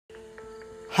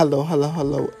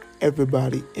Hello,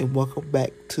 everybody, and welcome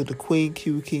back to the Queen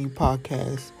Q King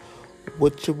podcast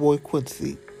with your boy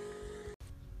Quincy.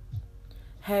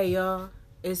 Hey y'all,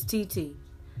 it's TT.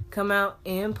 Come out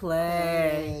and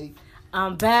play.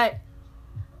 I'm back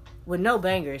with no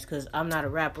bangers because I'm not a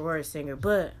rapper or a singer,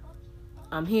 but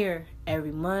I'm here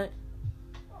every month.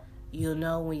 You'll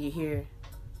know when you hear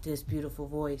this beautiful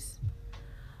voice.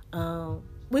 We're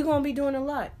going to be doing a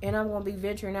lot, and I'm going to be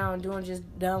venturing out and doing just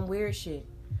dumb weird shit.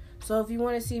 So if you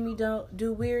want to see me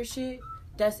do weird shit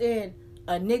that's in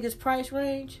a nigga's price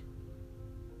range,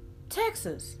 text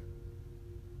us.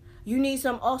 You need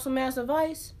some awesome ass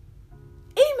advice?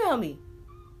 Email me.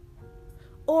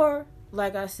 Or,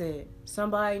 like I said,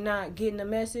 somebody not getting the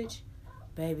message?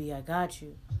 Baby, I got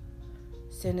you.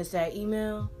 Send us that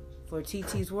email for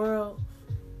TT's World,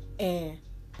 and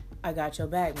I got your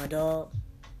back, my dog.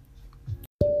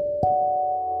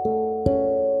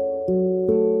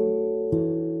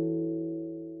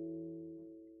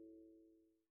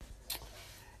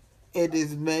 It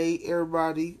is May,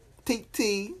 everybody.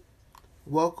 TT,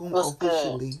 welcome What's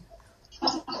officially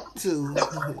to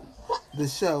the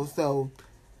show. So,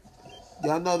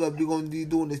 y'all know that we're going to be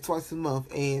doing this twice a month,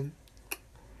 and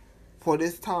for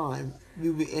this time,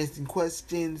 we'll be answering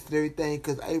questions and everything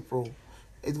because April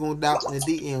is going to doubt in the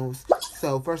DMs.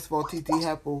 So, first of all, TT,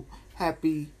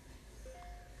 happy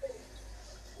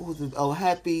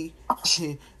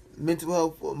mental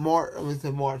health March,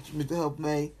 mental health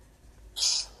May.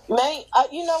 May,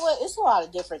 you know what? It's a lot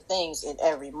of different things in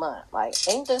every month. Like,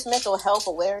 ain't this mental health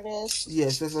awareness?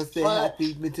 Yes, that's what I said.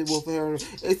 Happy mental health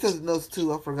awareness. It's something else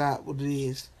too. I forgot what it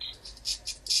is.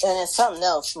 And it's something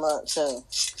else month too.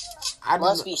 I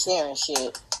must be sharing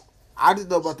shit. I didn't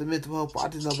know about the mental health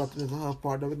part. I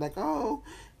was like, oh,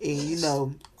 and you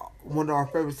know, one of our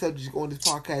favorite subjects on this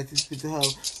podcast is mental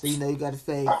health. So you know, you got to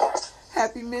say,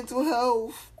 happy mental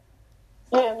health.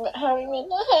 Yeah, happy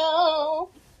mental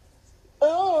health.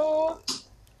 Ooh.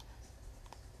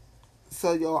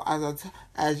 So y'all,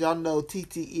 as y'all know,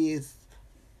 TT is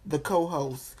the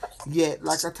co-host. Yet,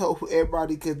 like I told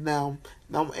everybody, because now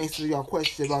I'm answering y'all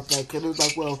questions about that. Because it was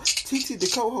like, well, TT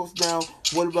the co-host now.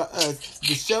 What about us?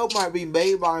 The show might be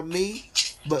made by me,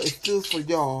 but it's still for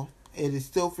y'all. It is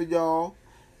still for y'all.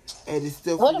 And it's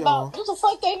still for y'all. What the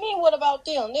fuck they mean? What about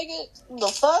them, nigga? The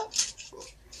fuck?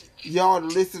 Y'all, the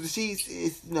listener, she's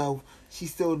still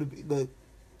in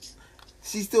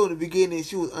she's still in the beginning.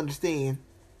 She would understand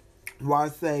why I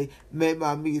say made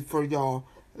by me for y'all.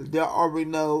 They already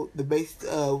know the basis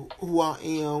of who I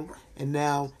am, and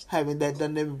now having that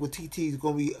dynamic with TT is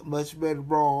going to be much better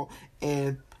raw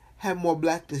and have more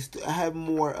blackness. Have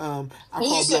more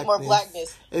You said more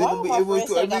blackness. Why would my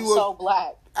friends think I'm so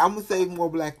black? I'm gonna say more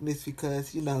blackness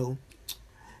because you know.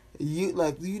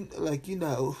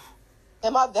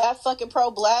 Am I that fucking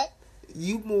pro-black?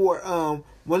 You more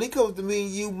when it comes to me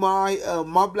and you, my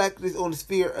blackness on the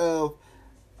sphere of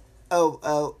a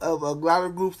lot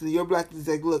of groups, and your blackness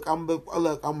like, look, I'm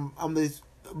this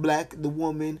black, the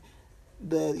woman,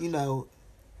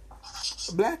 blackness.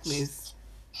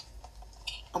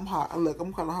 I'm hot.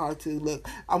 I'm kind of hard too. Look,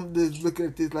 I'm just looking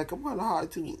at this like I'm kind of hard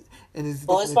too. And it's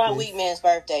my weed man's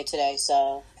birthday today,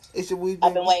 so it's your weed.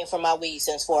 I've been waiting for my weed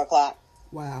since 4:00.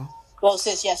 Wow. Well,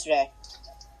 since yesterday.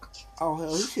 Oh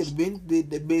hell, he should have did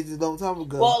the business a long time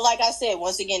ago. Well, like I said,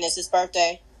 once again, it's his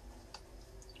birthday,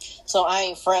 so I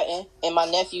ain't fretting, and my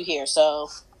nephew here,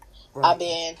 so right. I've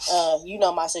been, you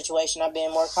know my situation. I've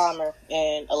been more calmer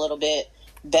and a little bit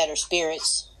better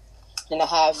spirits than I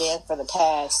have been for the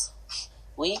past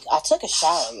week. I took a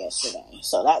shower yesterday,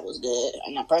 so that was good,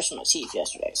 and I brushed my teeth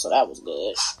yesterday, so that was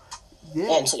good.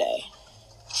 Yeah. And today.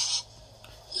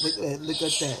 Look at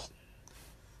that.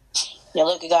 Yeah,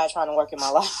 look at God trying to work in my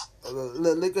life.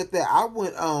 Look at that. I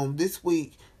went this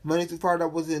week, Monday through Friday. I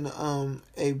was in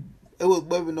it was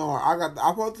webinar. I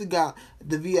probably got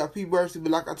the VIP version,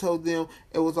 but like I told them,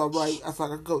 it was alright. I was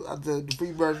like, the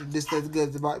free version just as good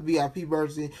as the VIP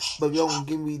version, but if y'all want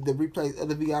to give me the replays of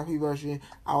the VIP version,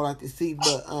 I would like to see.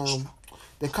 But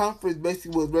the conference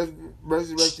basically was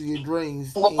Resurrecting Your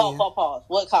Dreams. Well, pause.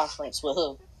 What conference? With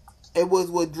who? It was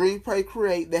with Dream Pray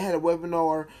Create. They had a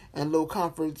webinar and a little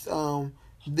conference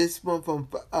this month from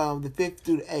the 5th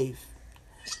through the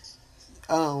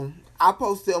 8th. I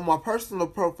posted on my personal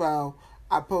profile,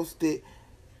 I posted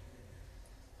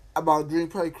about Dream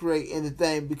Pray Create and the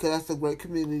thing because that's a great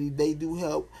community. They do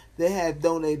help. They have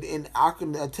donated, and I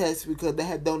can attest because they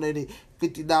had donated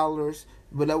 $50,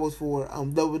 but that was for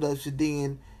Double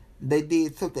Shadin. They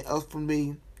did something else for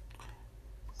me.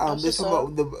 This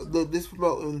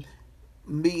promoting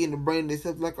me and the brand and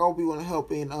stuff like, oh, we want to help,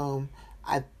 and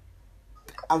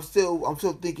I'm still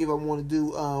thinking if I want to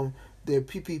do their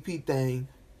PPP thing.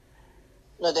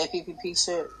 No, that PPP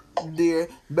shit. There,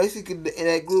 basically, in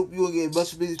that group, you will get a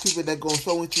bunch of business people that gonna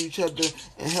sew into each other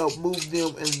and help move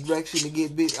them in the direction to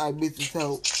get business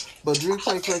help. But Drink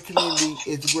Play Credit community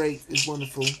is great. It's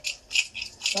wonderful.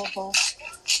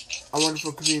 A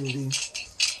wonderful community.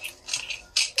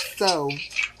 So,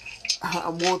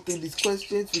 I'm going through these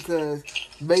questions because,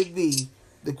 baby,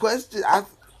 the question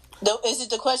Is it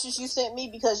the questions you sent me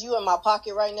because you in my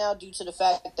pocket right now due to the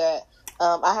fact that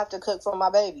I have to cook for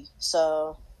my baby?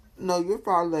 So no, you're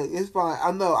fine. Look, it's fine.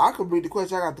 I know I can read the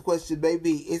question. I got the question,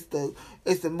 baby. It's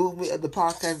the movement of the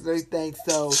podcast and everything.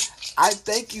 So I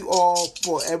thank you all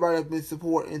for everybody that's been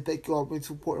supporting. Thank you all for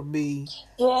supporting me.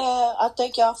 Yeah, I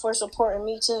thank y'all for supporting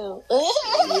me too.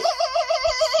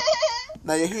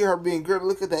 Now you hear her being girl.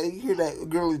 Look at that. You hear that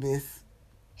girliness.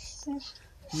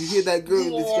 You hear that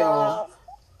girliness, y'all.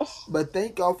 But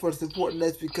thank y'all for supporting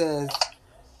us because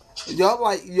y'all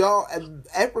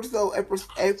episode.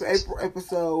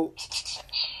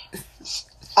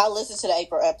 I listened to the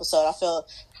April episode. I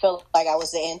felt like I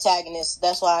was the antagonist.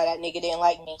 That's why that nigga didn't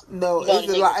like me. No, it's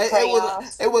a lot.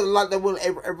 It was a lot that went in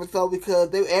April episode because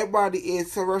everybody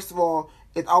is. So first of all,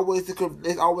 it's always a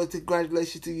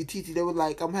congratulations to you, TT. They were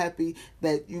like, I'm happy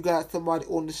that you got somebody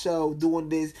on the show doing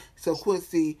this. So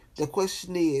Quincy, the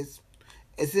question is,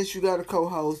 and since you got a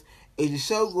co-host, is the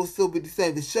show going to still be the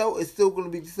same? The show is still going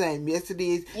to be the same. Yes, it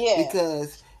is. Yeah.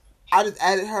 Because I just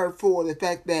added her for the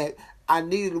fact that I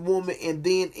needed a woman, and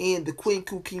then in the Queen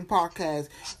Cool King podcast,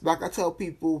 like I tell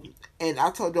people, and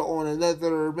I told you on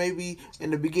another, maybe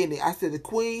in the beginning, I said the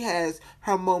Queen has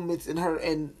her moments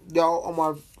and y'all on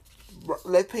my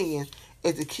left hand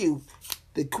is the Q.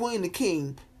 The Queen and the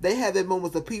King, they have their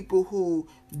moments of people who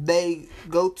they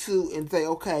go to and say,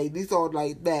 okay, these are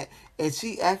like that. And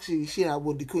she not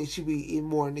with the Queen. She be in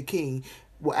more in the King.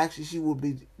 Well, actually, she would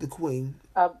be the Queen.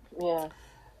 Yeah.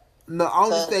 No, I'm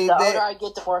just saying that. The older I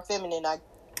get, the more feminine I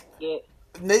get.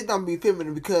 They don't be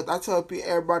feminine because I tell people,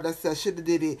 everybody that said I should have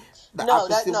did it the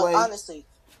opposite way. Honestly,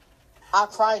 I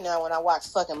cry now when I watch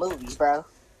fucking movies, bro.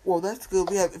 Well, that's good.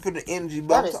 We have for the energy,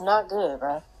 but that is not good,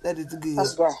 bro. That is good.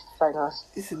 That's gay, right now.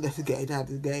 That's gay, not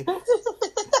this gay.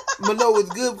 But no, it's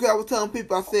good because I was telling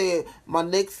people, I said my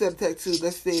next set of tattoos,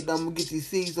 I said I'm gonna get these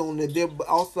C's on there, but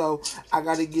also I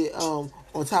gotta get on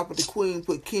top of the Queen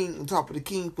put King, on top of the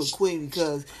King put Queen,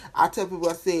 because I tell people,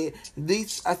 I said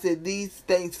these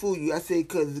things fool you. I said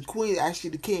because the Queen is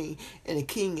actually the King and the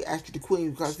King is actually the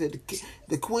Queen, because I said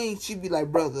the Queen, she be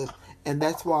like brother, and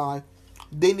that's why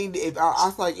they need to, if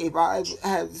I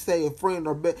had to say a friend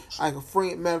or like a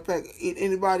friend, matter of fact,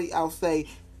 anybody, I'll say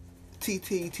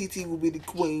TT will be the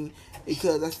Queen,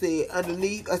 because I said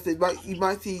underneath, I said you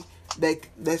might see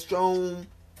that strong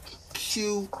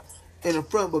Q in the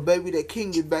front, but baby, that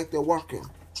King is back there working.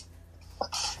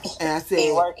 And I said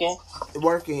he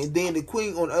working, and then the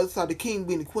Queen on the other side, the King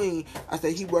being the Queen, I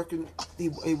said he working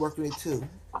it too.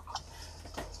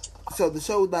 So the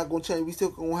show is not gonna change. We still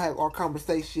gonna have our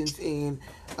conversations, and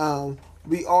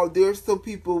there's some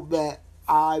people that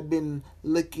I've been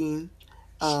looking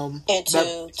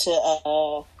into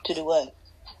to do what?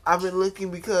 I've been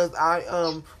looking because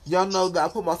y'all know that I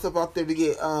put myself out there to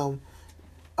get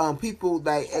people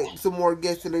like some more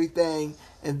guests and everything,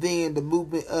 and then the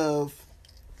movement of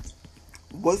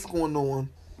what's going on.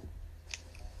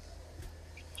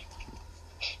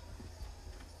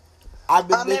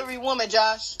 I'm every woman,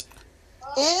 Josh.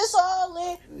 It's all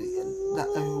in.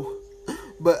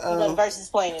 But the verse is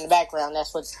playing in the background.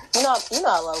 That's what's you know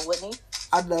I love Whitney.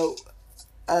 I know.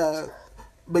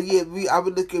 But yeah, I've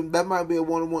been looking. That might be a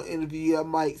one-on-one interview. I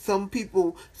might. Some of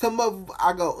them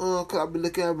I go, because I've been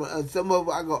looking at them, and some of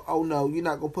them I go, oh no, you're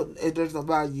not gonna put. There's no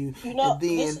value. You know, and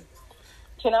then,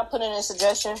 can I put in a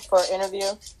suggestion for an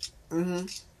interview? Mm-hmm.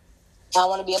 I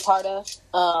want to be a part of.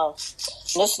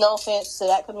 There's no offense to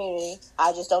that community.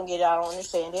 I just don't get it. I don't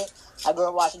understand it. I grew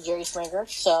up watching Jerry Springer,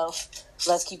 so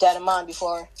let's keep that in mind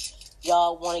before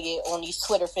y'all want to get on these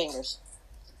Twitter fingers.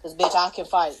 Because, bitch, I can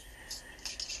fight.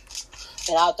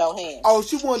 And I'll throw hands. Oh,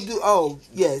 she want to do... Oh,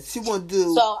 yes, she want to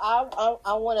do... So,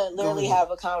 I want to literally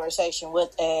have a conversation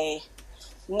with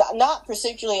not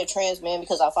particularly a trans man,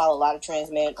 because I follow a lot of trans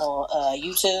men on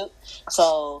YouTube.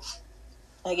 So,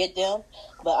 I get them.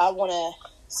 But I want to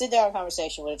sit down in a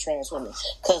conversation with a trans woman.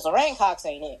 Because Lorraine Cox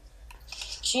ain't it.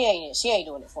 She ain't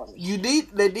doing it for me.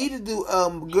 They need to do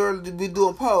girl to be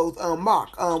doing pose.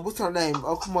 Mock. What's her name?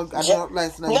 Oh, come on, I know her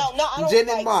last name. No, I don't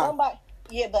Jenny like somebody.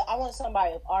 Yeah, but I want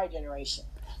somebody of our generation.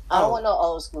 I don't want no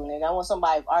old school nigga. I want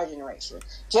somebody of our generation.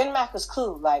 Jenny Mac was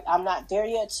cool. Like, I'm not there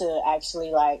yet to actually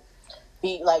like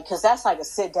be like, because that's like a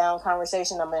sit down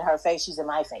conversation. I'm in her face, she's in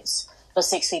my face, but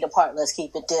 6 feet apart. Let's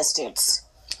keep the distance.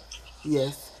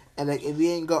 Yes. And like if you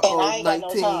ain't got I ain't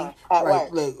 19, got no time at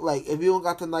right? work. Like if you don't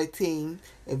got the 19,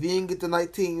 if you didn't get the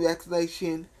 19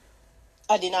 vaccination,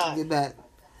 I did not. Get that.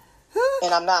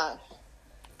 And I'm not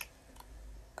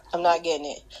getting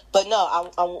it. But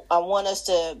no, I want us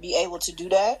to be able to do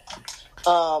that,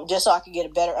 just so I can get a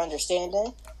better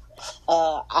understanding.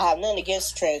 I have nothing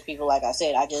against trans people, like I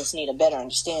said. I just need a better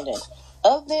understanding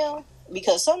of them,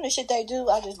 because some of the shit they do,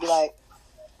 I just be like,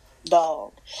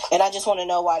 dog. And I just want to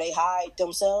know why they hide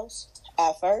themselves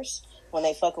at first when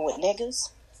they fucking with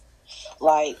niggas.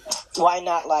 Like, why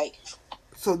not, like...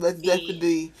 So that's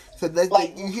definitely... So that's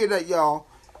like, you hear that, y'all?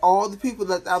 All the people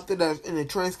that's out there that's in the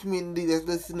trans community that's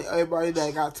listening, to everybody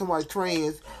that got somebody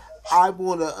trans, I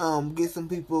want to get some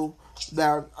people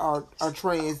that are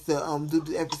trans to do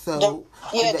the episode.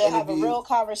 To have a real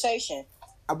conversation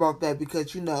about that,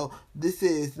 because, you know, this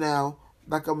is now,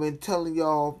 like I've been telling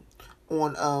y'all,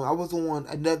 on I was on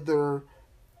another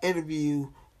interview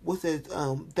with this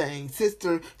thing,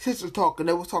 sister talk, and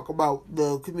they was talking about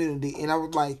the community, and I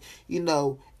was like, you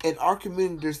know, in our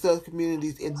community there's sub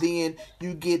communities, and then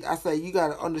you get, I say, you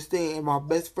gotta understand, and my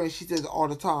best friend, she says it all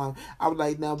the time. I was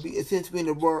like, now since being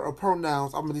the word of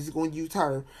pronouns, I'm just gonna use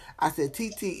her. I said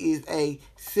TT is a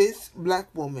cis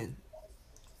black woman,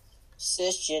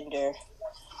 cisgender,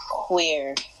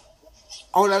 queer.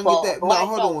 Oh, I get that. No,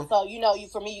 hold on. So, you know,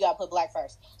 for me, you gotta put black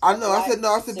first. I know. I said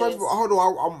first of all, hold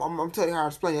on. I'm telling you how to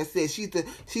explain it. I said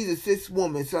she's a cis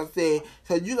woman. So I said,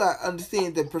 so you gotta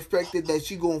understand the perspective that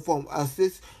she going from a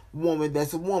cis woman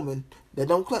that's a woman that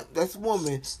don't that's a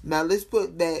woman. Now let's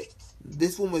put that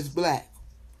this woman is black.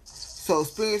 So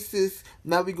experiences.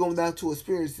 Now we going down to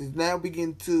experiences. Now we get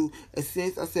into a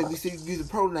sense. I said we see using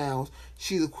pronouns.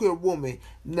 She's a queer woman.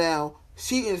 Now.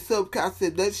 She in the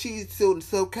subcategory that she's still in the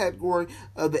subcategory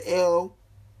of the L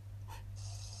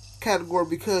category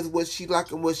because what she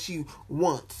like and what she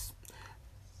wants.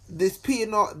 This P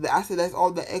and all, I said that's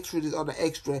all the extras are the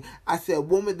extra. I said a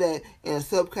woman that in a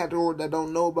subcategory that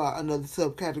don't know about another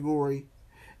subcategory.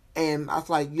 And I was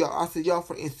like, y'all, I said, y'all,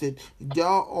 for instance,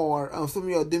 y'all are, some of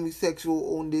y'all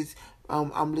demisexual on this.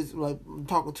 I'm listening, like, I'm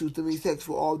talking to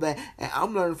demisexual, all that, and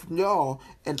I'm learning from y'all,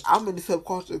 and I'm in the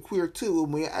subculture of queer too.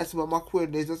 And when you asked about my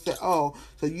queerness, I said, oh,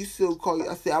 so you still call,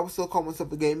 I said, I would still call myself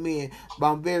a gay man,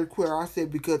 but I'm very queer. I said,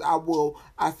 because I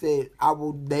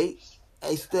will date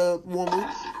a stud woman.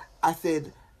 I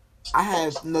said, I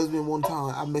have known me one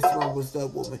time, I messed around with a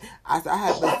stud woman. I said, I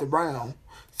have messed around.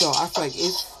 So I was like,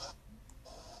 it's,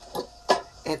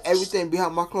 and everything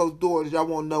behind my closed doors, y'all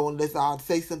won't know unless I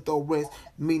say something or rest,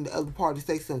 mean the other party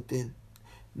say something.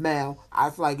 Now, I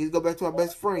was like, let's go back to my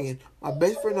best friend. My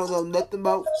best friend don't know nothing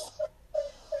about,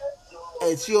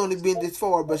 and she only been this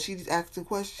far, but she just asking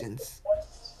questions.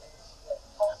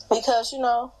 Because, you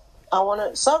know,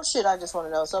 some shit I just want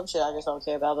to know, some shit I just don't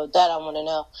care about, but that I want to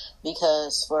know.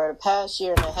 Because for the past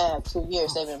year and a half, 2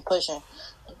 years, they've been pushing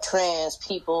trans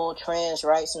people, trans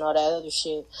rights, and all that other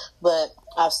shit. But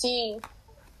I've seen,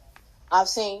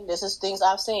 this is things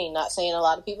I've seen, not saying a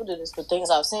lot of people do this, but things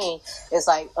I've seen, it's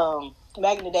like,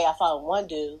 back in the day, I followed one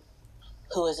dude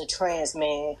who is a trans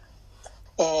man,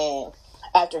 and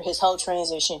after his whole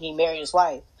transition, he married his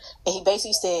wife, and he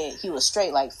basically said he was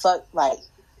straight, like, fuck, like,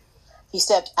 he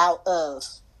stepped out of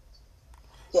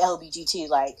the LBGT,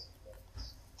 like,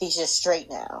 he's just straight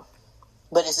now,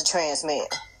 but it's a trans man.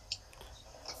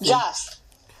 Josh,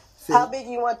 how big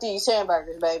do you want these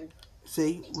hamburgers, baby?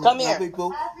 See, come here.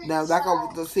 People, now, like I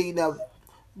was see now,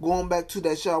 going back to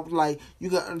that show, like you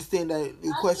gotta understand that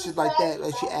the questions like that,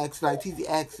 like she asked, like TZ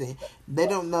asking, they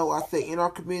don't know. I say in our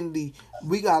community,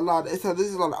 we got a lot. So this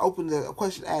is a lot of open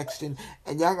question action,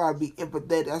 and y'all gotta be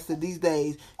empathetic. I said these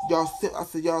days, y'all so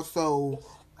y'all so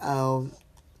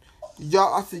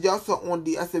on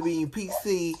the being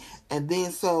PC, and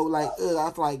then so like I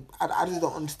was like I just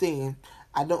don't understand.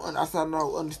 I don't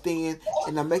understand,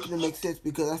 and I'm making it make sense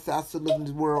because I said I still live in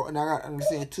this world, and I gotta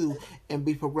understand too, and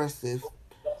be progressive.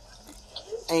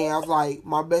 And I was like,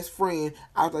 my best friend,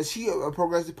 I was like, she a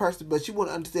progressive person, but she want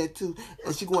to understand too,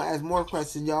 and she gonna ask more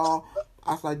questions, y'all.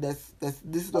 I was like, this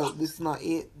is not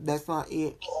it. That's not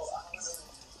it.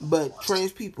 But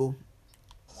trans people,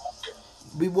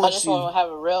 we want I just want to have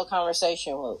a real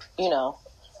conversation with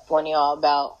one of y'all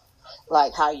about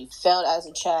like how you felt as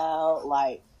a child,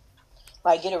 like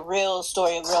get a real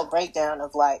story, a real breakdown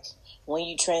of like when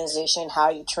you transition, how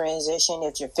you transition,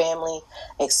 if your family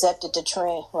accepted the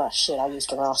trend. Well, shit, I used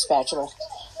the wrong spatula,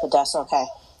 but that's okay.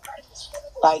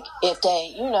 Like if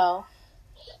they,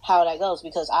 how that goes,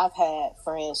 because I've had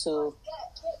friends who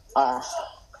are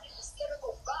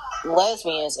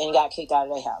lesbians and got kicked out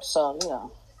of their house. So,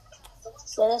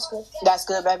 Yeah, that's good. That's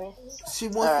good, baby. She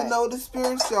wants to know the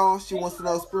spirits, y'all. She wants to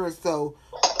know spirits, so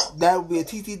that would be a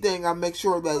TT thing. I make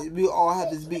sure that we all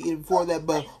have this meeting before that,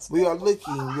 but we are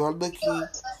looking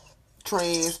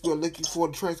trans. We're looking for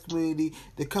the trans community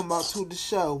to come out to the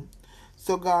show.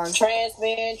 So, guys, trans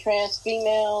men, trans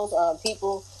females,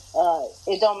 people.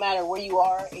 It don't matter where you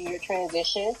are in your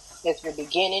transition. If you're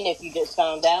beginning, if you just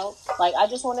found out, like I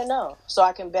just want to know so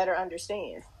I can better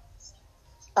understand.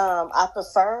 I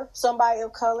prefer somebody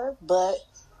of color, but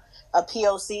a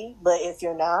POC. But if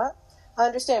you're not, I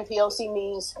understand POC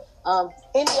means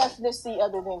any ethnicity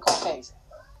other than Caucasian.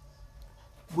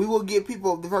 We will get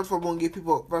people. First of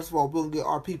all, we'll get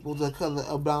our people the color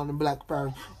of brown and black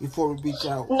first before we reach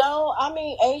out. No, I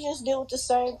mean Asians deal with the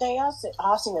same thing.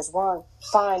 I seen this one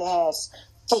fine ass,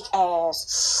 thick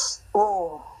ass.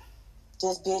 Oh,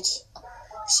 this bitch.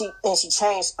 She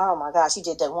changed. Oh my god, she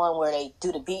did that one where they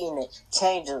do the beating and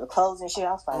change the clothes and shit.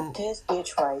 I was like, this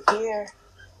bitch right here.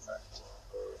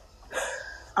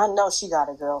 I know she got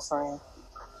a girlfriend.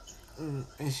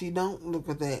 And she don't look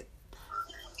at that.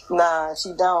 Nah,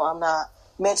 she don't. I'm not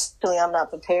mentally. I'm not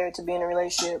prepared to be in a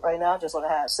relationship right now. I just want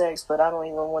to have sex, but I don't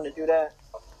even want to do that.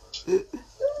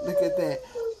 Look at that.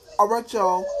 All right,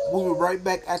 y'all. We'll be right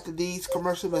back after these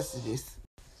commercial messages.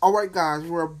 All right, guys,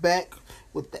 we're back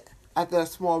with that. After that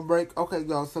small break. Okay,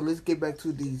 y'all, so let's get back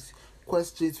to these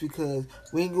questions because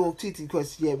we ain't going TT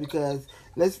questions yet because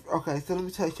so let me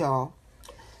tell y'all.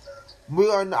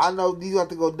 I know these have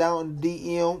to go down in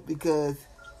DM because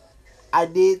I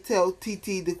did tell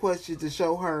TT the questions to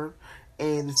show her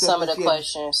and some of the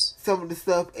questions. Some of the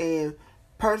stuff and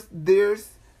there's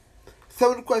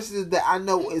some of the questions that I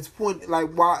know is pointed, like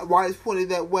why it's pointed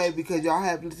that way because y'all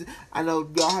have listened. I know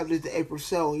y'all have listened to April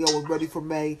show. Y'all was ready for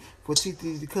May for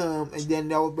TT to come, and then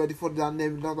y'all was ready for the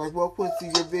dynamic. And I was like, well,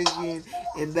 Quincy, your vision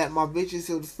and that my vision is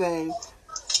still the same.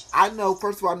 I know.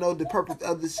 First of all, I know the purpose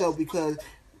of the show because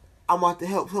I'm out to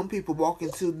help some people walk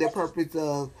into their purpose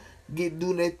of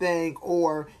doing their thing,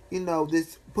 or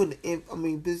this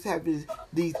this having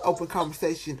these open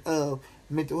conversation of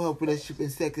mental health, relationship, and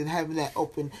sex, and having that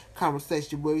open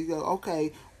conversation where you go,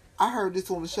 okay, I heard this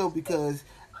on the show because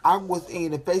I was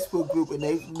in a Facebook group and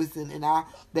they listened and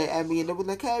they added me and they was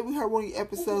like, hey, we heard one of your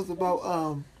episodes about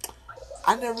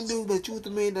I never knew that you was the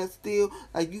man that still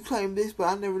like you claim this, but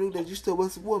I never knew that you still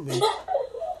was a woman.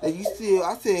 That you still,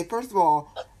 I said, first of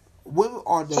all, women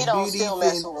are the beauty. He don't still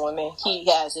mess with women. He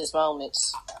has his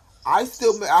moments. I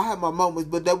have my moments,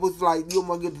 but that was like, you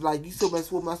still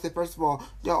mess with me. I said, first of all,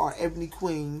 y'all are ebony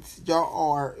queens.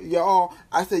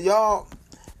 I said,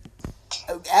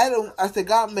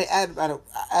 God made Adam out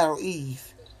of Eve.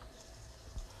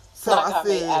 So God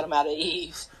made Adam out of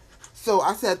Eve. So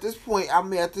I said, at this point,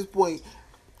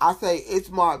 I say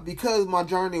because my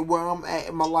journey where I'm at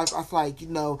in my life, I was like,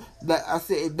 that I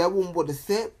said, if that woman would have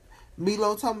said me a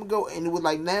long time ago, and it was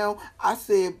like now, I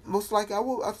said most likely I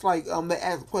would. I was like, they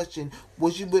asked a question,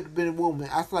 would you would have been a woman?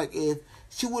 I was like, if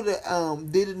she would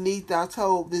have did the needs that I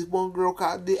told this one girl,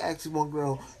 cause I did ask this one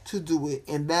girl to do it,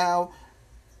 and now,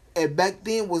 and back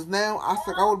then was now, I was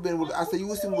like, I would have been with. I said, you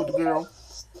would see me with the girl.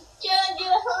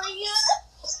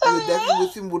 You would definitely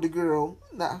see me with the girl,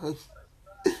 not her.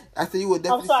 I said you would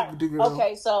definitely see me with the girl.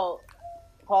 Okay, so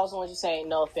pause on what you're saying.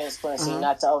 No offense, Quincy,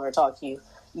 not to overtalk you.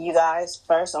 You guys,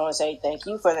 first, I want to say thank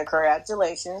you for the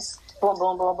congratulations. Boom,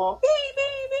 boom, boom, boom. Beep,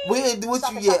 beep, beep. We ain't with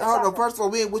you yet. Hold on. First of all,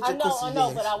 we ain't with you. I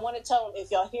know, but I want to tell them,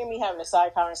 if y'all hear me having a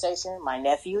side conversation, my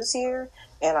nephew is here,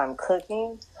 and I'm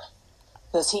cooking,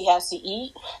 because he has to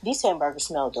eat. These hamburgers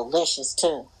smell delicious,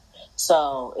 too.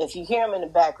 So, if you hear him in the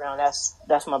background,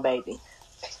 that's my baby.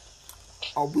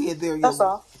 Oh, we ain't there yet. That's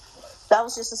all. That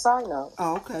was just a side note.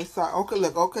 Oh, okay.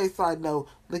 Side note.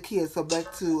 Look here. So,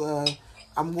 back to,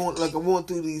 I'm going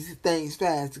through these things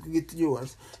fast to get to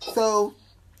yours. So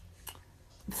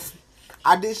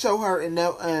I did show her, and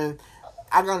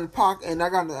I got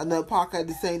another podcast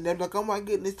the same. They're like, "Oh my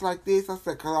goodness, like this." I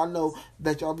said, "Cause I know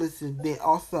that y'all listen." Then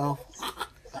also,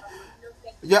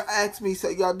 y'all asked me. So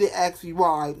y'all did ask me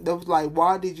why. They was like,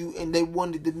 "Why did you?" And they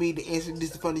wanted me to answer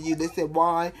this in front of you. They said,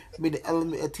 "Why be the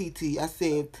element of TT?" I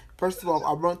said, first of all,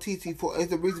 I run TT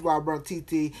it's the reason why I run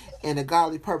TT and a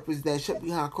godly purpose that shut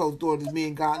behind closed doors is me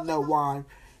and God know why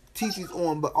TT's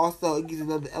on, but also it gives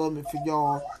another element for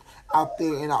y'all out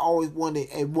there. And I always wanted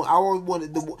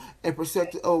a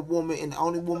perspective of a woman, and the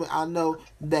only woman I know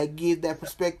that give that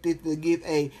perspective, to give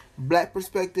a black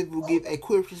perspective, will give a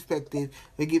queer perspective,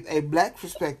 will give a black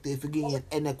perspective again,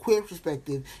 and a queer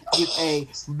perspective, give a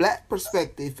black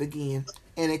perspective again.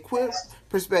 And a queer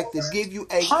perspective give you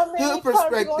a hood perspective. How many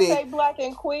times you gonna say black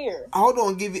and queer? Hold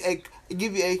on, give you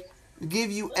a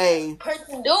give you a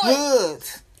good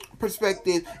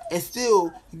perspective and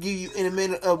still give you in the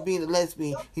manner of being a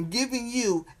lesbian, and giving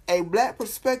you a black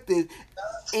perspective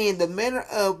in the manner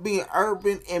of being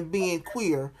urban and being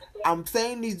queer. I'm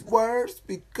saying these words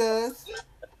because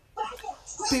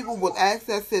people will ask.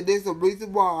 I said there's a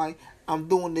reason why I'm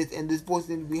doing this, and this voice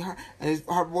needs to be heard, and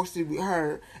her voice needs to be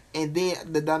heard, and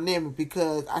then the dynamic,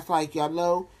 because I feel like y'all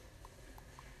know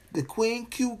the Queen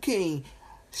Q King.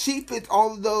 She fits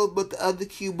all of those, but the other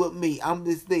Q, but me. I'm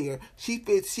just there. She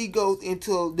fits. She goes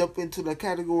into the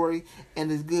category,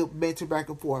 and is good banter back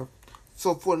and forth.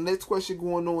 So for the next question,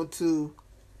 going on to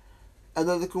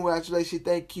another congratulations,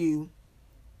 thank you.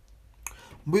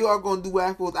 We are going to do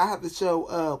raffles. I have to show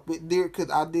up with Derek because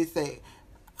I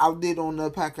did on the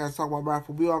podcast talk about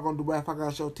raffle. We are going to do raffle. I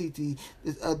got to show TT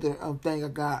this other thing I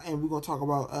got, and we're going to talk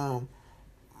about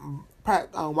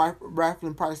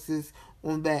raffling prices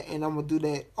on that, and I'm going to do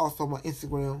that also on my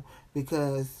Instagram,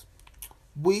 because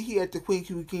we here at the Queen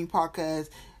Q King podcast,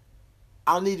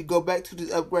 I need to go back to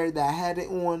this upgrade that I had it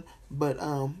on, but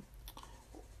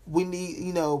we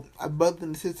need, a brother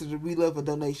and sister to love a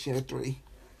donation of 3.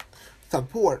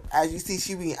 Support. As you see,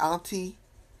 she being auntie,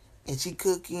 and she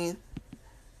cooking,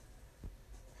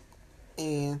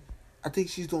 and I think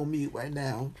she's on mute right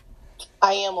now.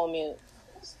 I am on mute.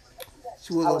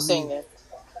 She was I was singing.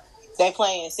 They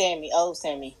playing Sammy. Oh,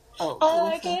 Sammy. Oh, I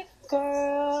like it,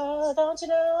 girl. Don't you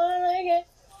know I like it?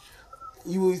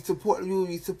 You will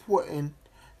be supporting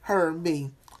her and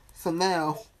me. So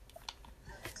now,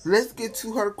 let's get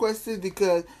to her questions,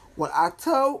 because when I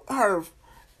told her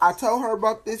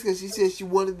about this because she said she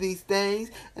wanted these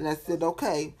things, and I said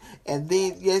okay. And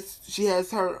then yes, she has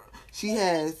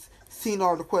seen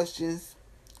all the questions,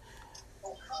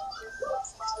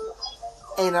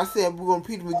 and I said we're gonna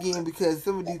repeat them again because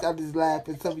some of these I just laugh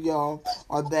and some of y'all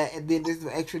are that, and then there's some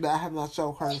extra that I have not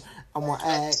shown her. I'm gonna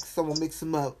ask, so I'm gonna mix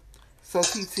them up. So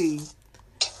TT,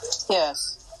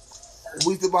 yes,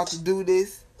 we're about to do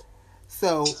this.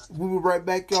 So we will be right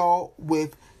back, y'all,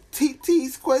 with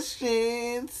TT's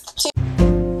questions.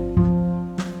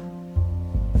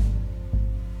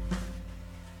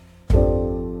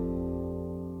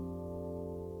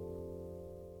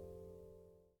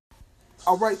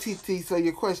 All right, TT. So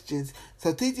your questions.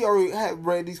 So TT already had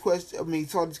read these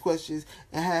questions. Saw these questions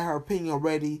and had her opinion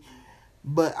already.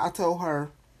 But I told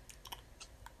her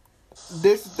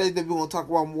there's some things that we're gonna talk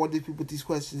about more deeply with these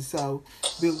questions. So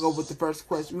we're gonna go with the first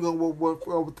question. We're gonna work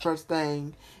with the first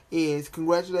thing. Is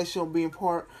congratulations on being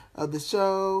part of the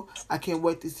show. I can't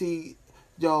wait to see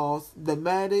y'all's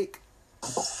thematic.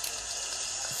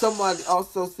 Somebody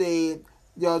also said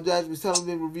y'all Jasmine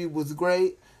Sullivan review was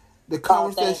great. The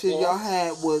conversation y'all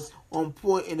had was on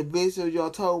point, and the video y'all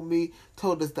told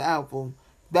us the album.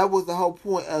 That was the whole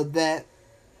point of that.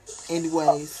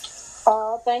 Anyways.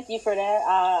 Oh, thank you for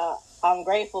that. I'm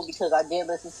grateful because I did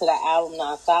listen to that album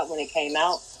nonstop when it came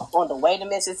out on the way to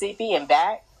Mississippi and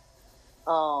back.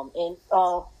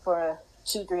 For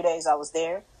 2-3 days I was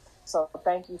there. So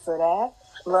thank you for that.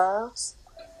 Loves.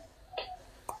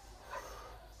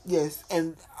 Yes,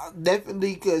 and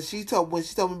definitely because when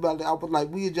she told me about it, I was like,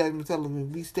 we are Jasmine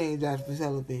Sullivan. We stay in Jasmine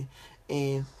Sullivan.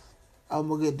 And oh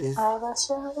my goodness. I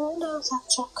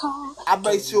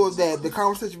made sure that the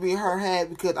conversation me and her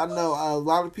had, because I know a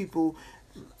lot of people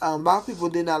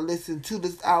did not listen to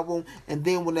this album, and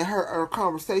then when they heard our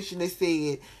conversation, they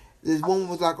said this woman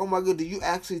was like, "Oh my goodness, y'all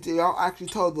actually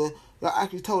told the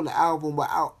album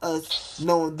without us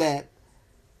knowing that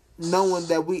no one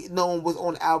was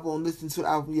on the album and listening to the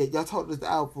album yet. Y'all told us the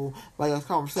album by your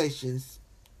conversations."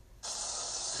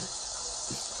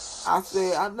 I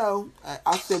said, I know.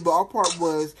 I said, but our part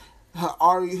was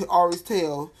Ari's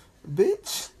tale,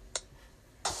 bitch.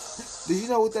 Did you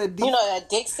know what that dick? You know that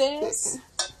dick says?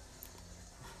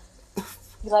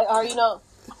 You're like,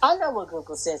 I know what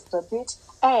Google says, but bitch,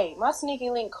 hey, my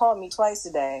sneaky link called me twice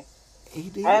today. He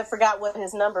did? I forgot what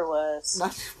his number was. So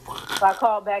I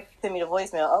called back, sent me the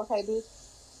voicemail. Okay, dude.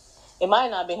 It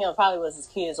might not be him. It probably was his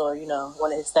kids or,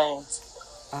 one of his things.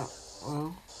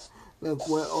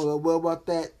 Well about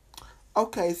that.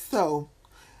 Okay, so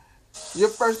your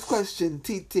first question,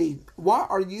 TT. Why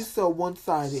are you so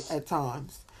one-sided at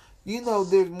times?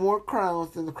 There's more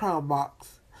crowns in the crown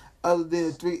box, other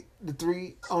than the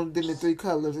three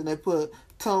colors, and they put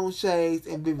tone, shades,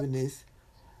 and vividness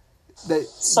that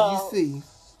you see.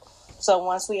 So,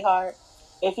 one sweetheart,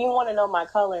 if you want to know my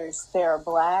colors, they're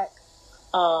black,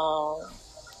 brown,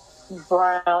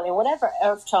 and whatever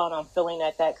earth tone I'm feeling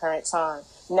at that current time.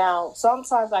 Now,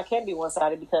 sometimes I can be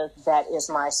one-sided because that is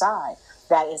my side.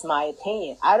 That is my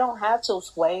opinion. I don't have to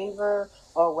waver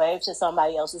or wave to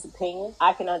somebody else's opinion,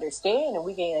 I can understand and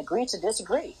we can agree to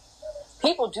disagree.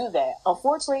 People do that.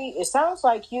 Unfortunately, it sounds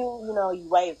like you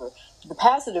waver. The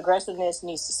passive aggressiveness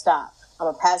needs to stop. I'm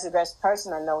a passive aggressive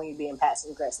person. I know when you're being passive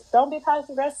aggressive. Don't be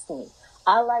passive aggressive to me.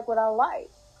 I like what I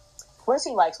like. Quincy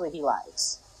likes what he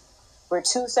likes. We're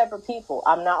two separate people.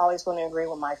 I'm not always going to agree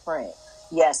with my friend.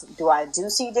 Yes, do I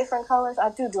see different colors?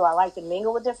 I do. Do I like to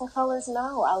mingle with different colors?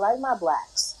 No. I like my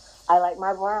blacks. I like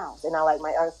my browns. And I like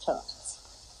my earth tones.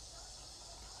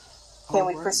 Can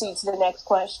we proceed to the next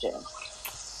question?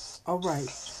 All right.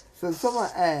 So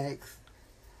someone asks,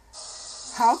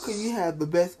 how can you have the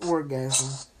best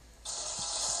orgasm?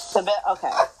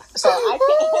 Okay. So I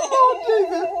can't.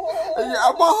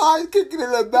 Yeah, my heart kicking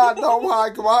in the back. No,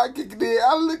 my heart kicking in.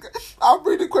 I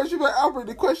read the question, but I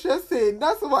said,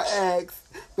 not someone asked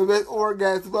the best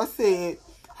orgasm. I said,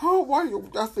 why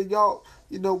you? I said, y'all,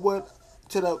 you know what?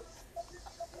 Shut up.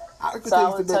 I can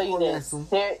tell you this.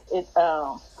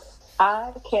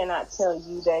 I cannot tell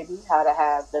you, baby, how to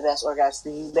have the best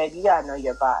orgasm for you, baby. You gotta know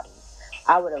your body.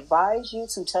 I would advise you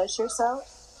to touch yourself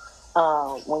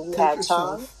when you have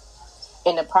time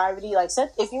in the privacy. Like,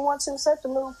 if you want to, set the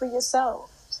mood for yourself.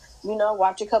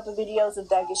 Watch a couple of videos if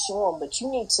that gets you on. But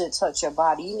you need to touch your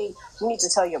body. You need to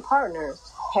tell your partner,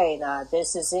 hey, nah,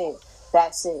 this is it.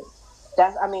 That's it.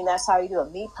 That's how you do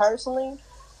it. Me personally,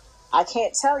 I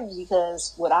can't tell you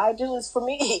because what I do is for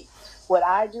me. What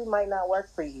I do might not work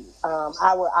for you.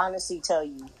 I would honestly tell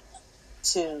you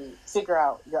to figure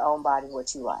out your own body,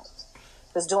 what you like.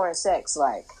 Because during sex,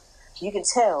 you can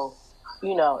tell,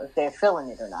 if they're feeling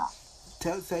it or not.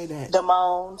 Say that. The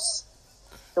moans,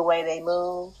 the way they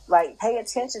move. Pay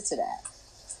attention to that.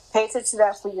 Pay attention to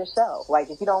that for yourself.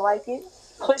 If you don't like it,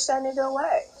 push that nigga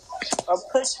away. Or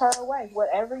push her away.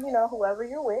 Whatever, whoever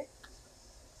you're with.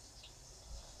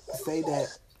 Say that.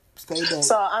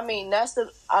 So,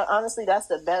 honestly, that's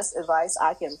the best advice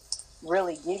I can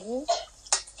really give you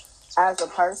as a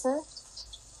person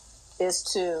is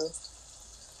to,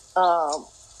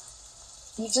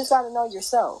 you just got to know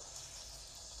yourself.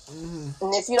 Mm-hmm.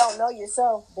 And if you don't know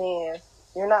yourself, then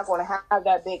you're not going to have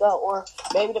that big O. Or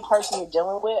maybe the person you're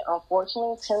dealing with,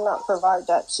 unfortunately, cannot provide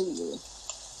that to you.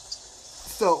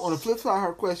 So, on the flip side of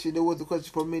her question, there was a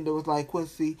question for me that was like,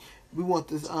 Quincy, we want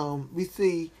this, we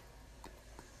see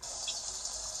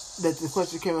that the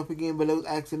question came up again, but it was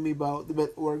asking me about the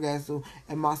best orgasm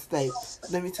in my state.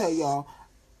 Let me tell y'all,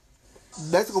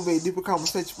 that's going to be a deeper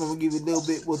conversation. I'm going to give you a little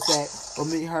bit with that for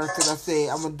me and her, because I said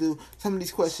I'm going to do some of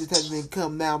these questions that have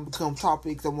become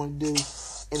topics I want to do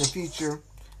in the future,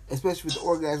 especially with the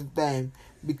orgasm thing,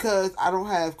 because I don't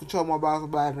have control of my bowel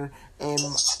bladder, and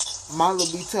my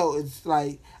libido is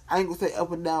I ain't going to say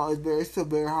up and down, it's still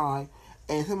very high.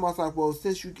 And somebody's like, well,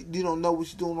 since you don't know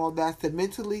what you're doing, all that, I said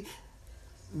mentally,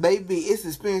 baby, it's an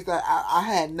experience that I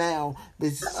had now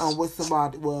that's with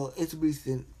somebody. Well, it's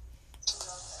recent.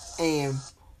 And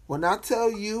when I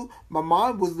tell you, my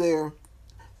mind was there.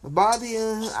 My body,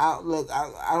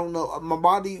 I don't know. My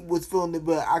body was feeling it,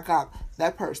 but I got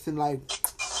that person, and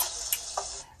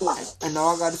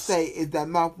all I got to say is that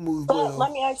mouth moves well. But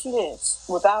let me ask you this.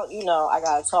 Without, I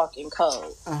got to talk in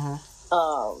code.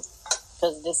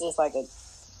 Because this is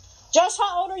Josh,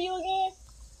 how old are you again?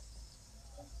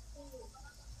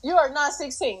 You are not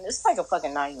 16. It's like a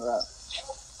fucking 9-year-old.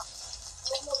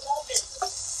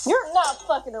 You're not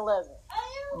fucking 11.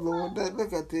 Lord,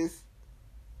 look at this.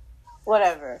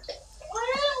 Whatever.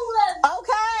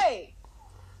 Okay.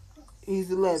 He's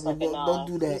 11. Don't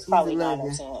do that. He's 11. 9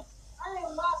 or 10.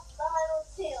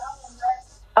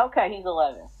 Okay, he's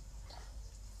 11.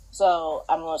 So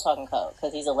I'm going to talk in code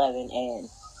because he's 11 and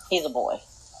he's a boy.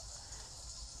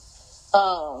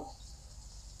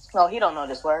 No, he don't know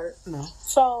this word. No.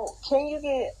 So, can you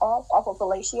get off of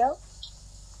fellatio?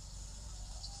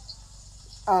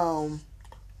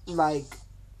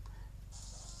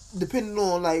 Depending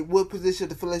on what position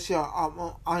the fellatio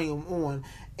I am on,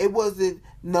 it wasn't.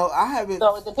 No, I haven't.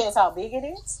 So it depends how big it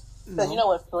is. Because you know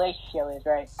what fellatio is,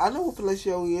 right? I know what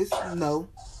fellatio is. No.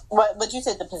 But you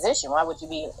said the position. Why would you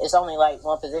be? It's only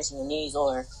one position: your knees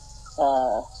or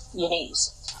your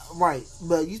knees. Right,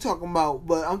 but I'm talking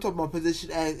about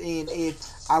position as in if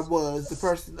I was the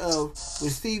person of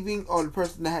receiving or the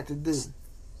person that had to do.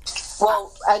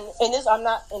 Well, and this I'm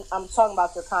talking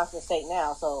about your constant state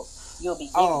now, so you'll be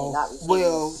giving and not receiving.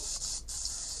 Well,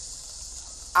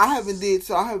 I haven't did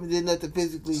nothing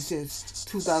physically since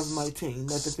 2019,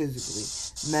 nothing physically.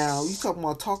 Now, you talking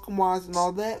about talking wise and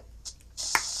all that,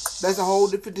 that's a whole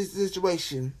different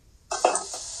situation.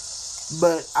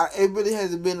 But it really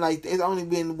hasn't been it's only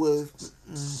been with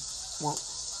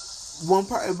one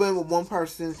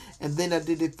person, and then I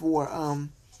did it for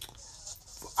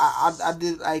I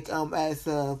did like as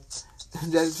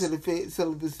Jessica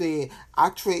Sullivan said,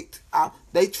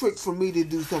 they tricked for me to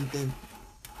do something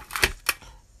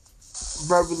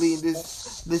verbally in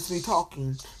this me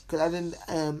talking, because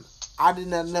I did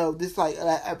not know this, like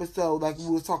that episode, like we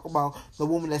was talking about the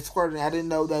woman that's squirting. I didn't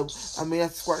know that. I mean,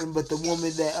 that's squirting, but the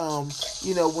woman that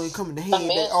you know, when it come in the head,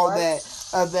 that all that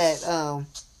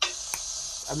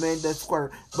Amanda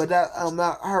squirt, but that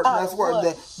not her, not squirt.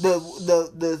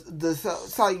 The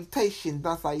salutation,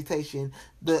 not salutation,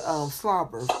 the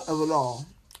slobber of it all,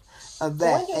 of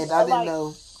that, and I didn't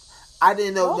know. I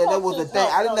didn't know that was a thing.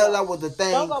 I didn't know that was a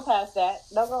thing. Don't go past that.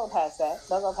 Don't go past that.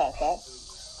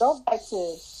 Go back to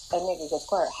a nigga get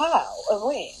squirt. How and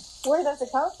when? Where does it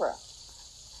come from?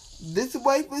 This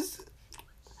wife is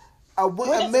a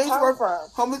man's work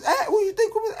from his ass. What do you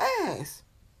think from his ass?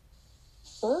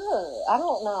 I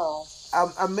don't know.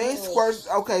 A man squirts.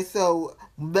 Okay, so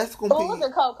that's gonna be. Look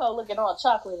at Coco looking all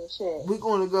chocolate and shit. We're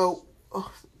gonna go.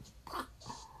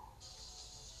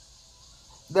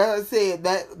 That I said,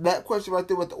 that question right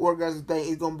there with the orgasm thing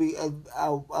is gonna be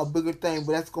a bigger thing,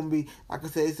 but that's gonna be, like I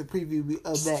said, it's a preview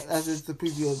of that. That's just a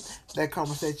preview of that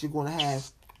conversation you're gonna have.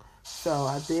 So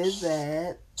I did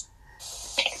that.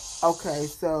 Okay,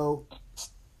 so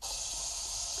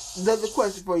another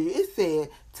question for you. It said,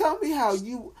 tell me how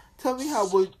you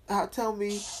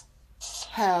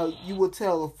would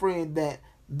tell a friend that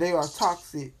they are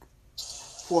toxic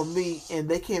for me and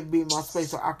they can't be in my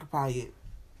space or occupy it.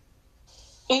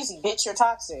 Easy, bitch, you're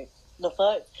toxic. The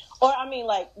fuck? Or, I mean,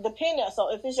 like, depending.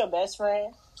 So, if it's your best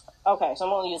friend, okay, so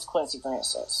I'm going to use Quincy, for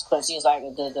instance. Quincy is, like,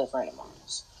 a good friend of mine.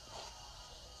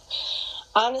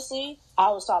 Honestly,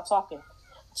 I would stop talking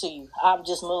to you. I would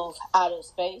just move out of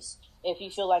space. If you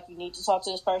feel like you need to talk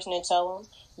to this person and tell them,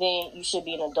 then you should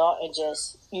be an adult and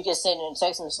just, you can send in a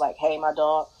text message like, hey, my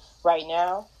dog, right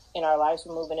now, in our lives,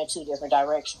 we're moving in 2 different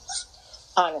directions.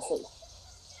 Honestly.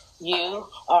 You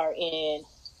are in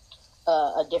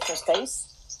a different space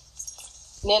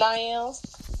than I am.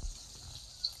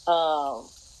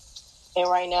 And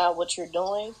right now, what you're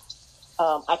doing,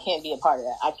 I can't be a part of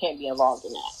that. I can't be involved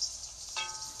in that.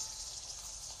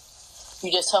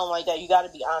 You just tell them like that. You got to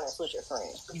be honest with your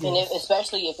friend. Yes. And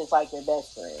especially if it's like your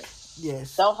best friend.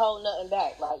 Yes. Don't hold nothing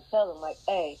back. Like, tell them like,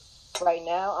 hey, right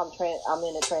now I'm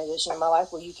in a transition in my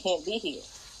life where you can't be here.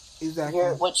 Exactly.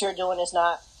 What you're doing is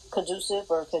not conducive,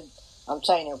 or I'm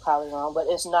saying it probably wrong, but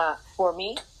it's not for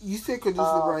me. You said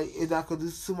conducive, right? It's not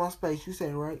conducive to my space. You said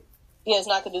it right. Yeah, it's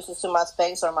not conducive to my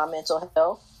space or my mental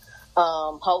health.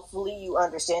 Hopefully you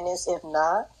understand this. If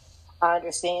not, I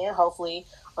understand. Hopefully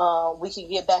we can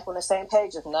get back on the same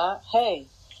page. If not, hey,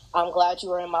 I'm glad you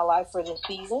were in my life for this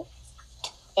season.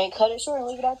 And cut it short and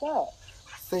leave it at that.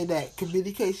 Say that.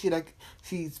 Communication, like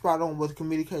she's spot on with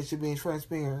communication, being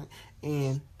transparent.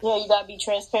 And yeah, you gotta be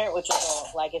transparent with your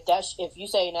dog. Like if you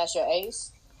say that's your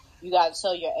ace, you gotta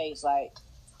tell your ace, like,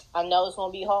 I know it's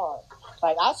gonna be hard.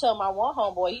 Like, I tell my one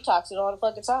homeboy, he talks it all the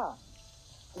fucking time.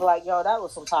 Like, yo, that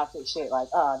was some toxic shit. Like,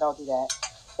 don't do that.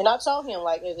 And I told him,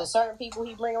 like, if there's certain people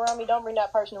he bring around me, don't bring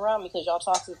that person around me because y'all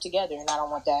toxic together and I don't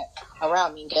want that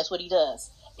around me. And guess what he does?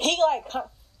 He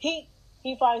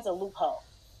finds a loophole.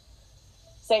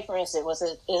 Say, for instance,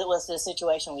 it was the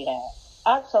situation we had.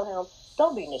 I told him,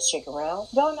 don't bring this chick around.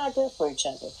 Y'all not good for each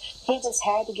other. He just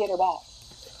had to get her back.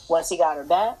 Once he got her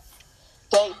back,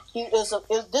 this is what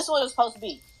it was supposed to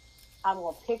be. I'm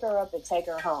going to pick her up and take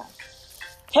her home.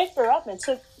 Picked her up and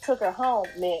took her home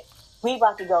meant we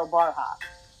about to go bar hop.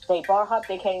 They bar hop,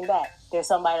 they came back. There's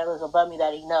somebody that lives above me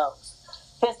that he knows.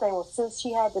 His thing was, since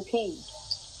she had to pee.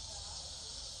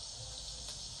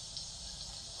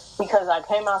 Because I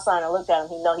came outside and looked at him,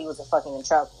 he know he was fucking in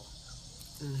trouble.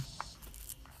 Mm.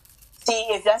 See,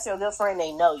 if that's your good friend,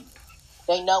 they know you.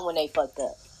 They know when they fucked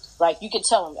up. Like, you can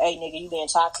tell them, hey, nigga, you being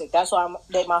toxic. That's why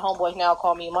my homeboys now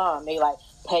call me mom. They, like,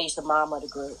 Paige the mom of the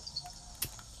group.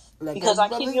 Like, because I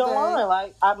keep you in line.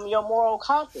 Like, I'm your moral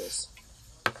compass.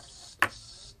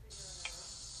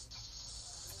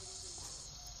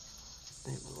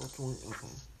 Okay.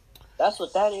 That's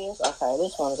what that is. Okay,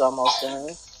 this one's almost done.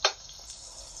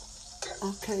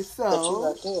 Okay,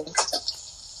 so...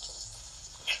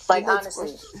 Like,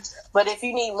 honestly. But if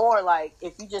you need more, like,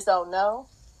 if you just don't know,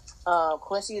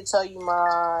 Quincy will tell you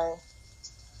my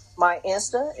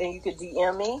Insta, and you could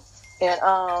DM me,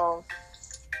 and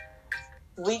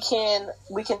we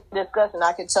can discuss, and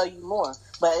I can tell you more.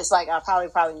 But it's like I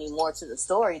probably need more to the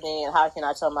story than how can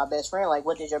I tell my best friend, like,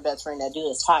 what did your best friend that do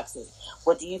is toxic?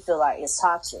 What do you feel like is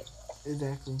toxic?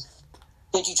 Exactly.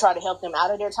 Did you try to help them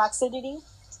out of their toxicity?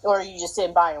 Or are you just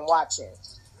sitting by and watching?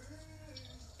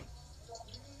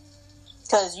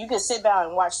 Because you can sit down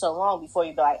and watch so long before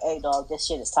you be like, hey, dog, this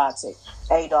shit is toxic.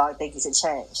 Hey, dog, I think you should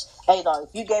change. Hey, dog,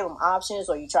 if you gave them options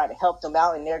or you try to help them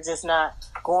out and they're just not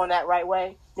going that right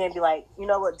way, then be like, you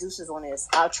know what, deuces on this.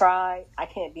 I tried. I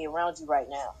can't be around you right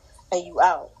now. And you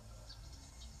out.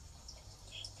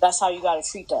 That's how you got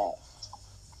to treat that.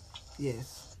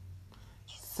 Yes.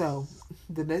 So,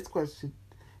 the next question,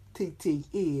 TT,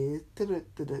 is...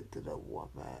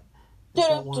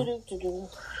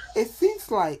 It seems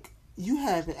like you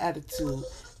have an attitude.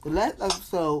 The last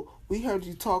episode, we heard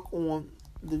you talk on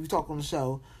the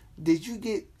show. Did you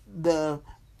get the...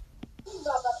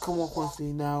 Come on, Quincy,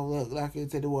 now, look, I can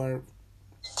say the word.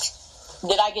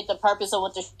 Did I get the purpose of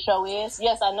what the show is?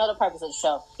 Yes, I know the purpose of the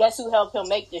show. Guess who helped him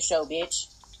make this show, bitch?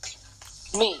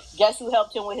 Me. Guess who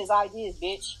helped him with his ideas,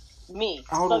 bitch? Me.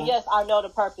 So, yes, I know the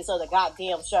purpose of the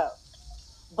goddamn show.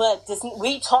 But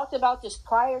we talked about this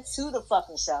prior to the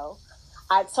fucking show.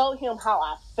 I told him how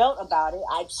I felt about it.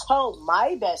 I told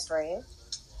my best friend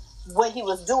what he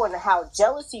was doing and how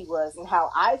jealous he was and how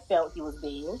I felt he was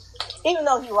being. Even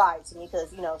though he lied to me,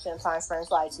 because, you know, sometimes friends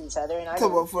lie to each other. And I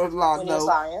knew for when he was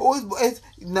lying.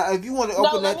 Now, if you want to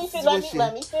open that situation...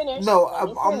 Let me finish.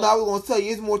 I'm not going to tell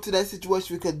you. It's more to that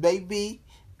situation because, baby...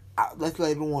 let's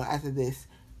later on after this.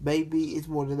 Baby, it's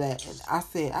more to that. And I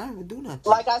said, I didn't do nothing.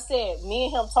 Like I said, me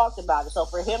and him talked about it. So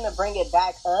for him to bring it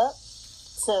back up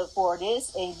for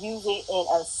this and use it in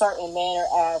a certain manner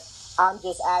as I'm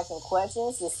just asking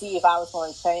questions to see if I was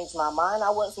going to change my mind, I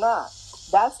was not.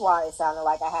 That's why it sounded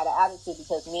like I had an attitude,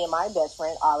 because me and my best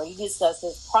friend already discussed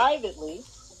this privately,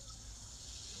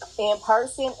 in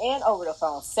person and over the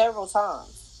phone several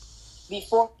times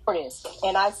before this.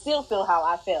 And I still feel how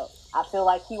I felt. I feel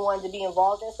like he wanted to be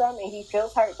involved in something, and he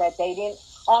feels hurt that they didn't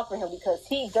offer him, because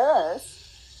he does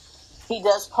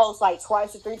post like 2 or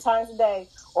 3 times a day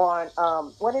on,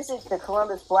 the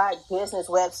Columbus Black Business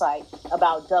website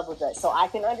about Double Dutch. So I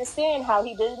can understand how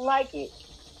he didn't like it.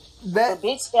 But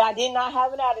bitch, I did not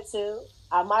have an attitude.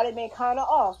 I might have been kind of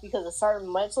off because of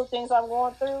certain mental things I'm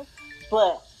going through.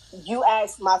 But you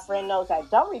asked, my friend knows that,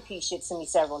 don't repeat shit to me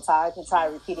several times and try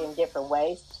to repeat it in different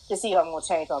ways to see if I'm going to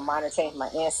change my mind or change my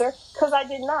answer. Because I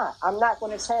did not. I'm not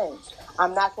going to change.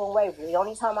 I'm not going to waver. The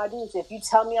only time I do is if you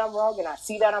tell me I'm wrong and I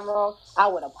see that I'm wrong, I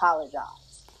would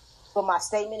apologize. But my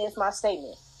statement is my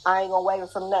statement. I ain't going to waver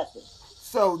from nothing.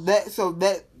 So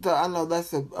I know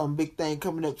that's a big thing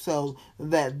coming up. So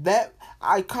that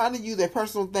I kind of used a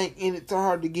personal thing in it to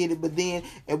her to get it, but then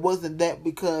it wasn't that,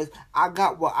 because I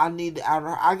got what I needed out of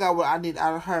her. I got what I needed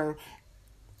out of her,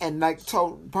 and like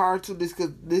told prior to this,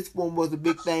 because this one was a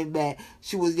big thing that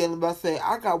she was yelling about. Saying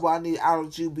I got what I needed out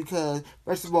of you because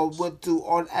first of all, we went through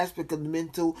all the aspect of the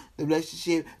mental, the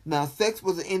relationship. Now sex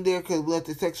wasn't in there because we went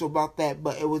to sexual about that,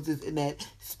 but it was just in that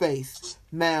space.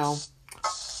 Now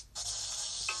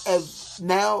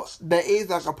there is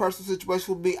like a personal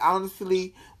situation with me.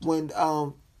 Honestly, when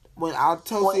I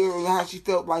told her how she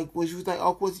felt, like when she was like,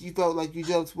 "Oh, Quincy, you felt like you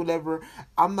jealous, whatever."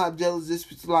 I'm not jealous.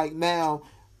 It's like now,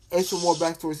 it's some more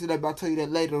backstory to that, but I'll tell you that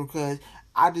later, because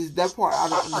that part I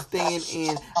don't understand,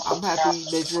 and I'm happy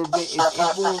that your event is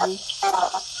informing.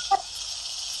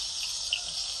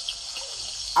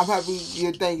 I'm happy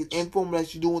your thing is informing,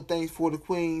 that you're doing things for the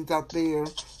queens out there,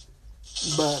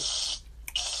 but.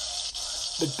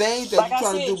 The things that you're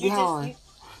trying to do behind.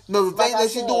 The thing that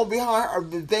she's doing behind her,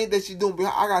 the thing that she's doing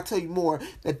behind, I gotta tell you more.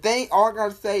 All I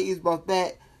gotta say is about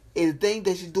that is the thing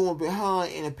that she's doing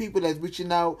behind, and the people that's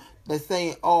reaching out, that's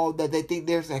saying, that they think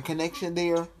there's a connection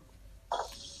there.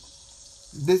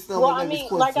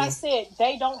 Like I said,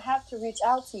 they don't have to reach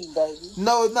out to you, baby.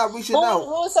 No, it's not reaching out.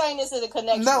 Who's saying this is a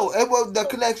connection? No, it was the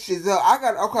connection. So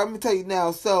let me tell you now.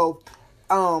 So,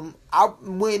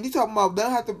 when you talking about they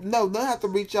don't have to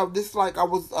reach out. This like I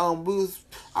was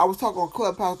talking on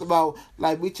Clubhouse about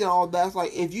like reaching all that. It's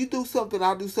like if you do something,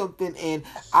 I do something, and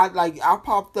I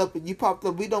popped up and you popped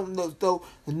up. We don't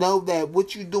know that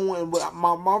what you doing.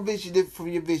 My vision different from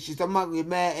your vision. So I'm not gonna get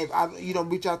mad if you don't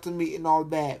reach out to me and all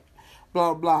that.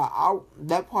 Blah blah.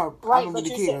 That part I don't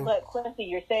really care. But Quincy,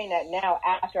 you're saying that now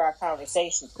after our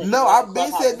conversation. No, I've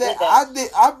been said that.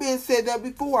 I've been said that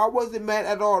before. I wasn't mad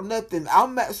at all. Nothing.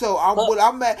 I'm mad. What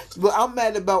I'm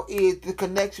mad about is the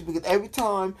connection, because every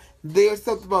time there's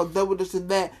something about double this and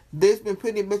that, there's been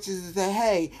plenty of messages that say,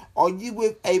 "Hey, are you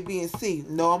with A, B, and C?"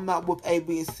 No, I'm not with A,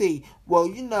 B, and C. Well,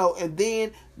 and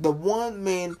then the one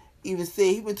man even said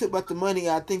he even took about the money.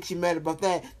 I think she mad about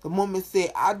that. The woman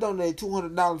said, "I donated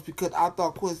 $200 because I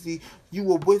thought, Quincy, you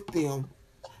were with them."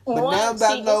 But now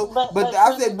I know. But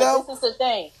I said no. This is the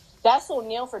thing. That's on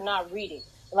them for not reading.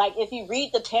 Like, if you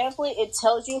read the pamphlet, it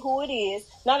tells you who it is.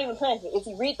 Not even pamphlet. If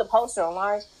you read the poster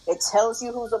online, it tells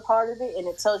you who's a part of it, and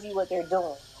it tells you what they're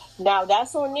doing. Now,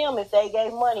 that's on them if they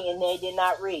gave money and they did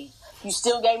not read. You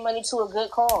still gave money to a good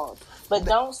cause. But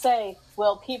don't say,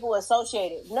 well, people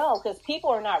associated. No, because people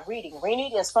are not reading.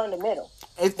 Reading is fundamental.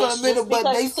 It's fundamental,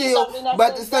 but they still,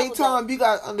 but at the same time, you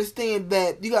got to understand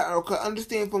that, you got to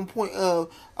understand from point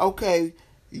of, okay,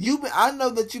 I know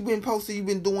that you've been posting, you've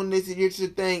been doing this and your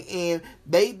thing, and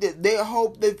they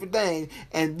hope different things,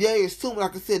 and they assume,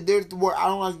 like I said, there's the word I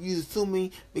don't like to use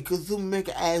assuming because assuming make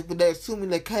an ass, but they're assuming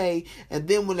like, hey, and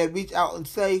then when they reach out and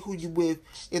say who you with,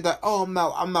 it's like, oh,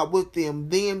 I'm not with them.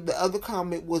 Then the other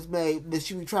comment was made that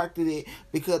she retracted it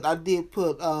because I did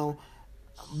put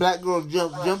Black Girl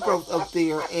Jump Ropes up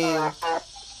there, and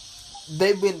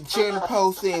they've been sharing the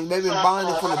post and they've been buying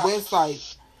it from the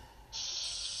website,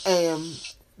 and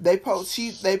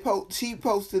she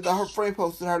posted, her friend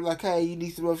posted her like, hey, you need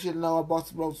some ropes. She didn't know I bought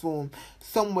some ropes for him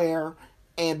somewhere.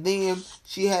 And then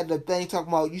she had the thing talking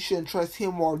about you shouldn't trust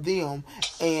him or them.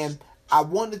 And I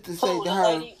wanted to say to her,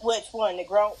 lady, which one?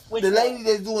 The lady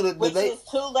that's doing it. Is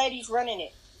two ladies running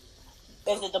it.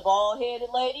 Is it the bald-headed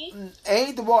lady?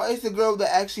 Ain't the bald. It's the girl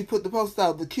that actually put the post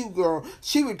out, the cute girl.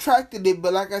 She retracted it,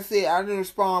 but like I said, I didn't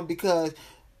respond because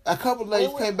a couple of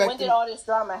ladies came back. When did all this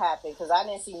drama happen? Because I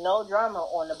didn't see no drama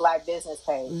on the Black business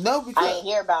page. No, because I didn't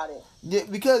hear about it. Yeah,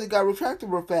 because it got retracted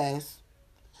real fast.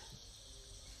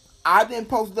 I didn't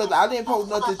post nothing.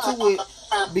 To it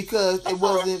because it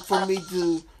wasn't for me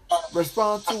to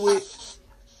respond to it.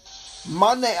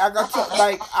 My name, I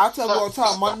tell you all the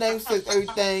time, my name says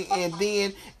everything. And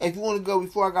then, if you want to go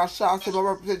before I got shot, I said my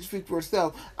representation speaks for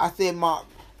itself. I said my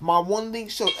one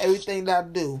link shows everything that I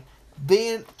do.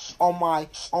 Then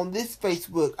on this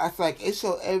Facebook, I said it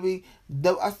showed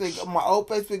I said on my old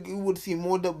Facebook you would see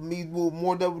more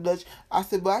double dutch. I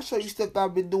said, but I show you stuff that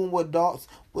I've been doing with adults,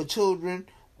 with children,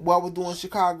 while I was doing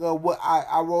Chicago, what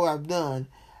I've done.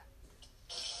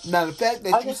 Now the fact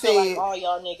that you said feel like all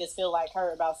y'all niggas feel like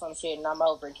hurt about some shit and I'm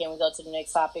over it. Can we go to the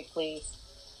next topic, please?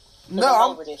 No,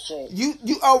 I'm over this shit. You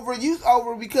over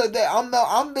because I'm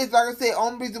like I said,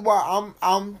 only reason why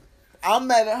I'm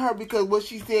mad at her because what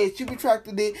she said, she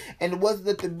retracted it and it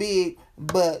wasn't that big,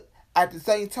 but at the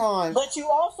same time. But you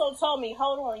also told me,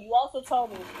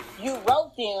 you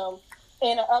wrote them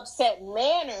in an upset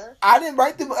manner. I didn't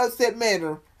write them in an upset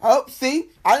manner. See?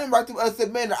 I didn't write them in an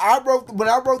upset manner. When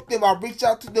I wrote them, I reached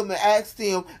out to them and asked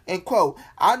them, and quote,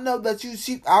 I know that you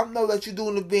do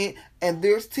an event, and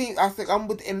there's teams. I said, I'm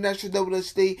with the International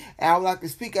WWC, and I would like to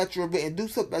speak at your event and do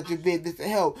something at your event. This to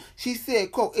help. She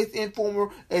said, quote, it's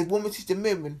informal as women teaching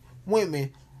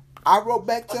women. I wrote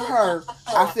back to her.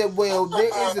 I said, well,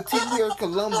 there is a team here in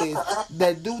Columbus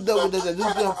that do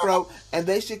jump rope, and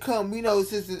they should come,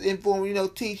 since it's informal,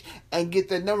 teach and get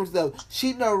their numbers up.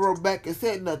 She never wrote back and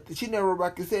said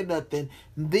nothing.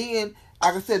 Then,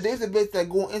 like I said, there's a bit that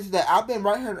going into that. I've been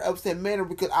right here in an upset manner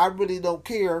because I really don't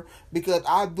care because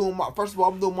I'm doing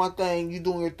my thing, you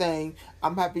doing your thing.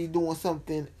 I'm happy you're doing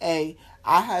something. I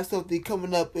have something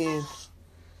coming up and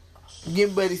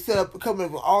getting ready set up coming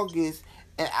up in August.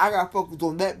 And I got to focus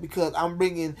on that because I'm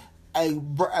bringing a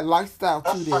lifestyle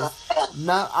to this.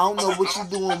 Now, I don't know what you're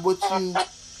doing,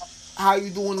 how you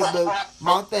doing it, but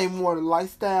my thing more the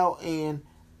lifestyle, and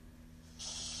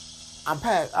I'm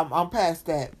past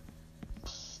that.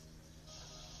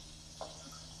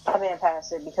 I've been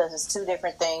past it because it's two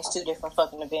different things, two different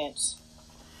fucking events.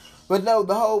 But no,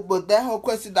 that whole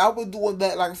question, I was doing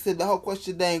that, like I said, the whole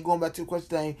question thing, going back to the question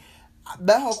thing,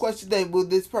 that whole question thing was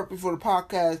this purpose for the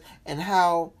podcast and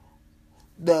how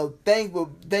the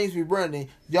things be running.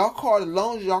 Y'all called it,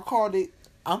 long as y'all called it,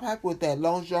 I'm happy with that.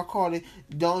 Long as y'all called it,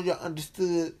 long as y'all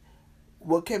understood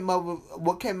what came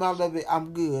out of it,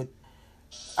 I'm good.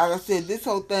 Like I said, this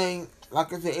whole thing,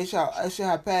 like I said, it shall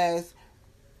have passed.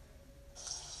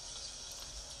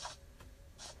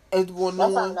 Everyone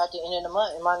knows. Sometime at the end of the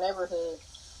month in my neighborhood,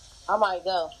 I might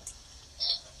go.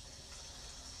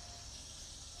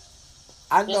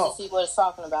 I know. Just to see what it's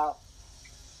talking about.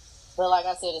 But like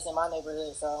I said, it's in my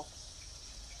neighborhood, so.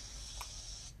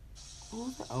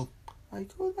 Who's that? Oh,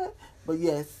 who's that? But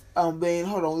yes, man,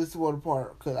 hold on, this is one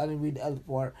part, because I didn't read the other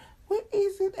part. Where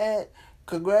is it at?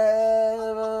 Where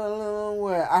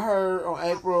I heard on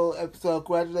April episode,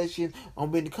 congratulations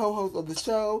on being the co-host of the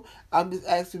show. I'm just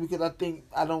asking because I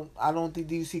don't think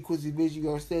DUC Quincy Vision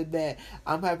or said that.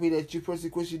 I'm happy that you personally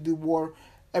Quincy do more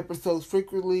episodes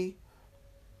frequently.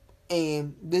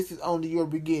 And this is only your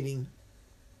beginning.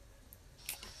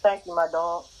 Thank you, my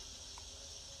dog.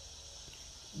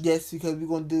 Yes, because we're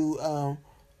going to do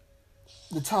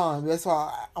the time. That's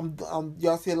why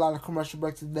y'all see a lot of commercial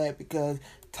breaks of that because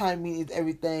timing is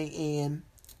everything.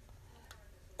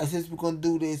 And since we're gonna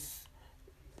do this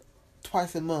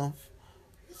twice a month,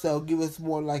 so give us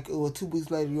more like 2 weeks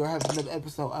later, you'll have another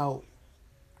episode out.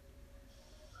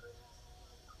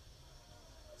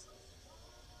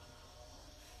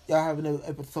 Y'all have another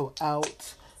episode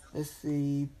out. Let's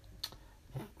see.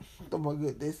 Oh my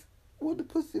goodness, what the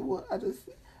pussy what? I just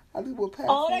went past.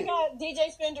 Oh, they got DJ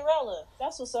Spinderella.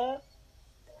 That's what's up.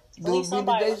 Doing the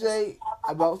DJ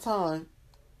about time.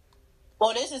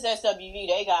 Well, this is SWV.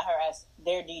 They got her as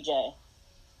their DJ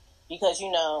because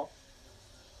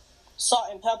Salt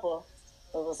and Pepper.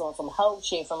 It was on some whole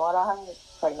shit from what I heard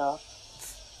right now.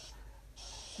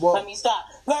 Well, Let me stop.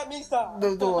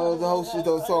 The whole shit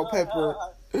on Salt and Pepper.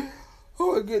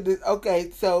 Oh my goodness.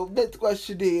 Okay, so next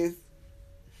question is.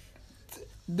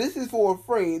 This is for a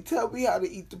friend. Tell me how to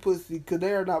eat the pussy because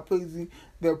they are not pleasing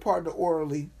their partner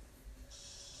orally.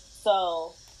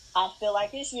 So, I feel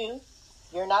like it's you.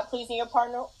 You're not pleasing your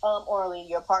partner orally.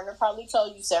 Your partner probably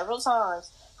told you several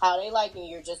times how they like you.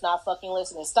 You're just not fucking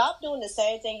listening. Stop doing the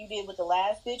same thing you did with the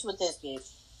last bitch with this bitch.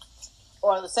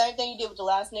 Or the same thing you did with the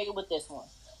last nigga with this one.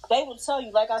 They will tell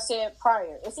you, like I said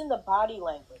prior, it's in the body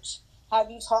language.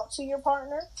 Have you talked to your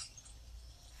partner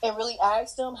and really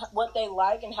asked them what they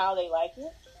like and how they like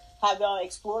it? Have y'all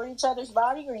explored each other's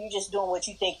body, or are you just doing what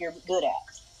you think you're good at?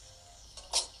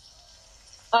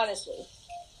 Honestly.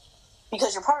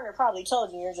 Because your partner probably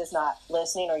told you you're just not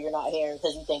listening or you're not hearing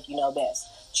because you think you know best.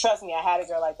 Trust me, I had a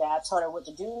girl like that. I told her what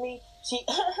to do to me.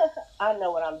 I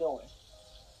know what I'm doing.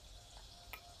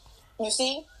 You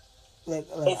see?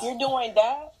 If you're doing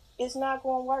that, it's not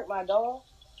going to work, my dog.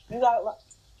 You got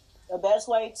the best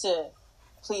way to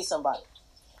please somebody.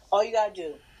 All you got to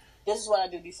do. This is what I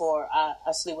do before I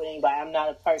sleep with anybody. I'm not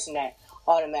a person that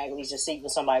automatically just sleep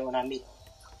with somebody when I meet them.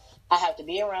 I have to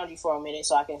be around you for a minute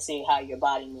so I can see how your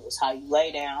body moves, how you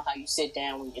lay down, how you sit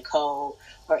down when you're cold,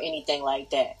 or anything like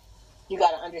that. You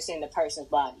got to understand the person's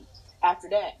body. After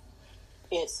that,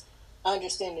 it's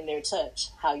understanding their touch,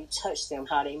 how you touch them,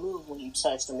 how they move when you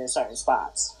touch them in certain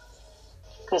spots.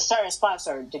 Because certain spots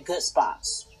are the good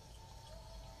spots.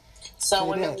 Some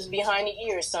women is behind the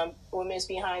ear, some women is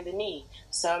behind the knee,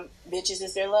 some bitches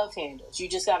is their love handles. You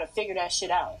just got to figure that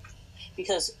shit out.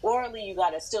 Because orally, you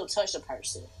got to still touch a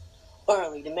person.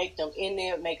 Orally, to make them in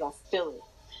there, make them feel it.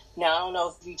 Now, I don't know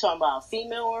if you're talking about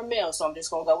female or male, so I'm just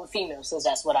going to go with female, since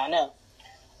that's what I know.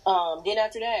 Then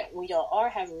after that, when y'all are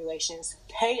having relations,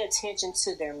 pay attention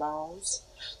to their moans,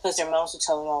 because their moans will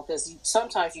tell it all, because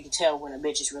sometimes you can tell when a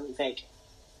bitch is really faking.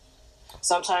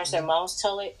 Sometimes their moans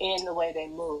tell it in the way they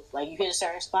move. Like, you hit a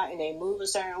certain spot and they move a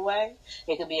certain way.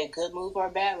 It could be a good move or a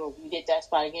bad move. You hit that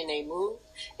spot again, they move,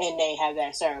 and they have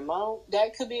that certain moan.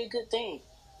 That could be a good thing.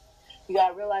 You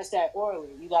got to realize that orally.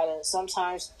 You got to,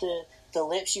 sometimes the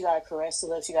lips, you got to caress the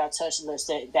lips, you got to touch the lips.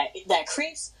 That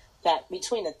crease, that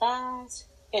between the thighs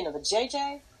and the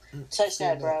JJ, touch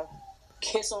that, bro.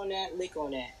 Kiss on that, lick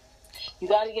on that. You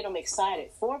got to get them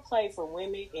excited. Foreplay for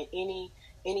women and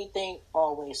anything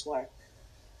always work.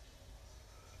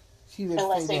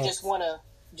 Unless they just want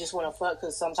to fuck,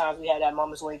 because sometimes we have that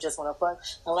moments where you just want to fuck.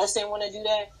 Unless they want to do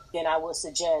that, then I would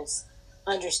suggest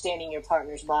understanding your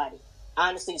partner's body.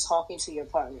 Honestly, talking to your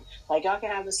partner. Like, y'all can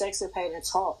have a sex debate and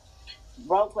talk.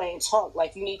 Role play and talk.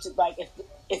 Like, you need to, like,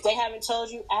 if they haven't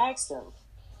told you, ask them.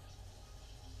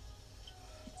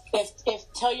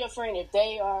 If tell your friend, if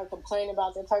they are complaining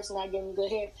about their person not giving good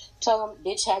hair, tell them,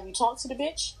 bitch, have you talked to the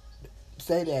bitch?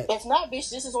 Say that. If not, bitch,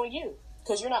 this is on you.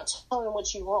 Because you're not telling them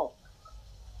what you want.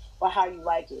 Or how you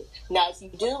like it. Now, if you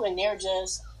do and they're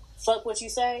just fuck what you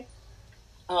say,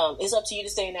 it's up to you to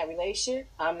stay in that relationship.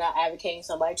 I'm not advocating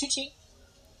somebody to cheat.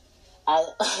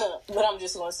 But I'm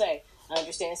just going to say, I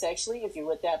understand sexually, if you're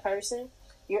with that person,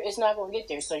 it's not going to get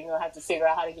there. So you're going to have to figure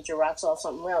out how to get your rocks off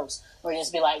something else. Or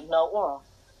just be like, no oral.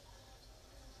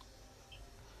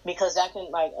 Because that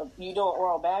can, like, you doing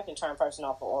oral bad can turn a person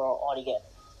off of oral altogether.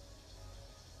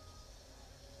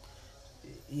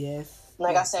 Yes.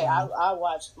 Like I say, I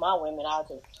watch my women, I'll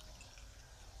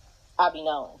be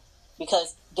knowing.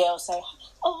 Because they'll say,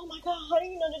 oh my God, how do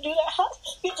you know to do that?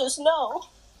 You just know.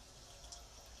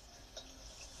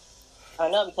 I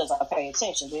know because I pay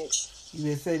attention, bitch. You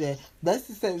didn't say that. That's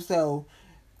the same. So,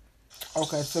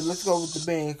 okay, so let's go with the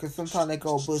band, because sometimes they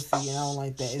go bussy, and I don't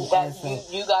like that.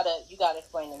 You gotta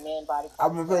explain the man body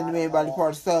part. I'm explaining the man body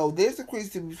part. So there's a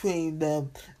crease between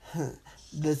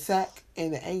the sack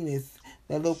and the anus.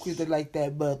 That little crease like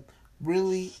that, but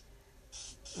really,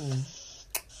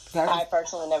 I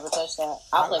personally never touched that.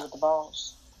 I play with the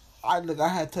bones. I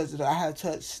have touched both.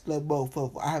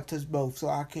 I have touched both, so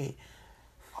I can't.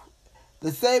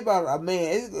 The say about a man,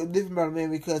 it's different about a man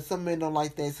because some men don't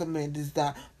like that. Some men just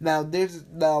not. Now there's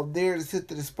to sit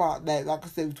to the spot that, like I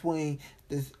said, between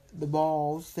the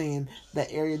balls and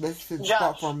that area. That's the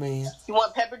spot for a man. You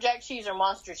want pepper jack cheese or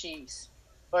monster cheese?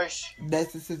 Or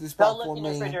that's the spot go for look a in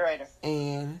man. the refrigerator.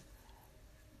 And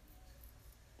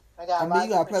I mean, you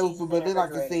gotta play with it, but then,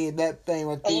 like I said, that thing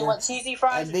right there. And you want cheesy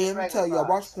fries? And then tell y'all,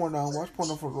 watch porno. Watch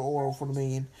porno for the oral for the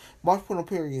man. Watch porno,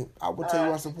 period. I will tell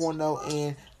you watch the porno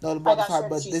and know about the type,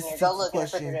 but this is the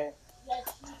question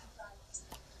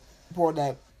for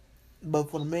that.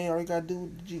 But for the man, all you gotta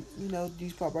do,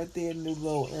 G-spot right there and do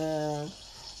little.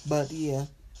 But yeah,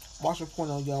 watch a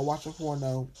porno, y'all. Watch a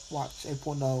porno. Watch a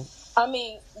porno. I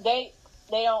mean, they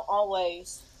don't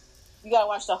always. You gotta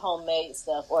watch the homemade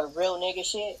stuff or real nigga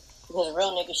shit. Because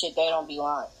real nigga shit, they don't be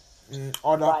lying.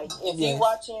 Like, if you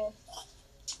watching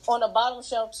on the bottom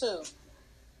shelf, too.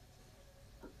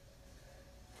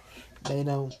 They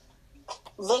don't.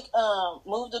 Look,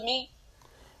 move the meat.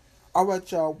 All right,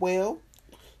 y'all. Well,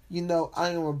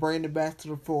 I am a brand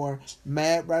ambassador for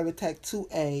Mad Rabbit Attack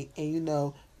 2A.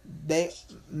 And, they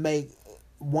make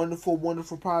wonderful,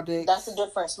 wonderful products. That's the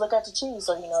difference. Look at the cheese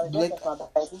so you know the difference, my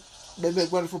baby. They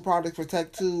make wonderful products for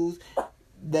tattoos.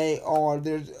 Their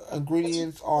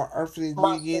ingredients are earthly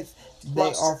ingredients.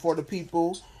 They are for the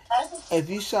people.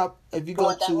 If you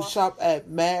go to shop at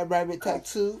Mad Rabbit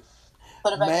Tattoo,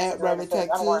 Mad Rabbit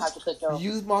Tattoo,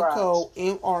 use my code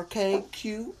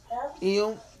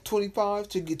MRKQM25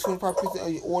 to get 25%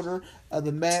 of your order of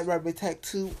the Mad Rabbit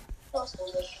Tattoo. What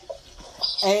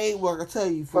I can tell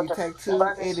you for your tattoo,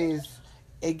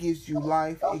 it gives you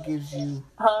life. It gives you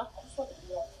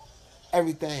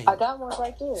everything. I got one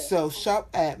right there. So shop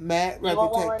at Mad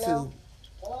Rabbit Tattoo.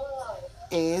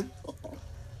 And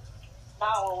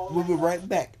we'll be right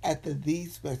back after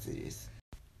these messages.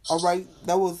 Alright,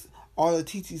 that was all of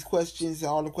TT's questions and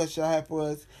all the questions I have for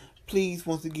us. Please,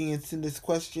 once again, send us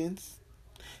questions.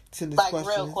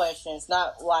 Real questions,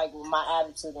 not like my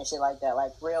attitude and shit like that.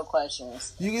 Like real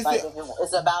questions. You can like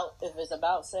if it's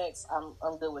about sex, I'm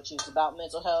good with you. If it's about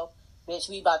mental health, bitch,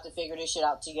 we about to figure this shit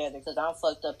out together because I'm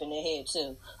fucked up in the head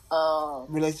too.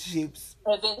 Relationships.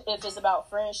 If it's about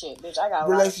friendship, bitch, I got a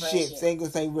relationships. Ain't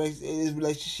gonna say it is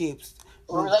relationships.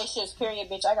 Relationships, period,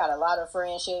 bitch. I got a lot of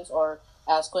friendships, or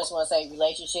as Quincy want to say,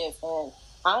 relationships. And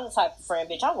I'm the type of friend,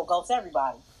 bitch. I will ghost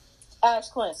everybody.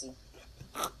 Ask Quincy.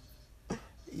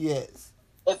 Yes.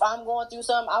 If I'm going through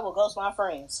something, I will ghost my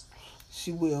friends.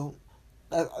 She will.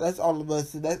 That's all of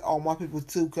us. That's all my people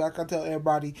too. Cause I can tell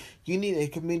everybody, you need a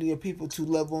community of people to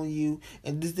love on you,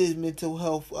 and this is mental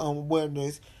health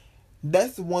awareness.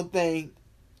 That's the one thing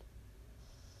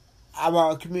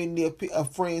about a community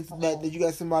of friends that you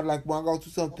got somebody like when I go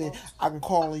through something, I can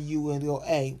call on you and go,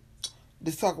 hey,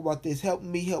 let's talk about this. Help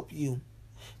me help you.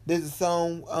 There's a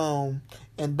song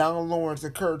and Donald Lawrence,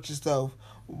 Encourage Yourself.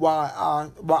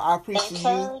 While I preach to you,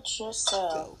 encourage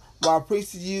yourself. While I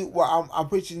preach to you, while I'm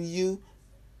preaching to you,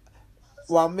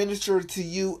 while I'm ministering to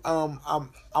you, while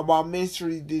I'm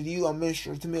ministering to you, I'm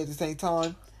ministering to me at the same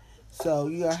time. So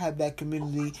you gotta have that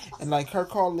community, and like her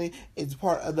calling is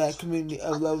part of that community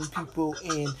of loving people,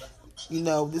 and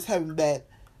just having that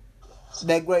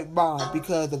great bond,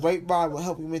 because the great bond will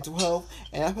help your mental health.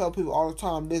 And I tell people all the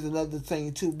time, there's another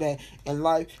thing too, that in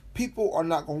life, people are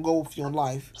not gonna go with you in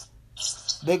life.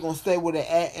 They're going to stay where they're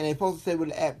at, and they're supposed to stay where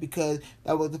they're at because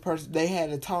that was the person, they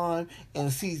had a time and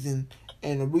a season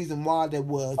and a reason why that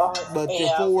was. But yeah,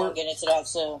 you're forward. I'm going to get into that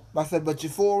soon. I said, but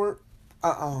you're forward,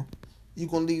 you're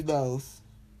going to leave those.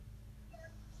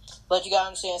 But you got to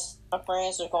understand, some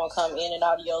friends are going to come in and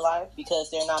out of your life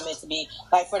because they're not meant to be.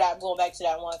 Like, for that, going back to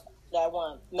that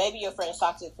one, maybe your friend's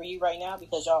toxic for you right now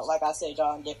because y'all, like I said,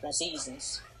 y'all in different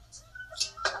seasons.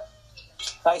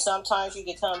 Like, sometimes you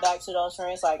can come back to those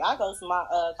friends. Like, I go to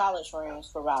my college friends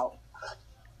for about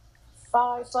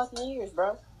 5 fucking years,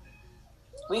 bro.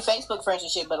 We Facebook friends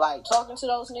and shit, but, like, talking to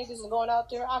those niggas and going out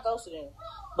there, I go to them.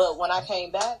 But when I came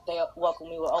back, they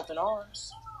welcomed me with open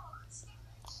arms.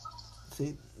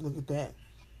 See, look at that.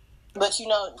 But,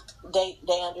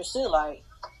 they understood, like,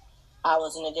 I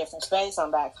was in a different space. I'm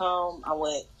back home. I'm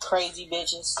with crazy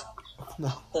bitches.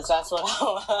 No. Because that's what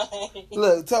I like.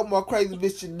 Look, talking about crazy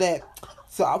bitches that...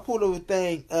 So I pulled up a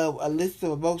thing of a list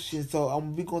of emotions. So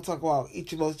we're gonna talk about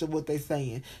each emotion, what they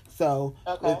saying. So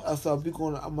okay. I'm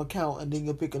gonna count and then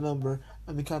you'll pick a number.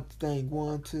 Let me count the thing.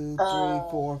 1, 2, 3,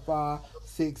 4, 5,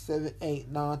 6, 7, 8,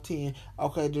 9, 10.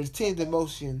 Okay, there's 10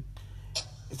 emotion.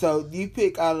 So you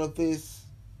pick out of this.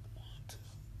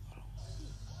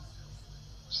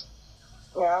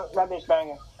 Yeah, that bitch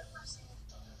banging.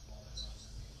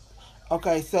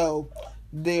 Okay, so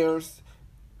there's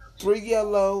 3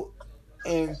 yellow,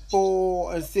 and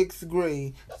 4 and 6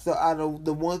 green. So out of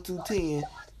the 1 through 10,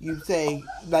 you say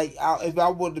like if I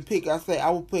were to pick, I say I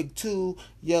would pick 2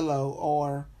 yellow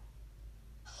or.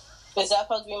 Is that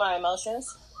supposed to be my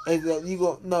emotions? Is that you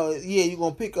go? No, yeah, you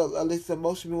gonna pick a list of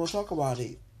emotions. We gonna talk about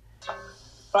it.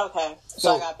 Okay,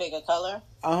 so I gotta pick a color.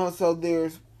 So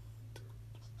there's.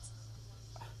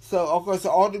 So okay, so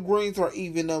all the greens are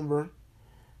even number,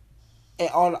 and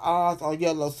all the odds are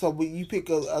yellow. So when you pick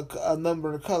a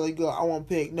number, a color, you go. I want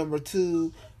to pick number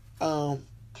 2. Can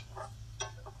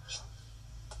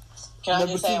I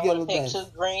just say I want to pick 2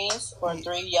 greens or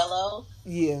 3 yellows?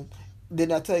 Yeah.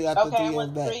 Then I tell you after 3 yellows.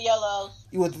 Okay, I want 3 yellows.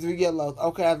 You want the 3 yellows.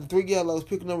 Okay, after 3 yellows,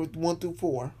 pick number 1 through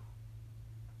 4.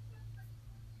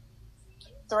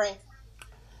 3.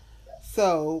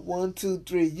 So 1, 2,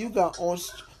 3. You got on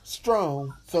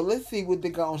strong. So let's see what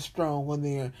they got on strong on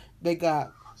there. They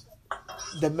got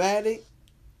dramatic,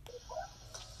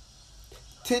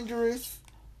 tenderous,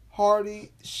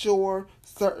 hardy, sure,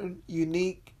 certain,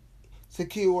 unique,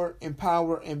 secure,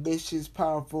 empowered, ambitious,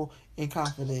 powerful, and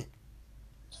confident.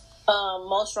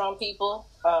 Most strong people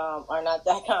are not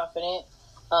that confident.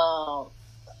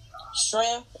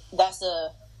 Strength,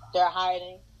 they're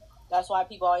hiding. That's why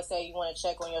people always say you want to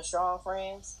check on your strong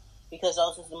friends, because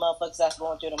those are the motherfuckers that's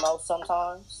going through the most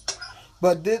sometimes.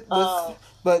 But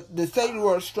but to say the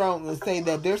word strong and say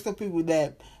that there's some people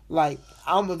that like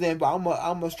I'm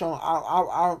a strong.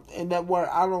 I in that word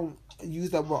I don't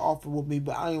use that word often with me,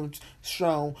 but I am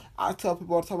strong. I tell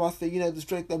people all the time, I say, the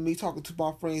strength of me talking to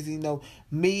my friends,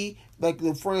 me, like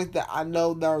the friends that I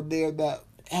know that are there that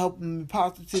help me,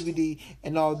 positivity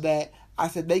and all that. I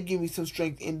said they give me some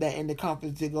strength in that and the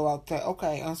confidence to go out and say,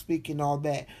 okay, I'm speaking all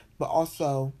that. But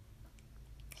also,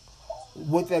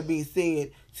 with that being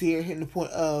said, so you're hitting the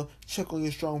point of check on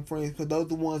your strong friends, because those are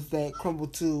the ones that crumble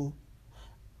to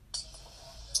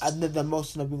another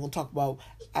emotion that we're going to talk about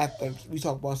after we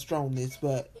talk about strongness.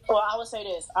 But well, I would say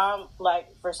this. I'm like,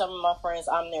 for some of my friends,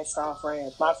 I'm their strong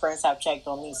friends. My friends have checked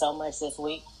on me so much this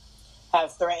week,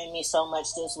 have threatened me so much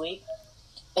this week.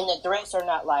 And the threats are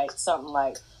not like something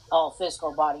like, oh,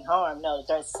 physical body harm. No, the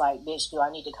threats like, bitch, do I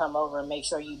need to come over and make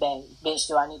sure you bang? Bitch,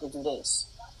 do I need to do this?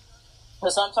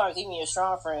 But sometimes even your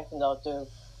strong friend can go through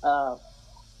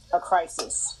a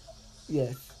crisis.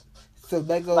 Yes. So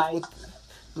that goes like, with...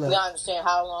 We gotta understand,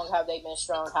 how long have they been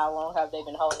strong? How long have they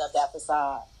been holding up that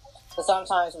facade? But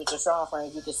sometimes with your strong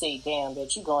friends, you can see, damn,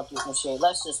 bitch, you going through some shit.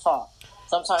 Let's just talk.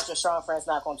 Sometimes your strong friend's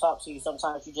not going to talk to you.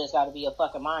 Sometimes you just got to be a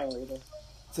fucking mind reader.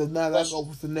 So now that goes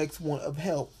with the next one of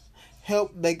help.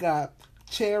 Help, they got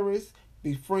cherished,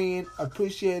 befriend,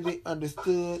 appreciated,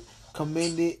 understood,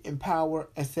 commended, empowered,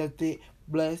 accepted,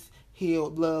 blessed,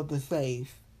 healed, loved, and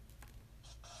saved.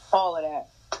 All of that.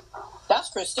 That's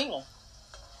Christina.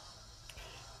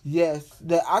 Yes,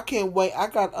 that I can't wait. I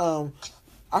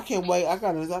can't wait. I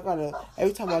gotta.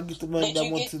 Every time I get the money,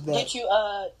 that went to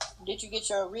that. Did you get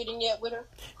your reading yet with her?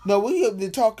 No, we have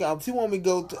been talking. She want me to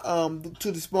go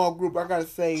to the small group. I gotta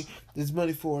save this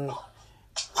money for her.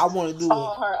 I want to do it.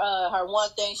 Her one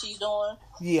thing she's doing.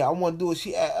 Yeah, I want to do it.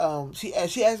 She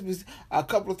asked me a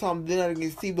couple of times. Then I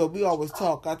didn't see, but we always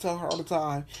talk. I tell her all the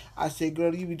time. I say,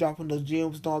 "Girl, you be dropping those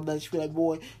gems and all that." She be like,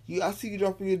 "Boy, I see you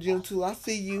dropping your gem too. I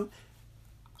see you."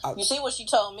 You see what she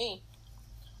told me?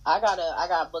 I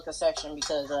gotta book a section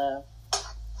because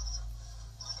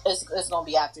it's gonna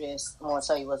be after this. I'm gonna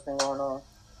tell you what's been going on.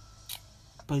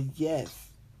 But yes,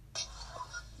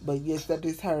 that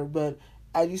is her. But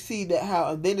as you see that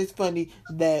how, and then it's funny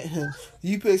that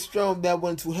you pick strong, that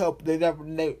one to help. They're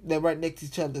right next to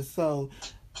each other. So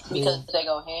because they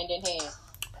go hand in hand.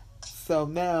 So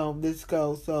now let's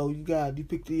go. So you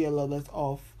picked the yellow. That's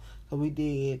off. So we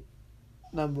did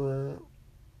number.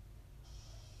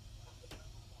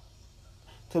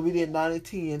 So we did 9 and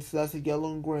 10, so that's a yellow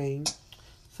and green.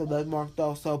 So that's marked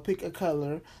off. So pick a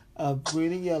color of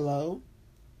green and yellow.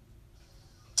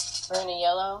 Green and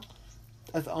yellow?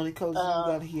 That's the only colors you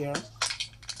got here.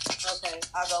 Okay,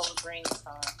 I'll go with green this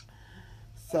time.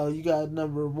 So you got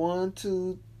number 1,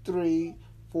 2, 3,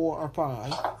 4, or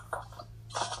 5.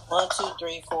 1, 2,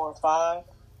 3, 4, 5.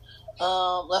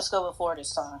 Let's go with 4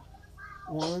 this time.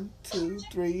 1, 2,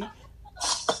 3.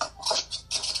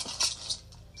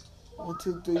 1,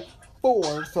 2, 3,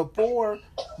 4. So 4,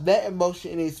 that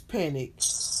emotion is panic,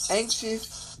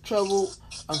 anxious, troubled,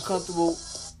 uncomfortable,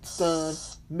 stunned,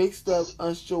 mixed up,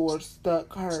 unsure,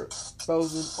 stuck, hurt,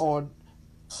 frozen, or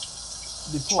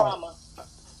depart. Trauma.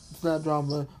 It's not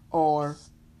drama. Or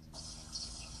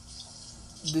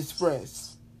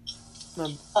distress.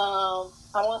 I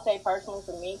want to say personally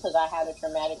for me, because I had a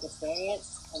traumatic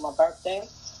experience on my birthday.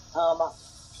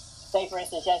 Say for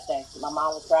instance, yesterday, my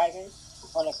mom was driving.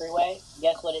 on the freeway,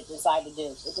 guess what it decided to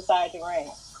do? It decided to rain.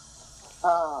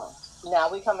 Now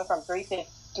we coming from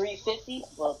 350,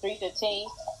 well 315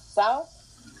 south,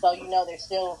 so you know they're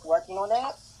still working on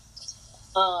that.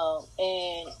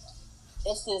 And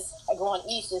it's this going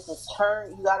east. It's this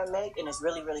turn you gotta make, and it's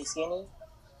really really skinny.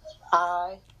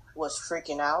 I was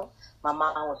freaking out. My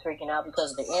mom was freaking out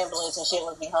because the ambulance and shit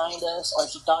was behind us, or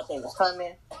she thought they was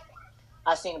coming.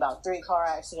 I seen about 3 car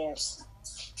accidents.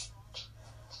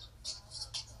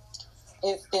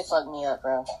 It fucked me up,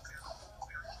 bro.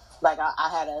 Like, I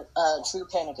had a true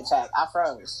panic attack. I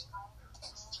froze.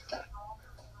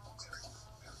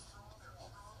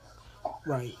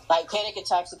 Right. Like, panic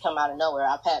attacks would come out of nowhere.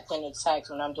 I've had panic attacks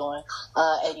when I'm doing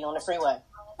 80 on the freeway.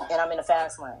 And I'm in a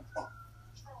fast lane.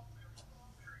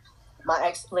 My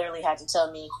ex literally had to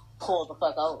tell me, pull the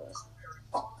fuck over.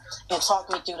 And talk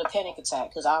me through the panic attack.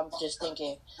 Because I'm just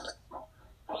thinking...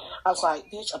 I was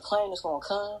like, bitch, a plane is going to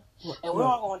come. And we're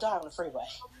all going to die on the freeway.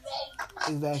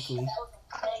 Exactly.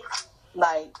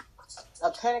 Like,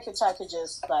 a panic attack could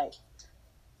just, like,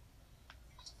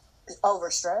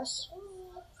 overstress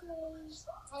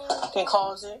can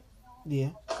cause it.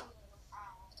 Yeah.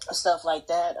 Stuff like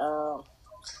that.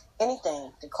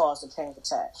 Anything could cause a panic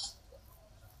attack.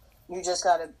 You just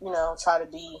gotta, try to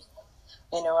be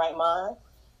in the right mind.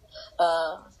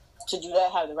 To do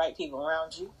that, have the right people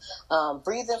around you.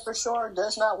 Breathing for sure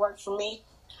does not work for me.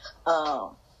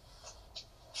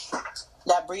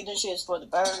 That breathing shit is for the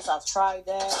birds. I've tried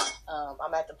that.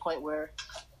 I'm at the point where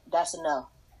that's a no.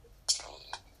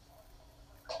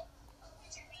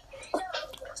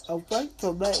 Okay,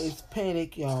 so that is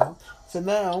panic, y'all. So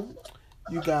now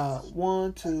you got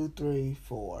 1, 2, 3,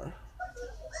 4,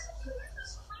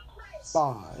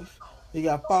 5. You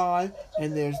got 5,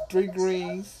 and there's 3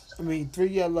 greens. 3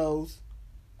 yellows.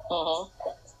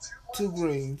 2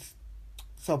 greens.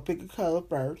 So pick a color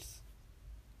first.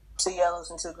 2 yellows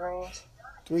and 2 greens.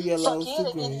 3 yellows,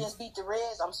 2 greens. Did just beat the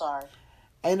reds? I'm sorry.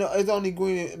 I know it's only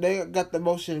green. They got the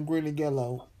motion in green and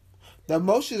yellow. The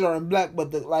emotions are in black,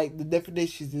 but the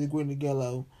definitions is green and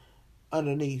yellow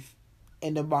underneath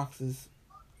in the boxes.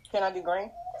 Can I do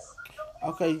green?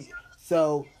 Okay,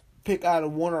 so pick out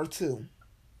of 1 or 2.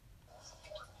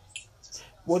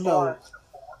 Well, no. 4.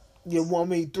 Yeah,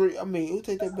 3. Who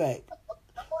take that back?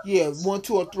 Yeah, 1,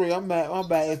 2, or 3. I'm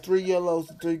bad. It's 3 yellows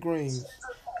and 3 greens.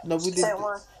 No, we did.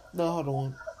 No, hold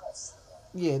on.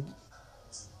 Yeah.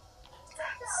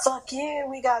 Fuck yeah,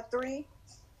 we got 3.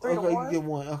 3 okay, to 1. You get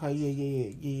 1. Okay,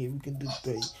 yeah. We can do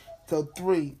 3. So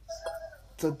 3.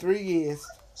 So 3 is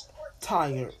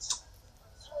tired.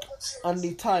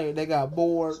 Underneath tired, they got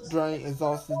bored, drained,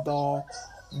 exhausted, dull,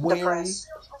 weary, Depressed,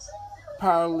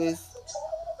 powerless,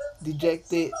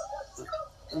 dejected,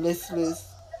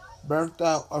 listless, burnt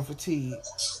out, or fatigued.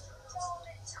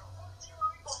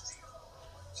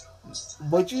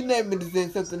 But you name it is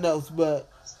in something else. But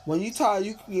when you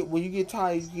tired, when you get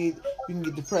tired, you can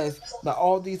get depressed. Now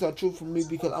all these are true for me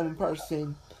because I'm a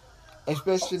person,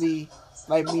 especially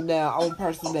like me now. I'm a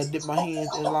person that dip my hands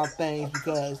in a lot of things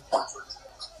because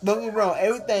don't get me wrong,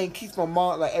 everything keeps my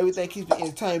mind, everything keeps me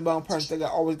entertained. But I'm a person that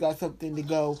always got something to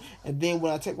go. And then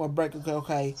when I take my break,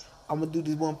 okay, I'm gonna do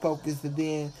this one focus, and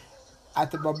then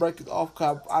after my break is off,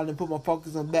 I didn't put my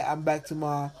focus on that. I'm back to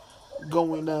my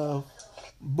going boo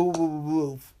boo boo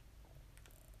boo.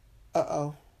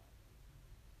 Uh-oh.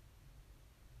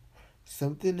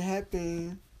 Something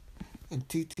happened. And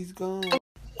TT's gone.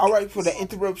 Alright, for the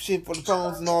interruption, for the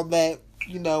phones and all that,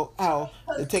 how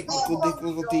the technical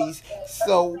difficulties.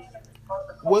 So,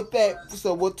 with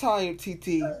tired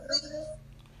TT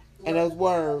and those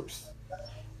words,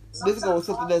 let's go with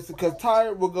something else because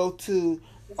tired will go to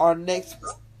our next.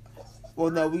 Well,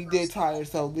 no, we did tired,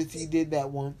 so you did that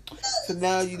one. So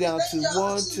now you down to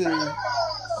 1, 2,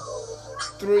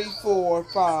 3, 4,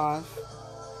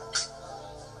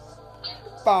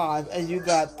 5, and you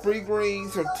got 3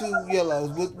 greens or 2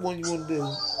 yellows. Which one you want to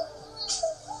do?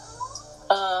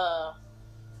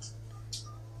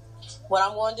 What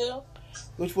I'm going to do?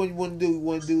 Which one you want to do? You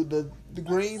want to do the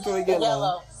greens or the yellow?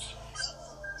 Yellow.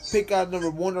 Pick out number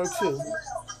 1 or 2.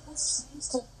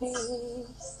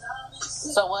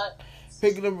 So what?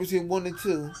 Pick a number between 1 and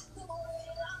 2.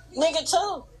 Nigga,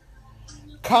 2.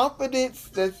 Confidence.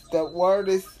 That's the word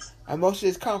is. Emotion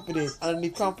is confidence.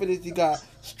 Underneath confidence, you got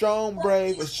strong,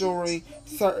 brave, assuring,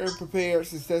 certain, prepared,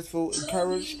 successful,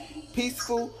 encouraged,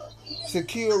 peaceful,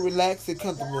 secure, relaxed, and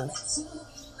comfortable.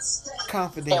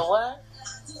 Confident. And what?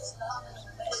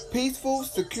 Peaceful,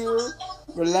 secure,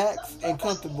 relaxed, and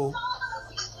comfortable.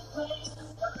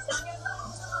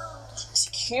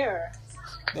 Secure.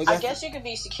 I guess you can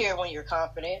be secure when you're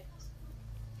confident.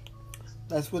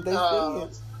 That's what they said.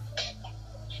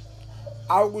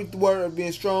 I agree with the word of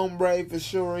being strong, brave,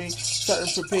 assuring, certain,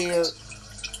 prepared.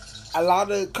 A lot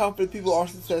of confident people are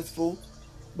successful,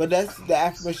 but that's the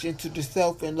affirmation to the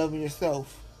self and loving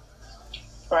yourself.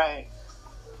 Right.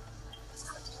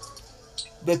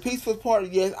 The peaceful part,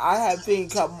 yes, I have been.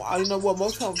 You know what?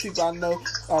 Most of the people I know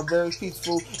are very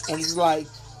peaceful, and it's like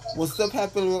when stuff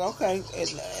happens, like, okay.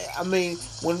 And, I mean,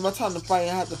 when it's my time to fight,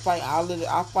 I have to fight.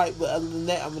 I fight, but other than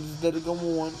that, I'm gonna just let it go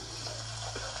on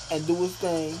and do its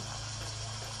thing.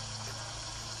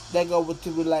 That go with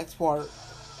the relaxed part.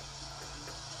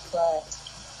 Right.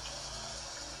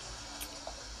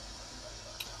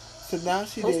 So now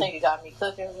she This did. nigga got me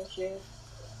cooking and shit.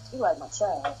 You like my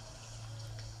child.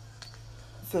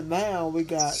 So now we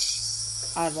got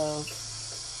out of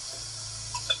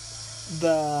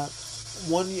the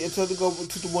 1 year, so to go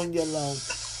to the 1 year low.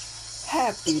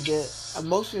 Happy, the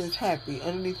emotion is happy.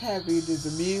 Underneath happy, there's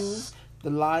amused,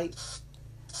 delight,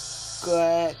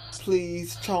 glad,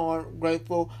 pleased, charmed,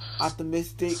 grateful,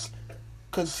 optimistic,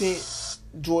 content,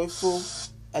 joyful,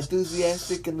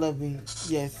 enthusiastic, and loving.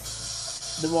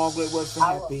 Yes, the all great words for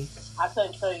happy. I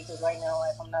couldn't tell you because right now,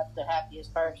 like, I'm not the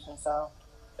happiest person, so.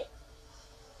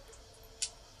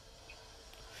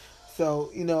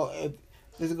 So, you know, if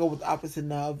let's go with the opposite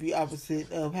now. If the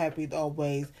opposite of happy is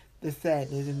always the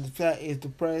sadness, and the sad is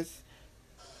depressed,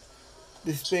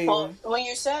 despair. Well, when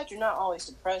you're sad, you're not always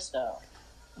depressed, though.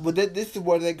 But this is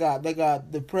what they got. They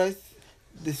got depressed,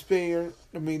 despair,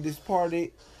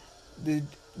 disparted,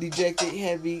 dejected,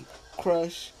 heavy,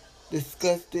 crushed,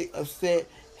 disgusted, upset,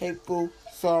 hateful,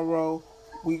 sorrow,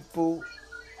 weakful,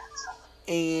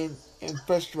 and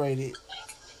frustrated.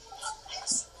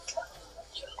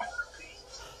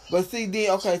 But see,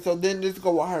 then, okay, so then let's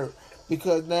go with hurt.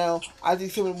 Because now, I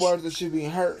think some of the words that should be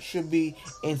in hurt should be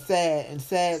in sad, and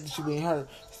sad should be in hurt.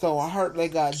 So, in hurt, they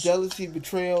got jealousy,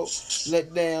 betrayal,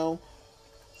 let down,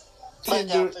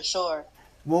 tender, for sure.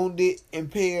 Wounded,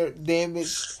 impaired,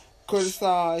 damaged,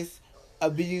 criticized,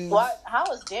 abused. What? How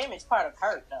is damage part of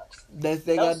hurt, though? They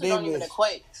Those got damage. don't even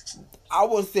equate. I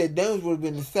would have said damage would have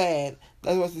been the sad.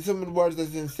 That's why some of the words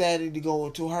that's in sad need to go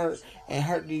into hurt, and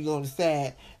hurt need to go into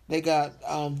sad. They got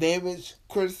damaged,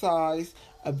 criticized,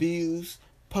 abused,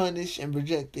 punished, and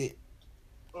rejected.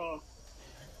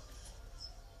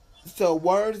 So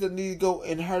words that need to go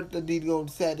in hurt, that need to go in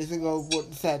sadness, and go with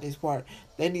the sadness part.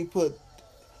 They need to put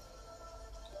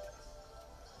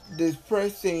this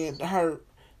person hurt.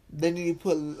 They need to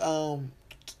put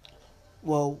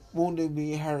wounded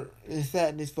being hurt, and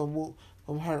sadness from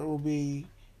hurt will be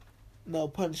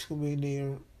punish can be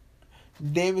there.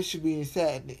 Damage should be in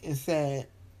sad.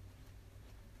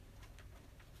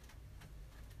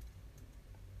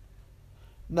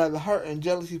 Now the hurt and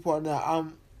jealousy part. Now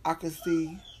I can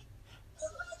see,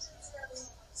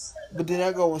 but then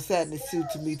I go on sadness too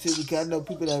to me too, because I know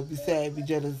people that be sad and be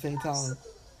jealous at the same time.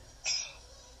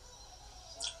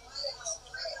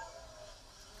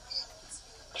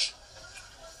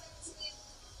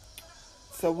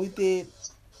 So we did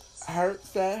hurt,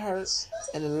 sad, hurt,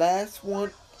 and the last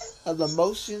one of the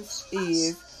emotions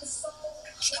is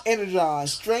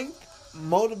energize, strength,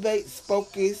 motivates,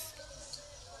 focus.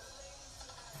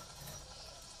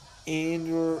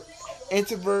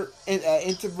 Introvert,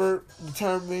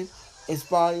 determined,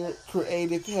 inspired,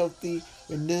 creative, healthy,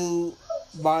 renewed,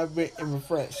 vibrant, and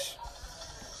refreshed.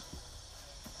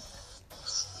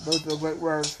 Those are great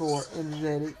words for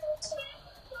energetic.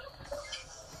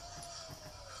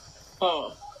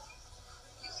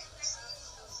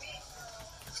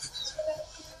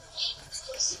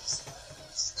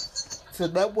 So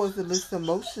that was the list of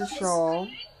emotions, y'all.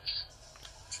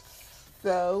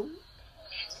 So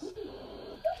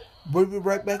we'll be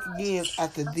right back again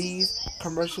after these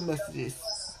commercial messages.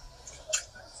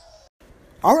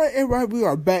 Alright, everybody, we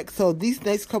are back. So these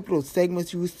next couple of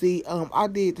segments you will see, I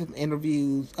did some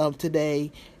interviews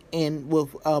today and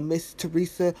with Miss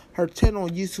Teresa. Her channel on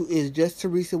YouTube is Just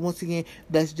Teresa. Once again,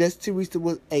 that's Just Teresa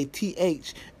with a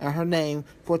TH and her name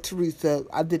for Teresa.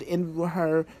 I did an interview with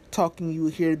her talking. You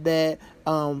will hear that.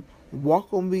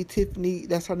 Walk on Me Tiffany,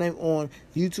 that's her name on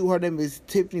YouTube. Her name is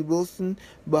Tiffany Wilson,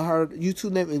 but her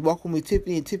YouTube name is Walk on Me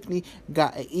Tiffany, and Tiffany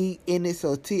got an E in it,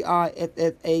 so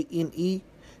Tiffane.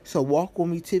 So Walk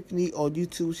on Me Tiffany on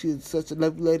YouTube. She's such a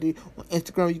lovely lady. On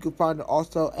Instagram, you can find her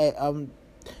also at I'm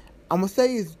gonna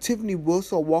say it's Tiffany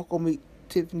Wilson or Walk on Me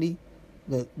Tiffany.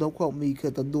 Look, don't quote me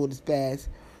because I'm doing this fast.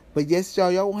 But yes,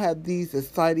 y'all will have these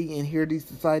exciting and hear these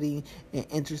exciting and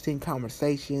interesting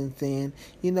conversations, and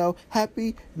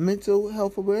happy Mental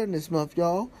Health Awareness Month,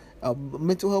 y'all.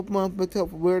 Mental Health Month, Mental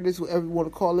Health Awareness, whatever you want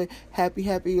to call it. Happy,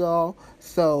 y'all.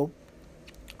 So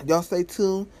y'all stay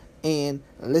tuned and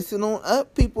listen on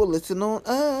up, people. Listen on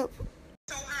up.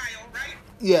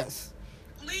 Yes.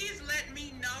 Please let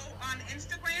me know on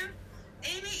Instagram.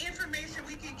 Any information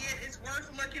we can get is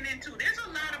worth looking into. There's a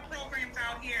lot of programs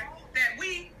out here that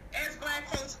we, as Black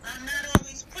folks, are not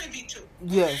always privy to. Okay?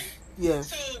 Yes. Yes.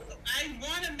 So I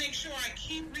want to make sure I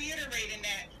keep reiterating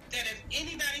that if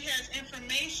anybody has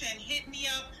information, hit me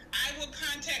up. I will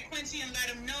contact Quincy and let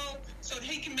him know so that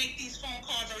he can make these phone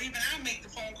calls, or even I'll make the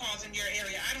phone calls in your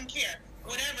area. I don't care.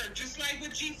 Whatever. Just like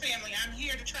with G Family, I'm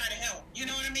here to try to help. You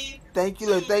know what I mean? Thank you.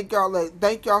 So, thank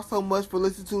y'all so much for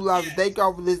listening to Live. Yes. Thank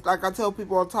y'all for this. Like I tell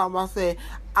people all the time, I say,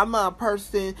 I'm not a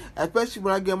person, especially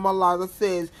when I get my live, that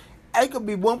says, it could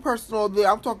be one person over there.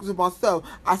 I'm talking to myself.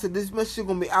 I said, this message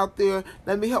gonna be out there.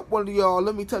 Let me help one of y'all.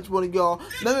 Let me touch one of y'all.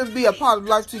 Let me be a part of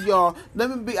life to y'all. Let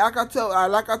me be, like I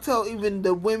tell even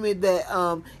the women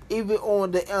that, even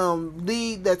on the,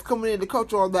 lead that's coming in the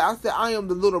culture, all that, I said, I am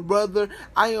the little brother.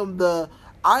 I am the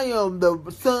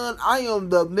son, I am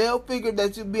the male figure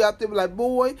that should be out there like,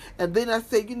 boy. And then I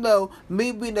said,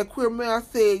 me being a queer man, I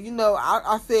said,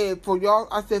 I said for y'all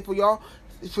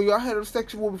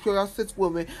heterosexual women, for y'all cis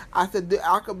women, I said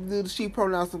I could do the she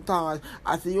pronoun sometimes.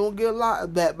 I said you don't get a lot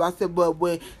of that, but I said but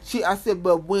when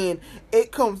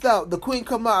it comes out, the queen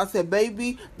come out, I said,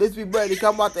 baby, let's be ready.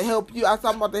 I'm about to help you. I said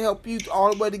I'm about to help you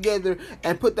all the way together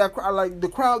and put that crown, like the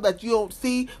crown that you don't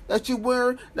see that you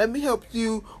wear. Let me help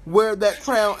you wear that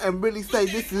crown and really say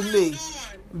this is me.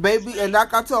 Baby, and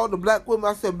like I told the black women,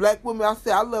 I said,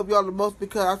 I love y'all the most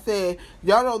because I said,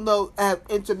 y'all don't know have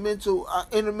intermental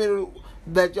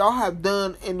that y'all have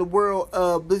done in the world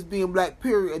of this being black,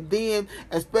 period. And then,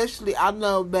 especially, I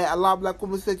know that a lot of black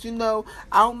women said, I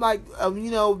don't like,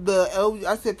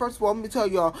 I said, first of all, let me tell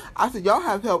y'all, I said, y'all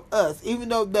have helped us, even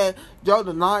though that y'all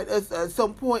denied us at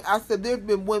some point. I said, there's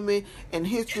been women in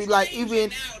history, like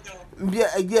even,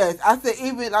 yes, I said,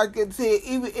 even, I can say,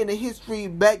 even in the history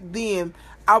back then,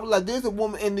 I was like, there's a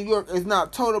woman in New York, it's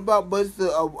not told about, but it's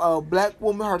a black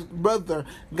woman, her brother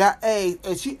got AIDS,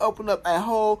 and she opened up a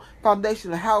whole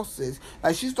foundation of houses.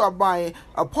 Like, she started buying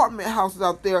apartment houses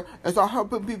out there and started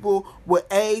helping people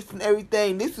with AIDS and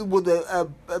everything. This is with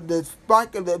the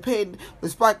spike of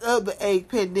the AIDS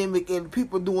pandemic and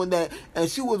people doing that, and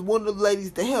she was one of the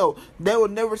ladies to help. They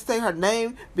would never say her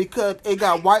name because it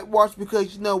got whitewashed,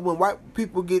 because, when white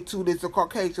people get to this, or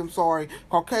Caucasian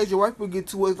white people get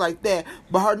to it, it's like that.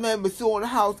 But her name is still in the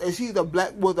house, and she's a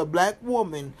black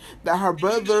woman. That her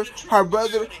brother,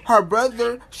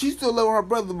 she still lived with her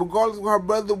brother, regardless of what her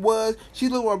brother was. She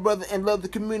lived with her brother and loved the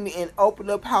community and opened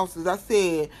up houses. I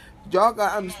said, y'all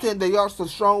gotta understand that y'all some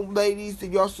strong ladies,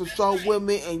 and y'all some strong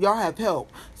women, and y'all have help.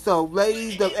 So,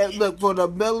 ladies, look, for the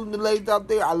melanin ladies out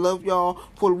there, I love y'all.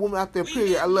 For the women out there,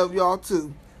 period, I love y'all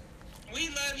too. We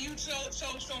love you so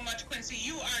much, Quincy.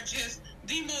 You are just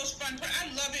the most fun person. I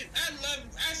love it.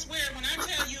 I swear, when I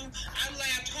tell you I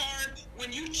laughed hard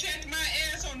when you checked my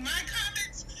ass on my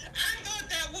comments, I thought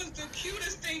that was the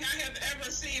cutest thing I have ever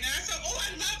seen. And I said,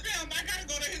 I love him. I gotta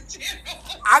go to his channel.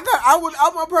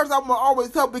 I'm a person, I'm gonna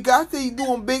always help, because I see you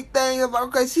doing big things. I'm like,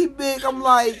 okay, she big. I'm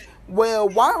like, well,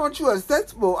 why aren't you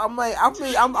accessible? I'm like, I'm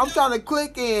trying to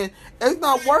click and it's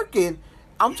not working.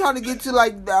 I'm trying to get you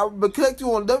but click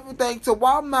you on different things. So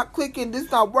why I'm not clicking,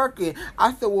 this not working.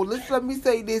 I said, well, let me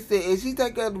say this. And she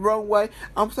taking it the wrong way.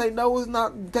 I'm saying, no, it's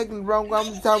not taking it the wrong way.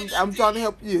 I'm trying to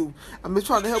help you. I'm just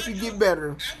trying to help you get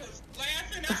better. I was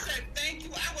laughing. I said, thank you.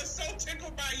 I was so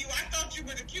tickled by you. I thought you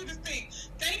were the cutest thing.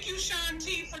 Thank you, Sean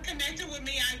T, for connecting with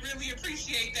me. I really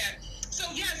appreciate that. So,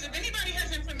 yes, if anybody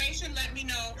has information, let me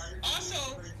know.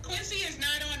 Also, Quincy is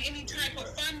not on any type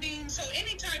of funding, so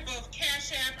any type of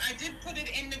Cash App, I did put it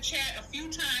in the chat a few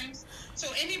times. So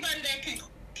anybody that can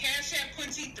Cash App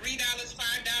Quincy $3,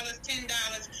 $5,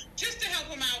 $10, just to help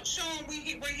him out. Sean, we're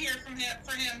here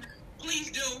for him.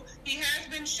 Please do. He has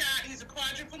been shot. He's a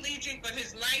quadriplegic, but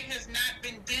his light has not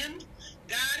been dimmed.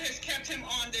 God has kept him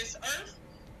on this earth.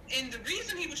 And the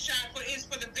reason he was shot is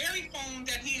for the very phone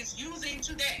that he is using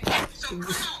today. So come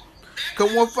on.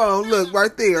 Come on, phone. Look,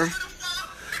 right there.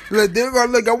 Look, there go.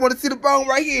 Look, I want to see the phone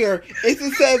right here. It's a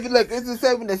 7. Look, it's a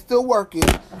 7 that's still working.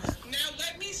 Now,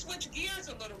 let me switch gears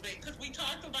a little bit, because we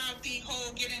talked about the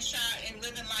whole getting shot and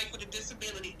living life with a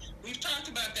disability. We've talked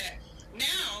about that.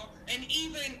 Now, and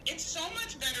even, it's so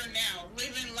much better now,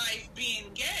 living life being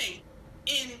gay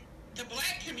in the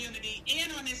black community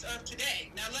and on this earth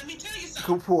today. Now, let me tell you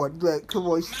something. Come on. My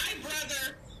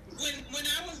brother, when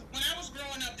I was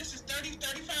growing up, this is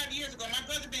 35 years ago, my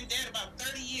brother been dead about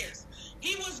 30 years.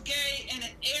 He was gay in an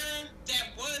era that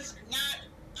was not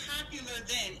popular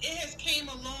then. It has came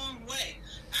a long way.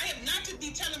 I have not to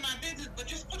be telling my business, but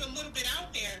just put a little bit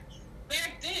out there.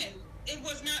 Back then, it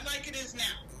was not like it is now.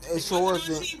 It sure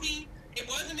isn't. On TV. It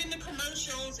wasn't in the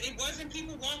commercials. It wasn't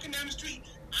people walking down the street.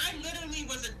 I literally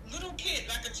was a little kid,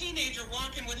 like a teenager,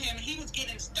 walking with him, and he was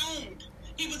getting stoned.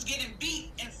 He was getting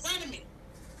beat in front of me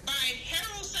by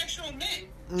heterosexual men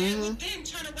that would then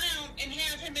turn around and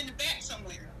have him in the back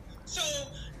somewhere. So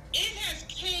it has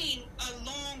came a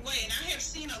long way, and I have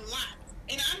seen a lot.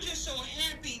 And I'm just so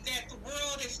happy that the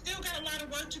world has still got a lot of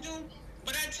work to do,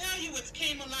 but I tell you, it's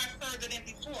came a lot further than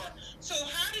before. So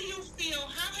how do you feel?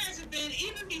 How has it been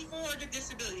even before the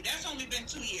disability? That's only been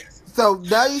 2 years. So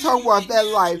now you talk about that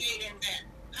life.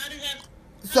 How do you have?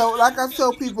 So, like I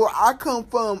tell people, I come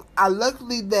from,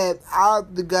 luckily that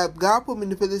God put me in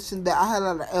the position that I had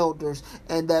a lot of elders,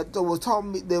 and that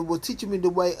was teaching me the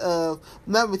way of,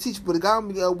 not even teaching, but God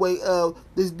me a way of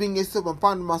this being yourself and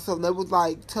finding myself. And they was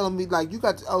like telling me, like, you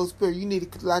got the old spirit, you need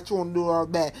to latch on and do all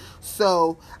that.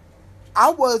 So I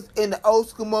was in the old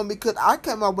school mom because I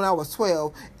came out when I was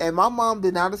 12, and my mom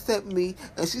did not accept me,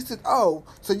 and she said, "Oh,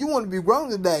 so you want to be grown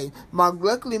today?"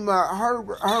 Luckily, her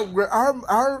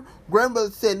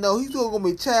grandmother said, "No, he's still gonna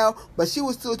be a child," but she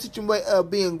was still teaching me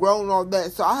being grown and all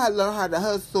that. So I had to learn how to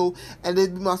hustle and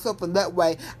then be myself in that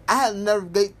way. I had to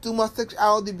navigate through my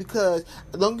sexuality because,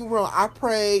 don't get me wrong, I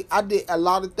prayed, I did a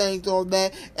lot of things on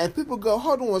that, and people go,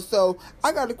 "Hold on, so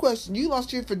I got a question. You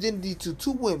lost your virginity to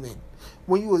 2 women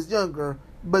when you was younger,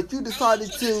 but you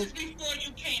decided to." This is before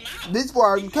you came out. This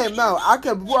before I came out.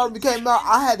 Before I came out,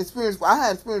 I had experience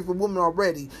with women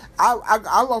already. I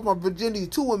lost my virginity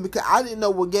to women because I didn't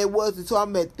know what gay was until I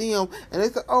met them, and they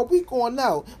said, "Oh, we going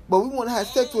out, but we want to have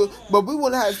sex with you. But we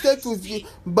want to have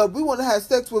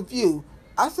sex with you."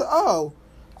 I said, "Oh,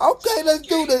 okay, let's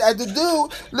do this." As a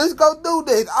dude, let's go do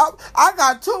this. I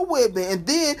got 2 women, and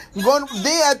then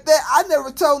at that, I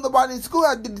never told nobody in school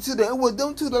I did it to them. It was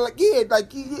them 2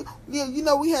 that you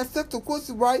know, we had sex with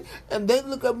Quincy, right? And they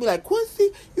look at me like,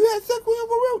 "Quincy, you had sex with him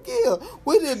for real?" "Yeah,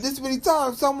 we did this many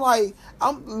times." So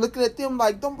I'm looking at them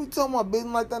like, "Don't be telling my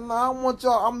business like that." No, I don't want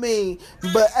y'all.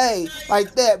 But hey,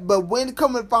 like that. But when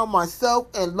coming from myself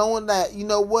and knowing that, you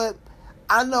know what,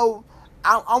 I know.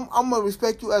 I'm gonna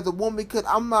respect you as a woman because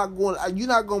you're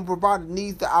not gonna provide the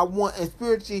needs that I want, and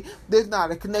spiritually there's not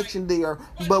a connection there.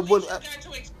 But what? Got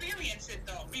to experience it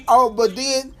though. But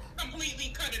then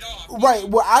completely cut it off. Right.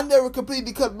 Well, I never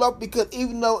completely cut it off because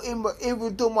even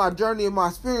through my journey and my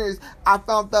experience, I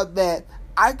found out that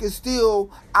I could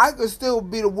still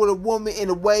be with a woman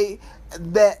in a way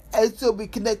that it still be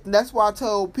connected. That's why I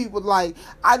told people, like,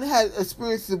 I had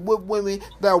experiences with women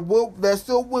they're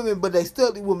still women, but they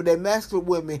still women, they're masculine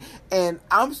women, and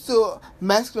I'm still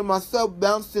masculine myself,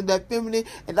 balancing that feminine,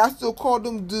 and I still call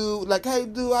them dude, like, "Hey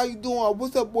dude, how you doing? Or,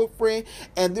 what's up, boyfriend?"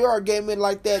 And there are gay men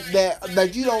like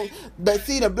that you don't, that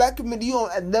see the black community, you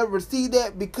don't never see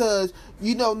that because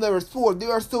you know never sport.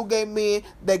 There are still gay men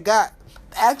that got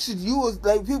actually, you was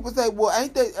like, people say, "Well,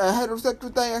 ain't that a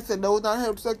heterosexual thing?" I said, "No, it's not a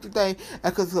heterosexual thing."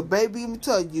 Because the baby, let me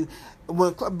tell you,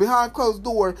 when behind closed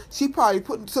door, she probably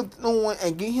putting something on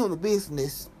and getting him the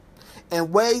business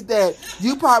in ways that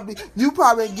you probably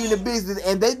ain't getting the business,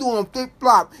 and they doing flip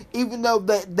flop, even though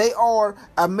that they are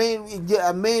a man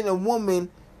and woman.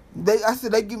 I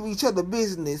said they giving each other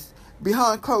business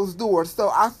behind closed doors. So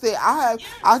I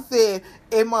said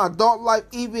in my adult life,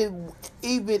 even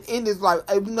in this life,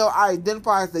 even though I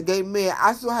identify as a gay man,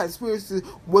 I still had experiences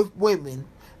with women.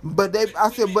 But they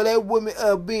women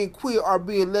being queer or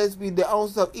being lesbian, their own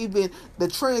stuff. Even the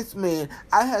trans man,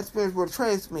 I had experience with a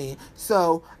trans man.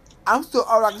 So I'm still,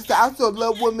 like I said, I still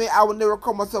love women. I would never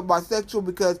call myself bisexual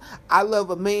because I love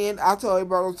a man. I tell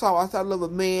everybody all the time, I said I love a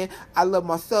man. I love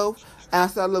myself. And I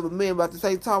said I love a man, but at the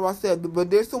same time I said, but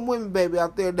there's some women, baby,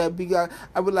 out there that they be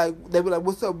like,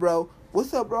 "What's up, bro?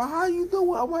 What's up, bro? How you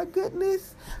doing? Oh my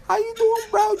goodness, how you doing,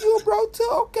 bro? You a bro too?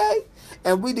 Okay."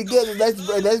 And we together.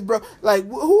 That's bro. Like,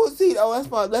 who is he? Oh,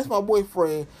 that's my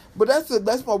boyfriend. But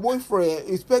that's my boyfriend.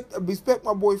 Respect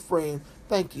my boyfriend.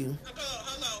 Thank you. Hello.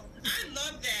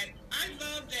 I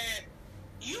love that.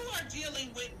 You are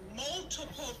dealing with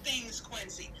multiple things,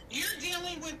 Quincy. You're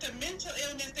dealing with the mental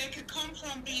illness that could come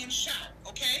from being shot,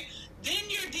 okay? Then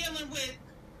you're dealing with,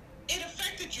 it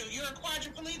affected you. You're a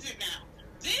quadriplegic now.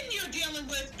 Then you're dealing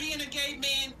with being a gay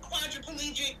man,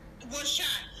 quadriplegic, was shot.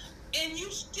 And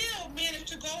you still managed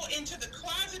to go into the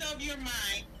closet of your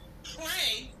mind,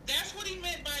 pray. That's what he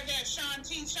meant by that, Sean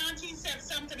T. Sean T said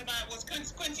something about, was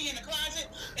Quincy in the closet?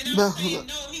 And I was saying,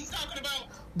 no, he's talking about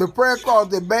the prayer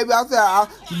closet, baby. I've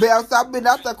been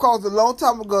out that closet a long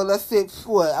time ago. Let's say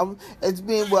what? It's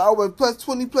been over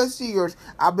 20 plus years.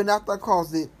 I've been out that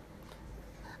closet.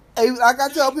 And like I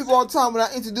tell people all the time when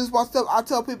I introduce myself, I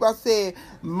tell people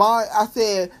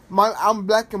I'm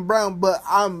black and brown, but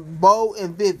I'm bold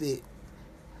and vivid.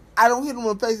 I don't hit them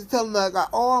in the face and tell them like,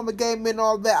 oh, I'm a gay man and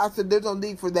all that. I said there's no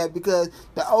need for that because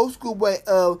the old school way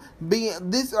of being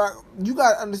this. You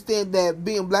gotta understand that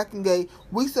being black and gay,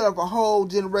 we set up a whole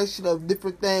generation of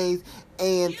different things,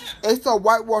 and it's so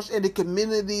whitewashed in the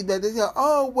community that they say,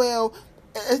 oh well.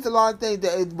 It's a lot of things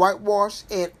that is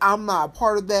whitewashed, and I'm not a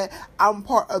part of that. I'm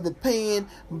part of the paying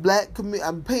black community.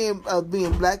 I'm paying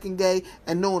being black and gay,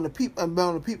 and knowing the people and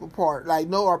knowing the people part, like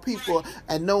know our people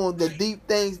and knowing the deep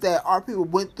things that our people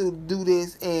went through to do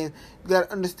this. And you gotta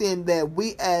understand that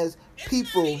we as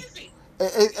people,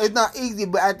 it's not easy,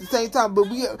 but at the same time, but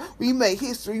we make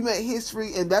history. We make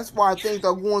history, and that's why things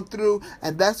are going through,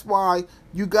 and that's why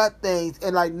you got things.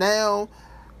 And like now,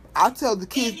 I tell the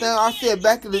kids now. I said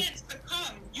back in the.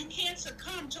 You can't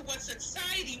succumb to what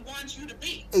society wants you to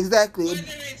be. Exactly. Whether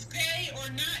it's gay or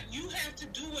not, you have to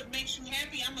do what makes you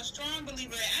happy. I'm a strong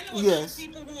believer. I know a lot of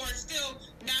people who are still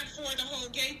not for the whole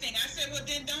gay thing. I said, well,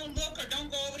 then don't look or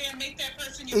don't go over there and make that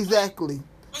person your Exactly.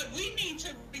 But we need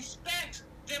to respect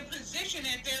their position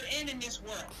that they're in this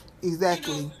world.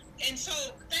 Exactly. You know? And so,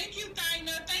 thank you,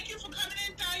 Dinah. Thank you for coming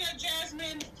in, Dinah,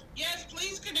 Jasmine. Yes,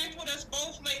 please connect with us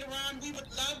both later on. We would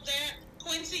love that.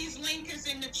 Quincy's link is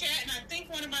in the chat, and I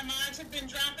think one of my mods have been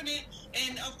dropping it.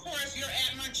 And, of course, you're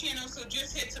at my channel, so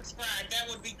just hit subscribe. That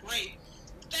would be great.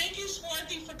 Thank you,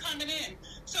 Swarthy, for coming in.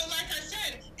 So, like I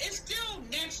said, it's still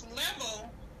next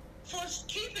level for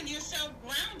keeping yourself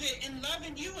grounded and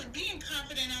loving you and being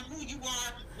confident on who you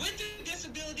are with the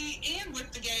disability and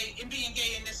with the gay and being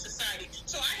gay in this society.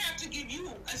 So I have to give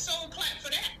you a soul clap for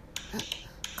that.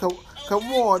 Come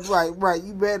on, right.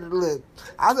 You better look.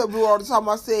 I tell people all the time.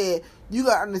 I said you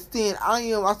gotta understand.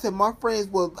 I said my friends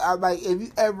will. Like if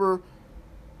you ever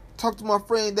talk to my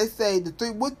friend, they say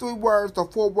what 3 words or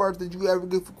 4 words did you ever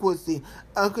get for Quincy?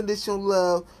 Unconditional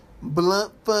love,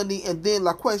 blunt, funny, and then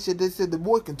like question. They said the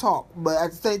boy can talk, but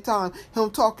at the same time, him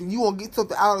talking, you won't get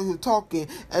something out of him talking,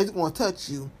 and it's gonna touch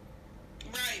you.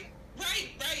 Right.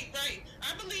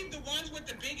 I believe the ones with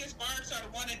the biggest barks are the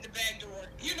one at the back door.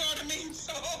 You know what I mean?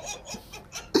 So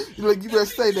you better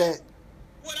say that.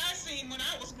 What I seen when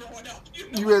I was growing up.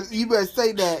 You better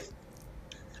say that. I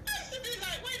used to be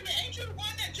like, wait a minute, ain't you the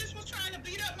one that just was trying to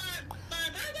beat up my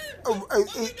brother? What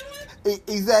we doing?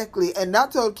 Exactly. And I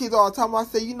tell kids all the time, I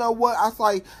say, you know what? I was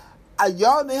like,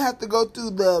 y'all didn't have to go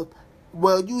through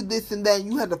you this and that,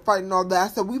 you had to fight and all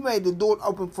that. I said, we made the door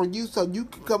open for you so you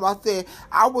can come. I said,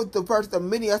 I was the first of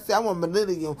many. I said, I'm a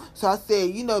millennial. So I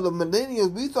said, the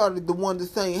millennials, we started the one to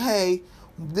saying, hey,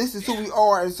 this is who we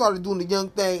are, and started doing the young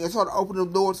thing and started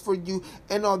opening doors for you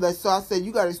and all that. So I said,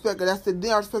 you got to respect it. I said,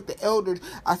 then I respect the elders.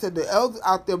 I said, the elders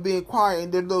out there being quiet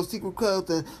and their little secret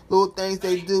clubs and little things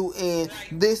they do, and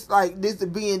this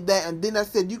being that. And then I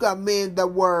said, you got men that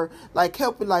were like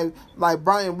helping, like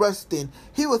Brian Rustin.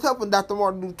 He was helping Dr.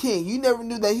 Martin Luther King. You never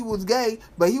knew that he was gay,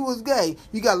 but he was gay.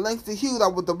 You got Langston Hughes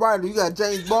out with the writer. You got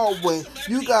James Baldwin.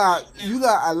 You got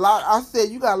a lot. I said,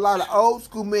 you got a lot of old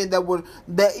school men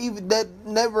that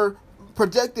never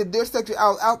projected their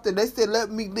sexuality out there. They said,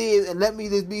 let me live and let me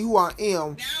just be who I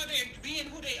am. Now they're being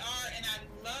who they are, and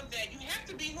I love that. You have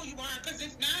to be who you are, because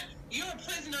if not, you're a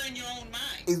prisoner in your own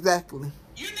mind. Exactly.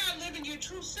 You're not living your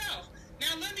true self.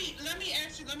 Now let me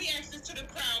ask this to the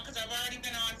crowd, because I've already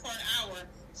been on for an hour,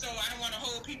 so I don't want to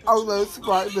hold people. Oh, no, it's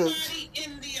right.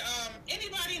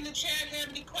 Anybody in the chat have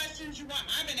any questions you want?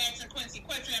 I've been asking Quincy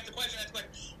question after question after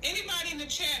question. Anybody in the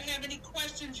chat have any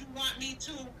questions you want me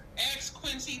to ask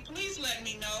Quincy? Please let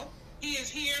me know. He is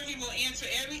here. He will answer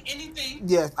anything.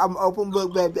 Yes, I'm open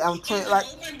book, baby. I'm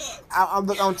open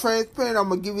book. I'm transparent. I'm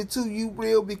gonna give it to you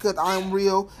real because I'm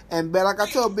real. And like I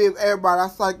told everybody, I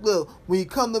was like, look, when you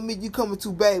come to me, you coming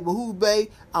to babe. But who's babe?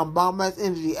 I'm bomb ass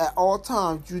energy at all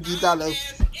times. You gotta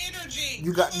energy.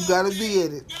 You gotta be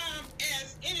in it. Bomb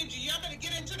ass energy. Y'all better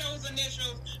get into those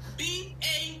initials.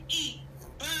 BAE.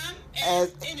 Bomb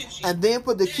ass energy. And then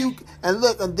put the Q, and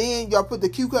look, and then y'all put the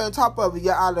Q card on top of it.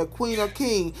 Y'all either queen or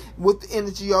king with the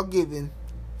energy y'all giving.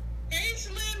 Hey,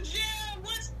 Slim Jim,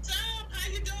 what's up?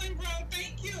 How you doing, bro?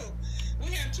 Thank you.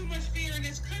 We have too much fear in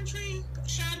this country.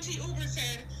 Shanti Uber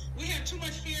said, we have too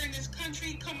much fear in this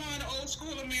country. Come on, old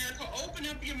school America. Open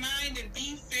up your mind and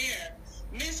be fair.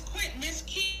 Miss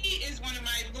Key is one of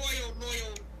my loyal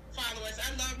followers.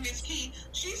 I love Miss Key.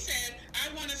 She said, I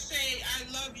want to say I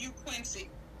love you, Quincy.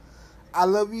 I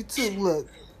love you too, look.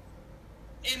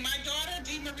 And my daughter,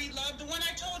 D. Marie Love, the one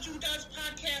I told you does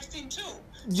podcasting too.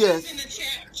 Yes. She's in the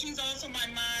chat. She's also my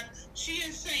mod. She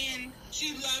is saying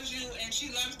she loves you and she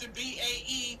loves the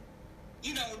BAE,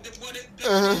 the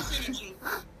energy.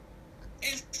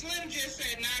 And Slim just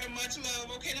said, not a much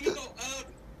love. Okay, let me go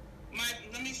up.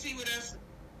 Let me see what else.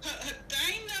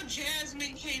 Dinah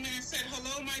Jasmine came in and said,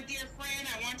 hello, my dear friend.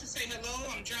 I want to say hello.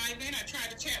 I'm driving. I try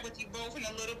to chat with you both in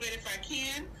a little bit if I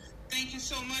can. Thank you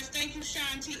so much. Thank you,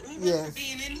 Shanti Uber, for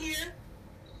being in here.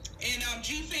 And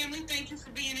G family, thank you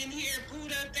for being in here.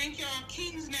 Buddha, thank y'all.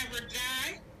 Kings never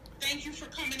die. Thank you for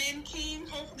coming in, King.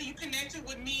 Hopefully you connected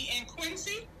with me and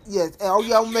Quincy. Yes, and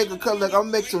I'll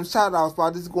make some shout outs while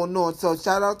this is going on. So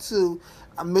shout out to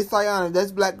Miss Ayana,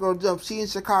 that's Black Girl Jump. She in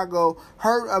Chicago.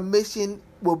 Her mission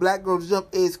with Black Girl Jump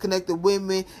is connecting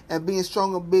women and being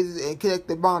strong in business and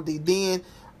connecting bonding. Then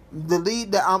the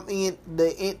lead that I'm in,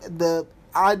 the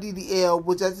IDDL,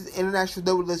 which is International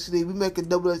Double Dutch League, we make a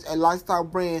Double Dutch a lifestyle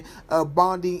brand of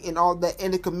bonding and all that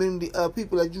in the community of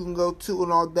people that you can go to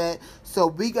and all that. So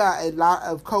we got a lot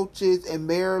of coaches in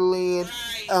Maryland,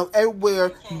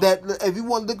 everywhere, that if you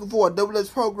want looking for a Double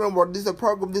Dutch program or this a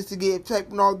program just to get checked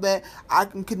and all that, I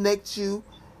can connect you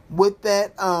with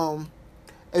that.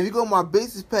 If you go to my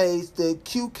business page, the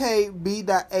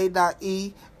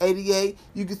QKB.A.E88,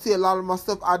 you can see a lot of my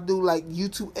stuff. I do like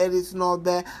YouTube edits and all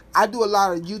that. I do a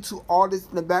lot of YouTube artists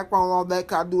in the background and all that,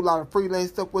 because I do a lot of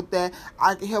freelance stuff with that.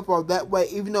 I can help out that way.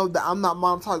 Even though I'm not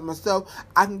monetized myself,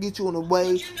 I can get you in a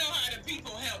way. But you know how the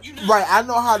people help. You know right, I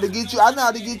know how to get you. I know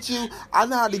how to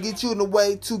get you in a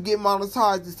way to get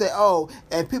monetized and say, oh,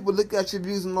 and people look at your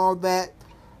views and all that.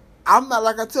 I'm not,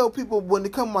 like I tell people when they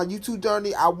come on my YouTube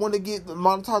journey, I want to get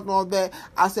monetized and all that.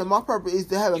 I said my purpose is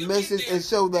to have a message and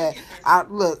show that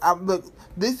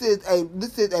this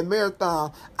is a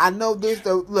marathon. I know there's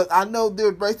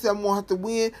races I'm gonna have to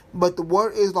win, but the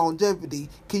word is longevity.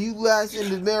 Can you last in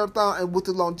the marathon and with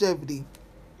the longevity?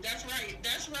 That's right.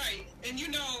 And you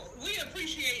know, we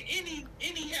appreciate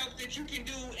any help that you can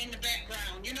do in the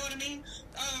background. You know what I mean?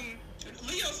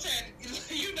 Leo said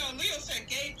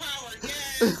gay power,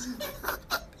 yes.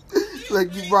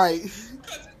 Like, you're right.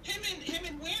 Because him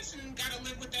and Winston got to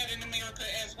live with that in America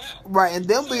as well. Right, and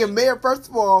them being married, first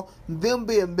of all, them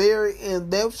being married and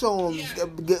them showing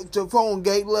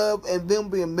gay love and them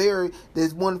being married,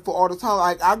 there's wonderful all the time.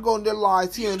 Like, I go in their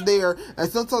lives here and there,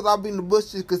 and sometimes I'll be in the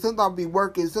bushes because sometimes I'll be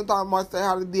working. Sometimes I might say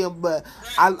hi to them, but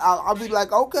I'll be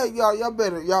like, okay, y'all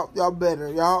better. Look, y'all better.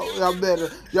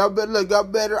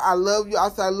 I love you. I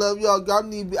say I love y'all. Y'all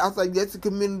need to be. I say that's a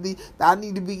community that I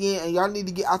need to be in, and y'all need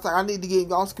to get. I say I need to get in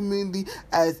y'all's community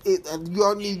as it, and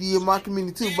y'all need to be in my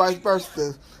community too, vice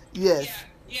versa. Yes.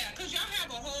 Yeah, because y'all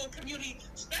have a whole community,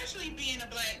 especially being a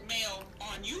black male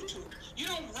on YouTube. You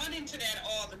don't run into that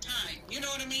all the time. You know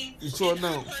what I mean? You sure and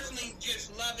don't. I personally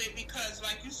just love it because,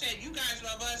 like you said, you guys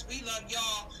love us. We love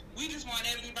y'all. We just want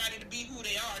everybody to be who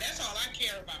they are. That's all I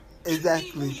care about.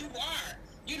 Exactly. Be who you are.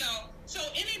 You know. So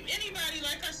anybody,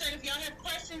 like I said, if y'all have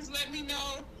questions, let me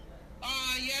know.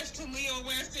 Yes to Leo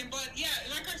Weston. But yeah,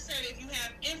 like I said, if you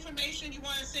have information you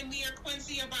want to send me or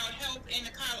Quincy about help in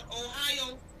the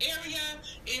Ohio area,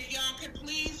 if y'all could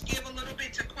please give a little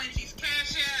bit to Quincy's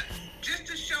Cash App, just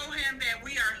to show him that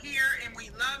we are here and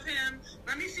we love him.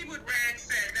 Let me see what Rag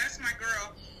said. That's my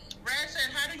girl. Rag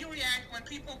said, how do you react when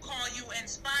people call you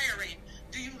inspiring?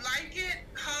 Do you like it?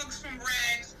 Hugs from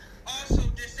Rags, also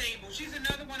disabled. She's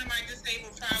another one of my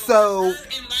disabled followers. So, her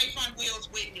in Life on Wheels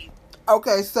Whitney.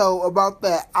 Okay, so about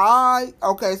that,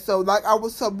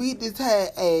 we just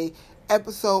had a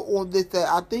episode on this that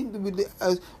I think we did.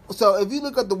 So if you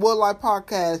look at the World Life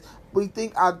podcast, we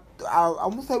think I'm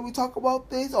gonna say we talk about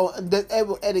this, or the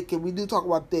etiquette. We do talk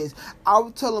about this. I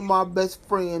was telling my best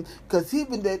friend because he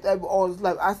been disabled all his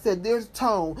life. I said, "There's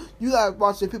tone. You gotta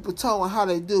watch the people tone and how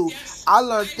they do." Yes, I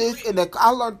learned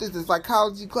this in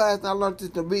psychology class, and I learned this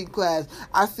in the reading class.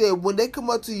 I said, when they come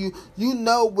up to you, you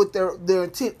know what their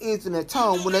intent is in their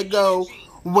tone when they go.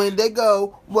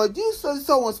 Well, you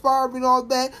so inspired me and all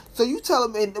that. So you tell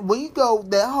them, and when you go,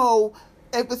 that whole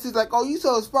emphasis, like, oh, you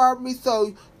so inspired me,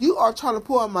 so you are trying to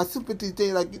pull out my sympathy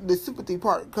thing, like the sympathy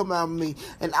part come out of me.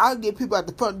 And I get people at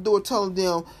the front door telling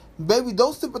them, baby,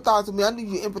 don't sympathize with me, I need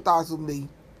you to empathize with me.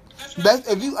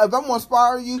 That's if I'm gonna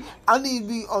inspire you, I need to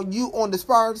be on you on the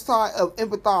inspired side of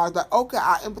empathize. Like, okay,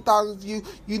 I empathize with you.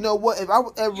 You know what? If I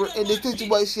was ever in this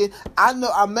situation, I know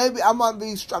I might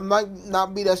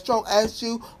not be that strong as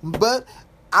you, but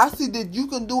I see that you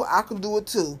can do it. I can do it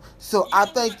too. So I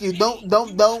thank you. Don't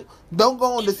go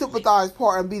on the sympathize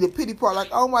part and be the pity part. Like,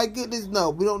 oh my goodness,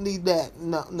 no, we don't need that.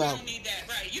 No. You don't need that,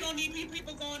 right? You don't need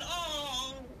people going,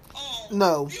 oh.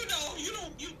 No.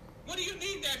 What do you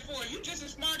need that for? You just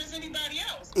as smart as anybody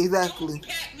else. Exactly. Don't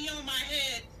pat me on my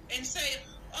head and say,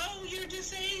 oh, you're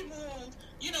disabled.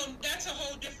 You know, that's a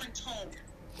whole different tone.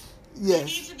 Yes.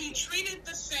 You need to be treated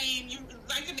the same.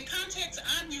 Like in the context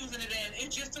I'm using it in,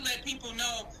 it's just to let people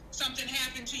know something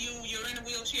happened to you, you're in a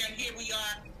wheelchair, and here we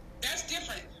are. That's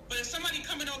different. But if somebody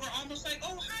coming over almost like,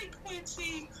 oh, hi, right,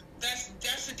 Quincy.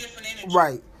 That's a different energy.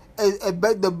 Right.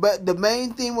 But the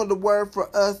main theme of the word for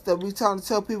us that we trying to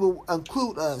tell people,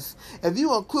 include us. If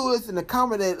you include us and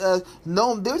accommodate us,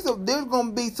 no, there's going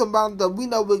to be somebody that we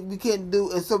know we can't do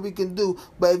and so we can do.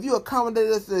 But if you accommodate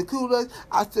us and include us,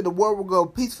 I said the world will go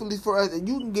peacefully for us, and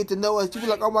you can get to know us. You be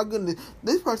like, oh my goodness,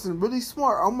 this person is really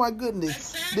smart. Oh my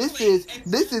goodness, Exactly.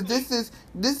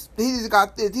 this he just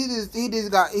got this.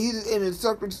 He's in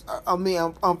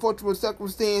a unfortunate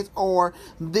circumstance, or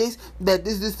this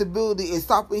disability is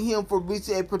stopping him from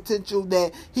reaching a potential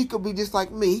that he could be just like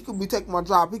me. He could be taking my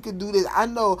job. He could do this. I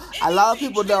know a lot of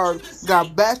people that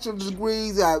got bachelor's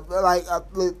degrees, they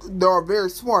are very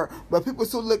smart, but people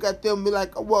still look at them and be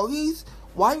like, well,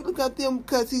 why you look at them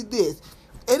because he's this?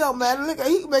 It don't matter. Look,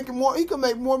 he can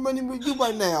make more money than you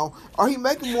right now, or he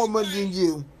making more money than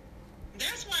you.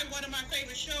 That's why one of my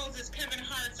favorite shows is Kevin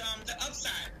Hart's The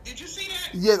Upside. Did you see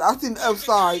that? Yes, I seen The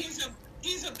Upside.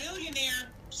 He's a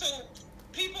billionaire, so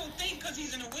people think because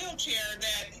he's in a wheelchair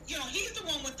that, he's the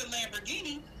one with the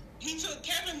Lamborghini.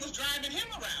 Kevin was driving him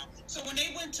around. So when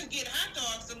they went to get hot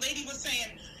dogs, the lady was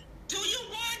saying, do you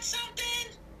want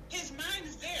something? His mind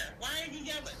is there. Why are you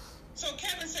yelling? So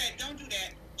Kevin said, don't do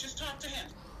that. Just talk to him.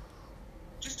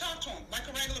 Just talk to him like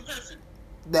a regular person.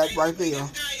 That right there.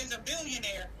 This guy is a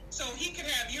billionaire, so he could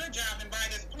have your job and buy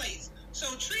this place.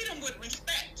 So treat him with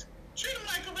respect. Treat him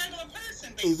like a regular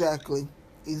person, basically.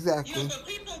 Exactly. But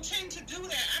people tend to do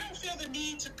that. I don't feel the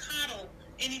need to coddle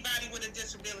anybody with a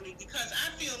disability, because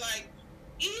I feel like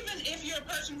even if you're a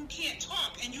person who can't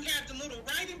talk and you have the little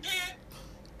writing pad,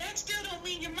 that still don't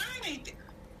mean your mind ain't there.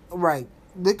 Right.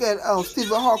 Look at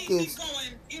Stephen Hawking.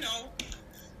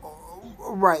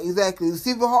 Right, exactly.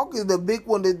 Stephen Hawking is the big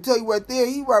one to tell you right there.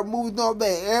 He write movies and all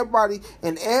that.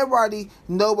 Everybody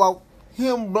know about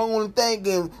him blowing the thing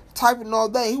and typing all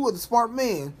that. He was a smart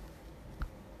man.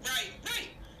 Right.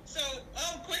 So,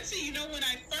 Quincy, when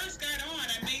I first got on,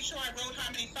 I made sure I wrote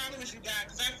how many followers you got,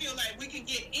 because I feel like we can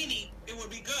get any, it would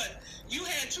be good. You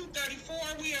had 234,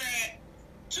 we are at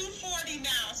 240 now.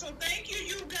 So thank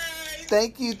you guys.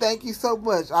 Thank you so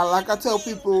much. I tell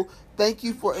people, thank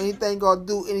you for anything y'all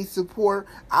do, any support.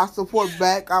 I support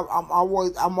back. I'm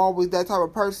always that type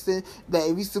of person that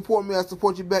if you support me, I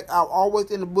support you back. I'm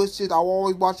always in the bushes. I'm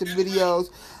always watching videos.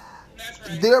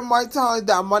 Right. There might be times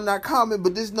that I might not comment,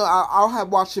 but just know I'll have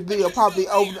watched the video probably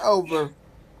over and over.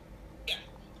 Yeah.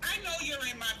 I know you're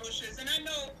in my bushes, and I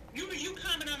know you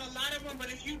comment on a lot of them,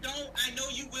 but if you don't, I know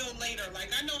you will later.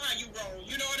 Like, I know how you roll.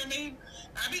 You know what I mean?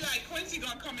 I be like, Quincy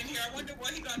gonna come in here. I wonder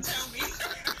what he gonna tell me.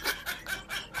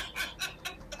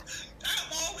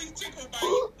 I'm always tickled by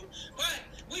you. But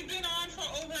we've been on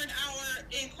for over an hour,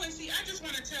 and Quincy, I just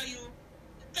want to tell you,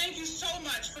 thank you so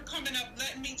much for coming up,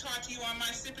 letting me talk to you on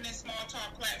my Sipping and Small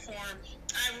Talk platform.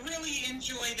 I really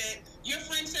enjoyed it. Your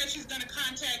friend said she's going to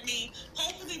contact me.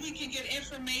 Hopefully we can get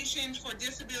information for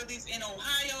disabilities in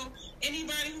Ohio.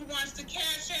 Anybody who wants to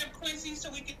cash app Quincy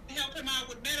so we can help him out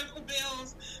with medical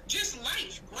bills, just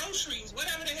life, groceries,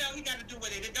 whatever the hell he got to do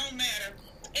with it. It don't matter.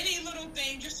 Any little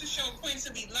thing just to show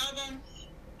Quincy we love him.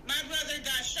 My brother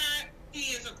got shot.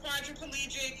 He is a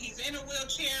quadriplegic. He's in a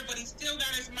wheelchair, but he still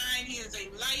got his mind. He is a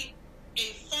light,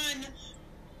 a fun,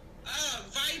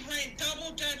 vibrant,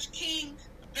 double Dutch king.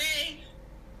 Bay.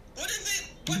 What is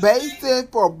it? Bay stands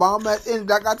for bomb-ass energy.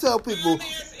 Like I tell people,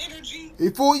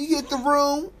 before you hit the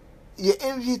room, your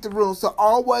energy hit the room. So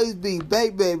always be Bay,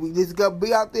 baby. Just go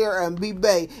be out there and be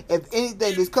Bay. If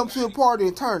anything, just come to the party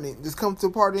and turn it. Just come to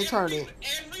the party and turn it.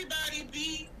 Everybody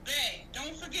be Bay.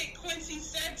 Don't forget Quincy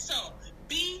said so.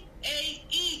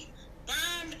 BAE.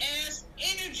 Bomb-ass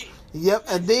energy. Yep,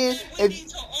 and then we need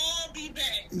to all be Bay.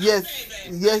 Yes,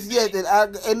 and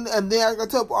then I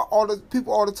tell all the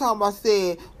people all the time. I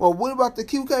said, well, what about the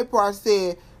QK part? I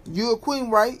said, you're a queen,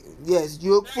 right? Yes,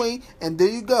 you're a queen, and there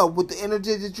you go with the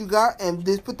energy that you got, and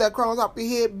just put that crown on top of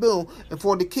your head, boom. And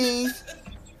for the kings,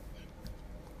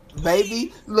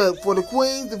 baby, look, for the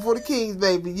queens and for the kings,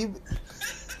 baby,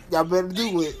 y'all better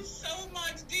do it. Thank you so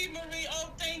much, D. Marie.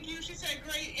 Oh, thank you. She said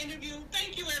great interview.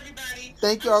 Thank you, everybody.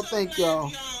 Thank y'all. Thank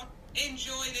y'all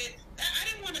enjoyed it. I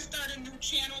didn't want to start a new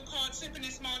channel called Sipping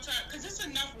and Small Talk because it's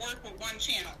enough work with one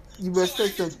channel. You better so say I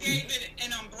just something. gave it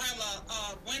an umbrella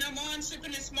of when I'm on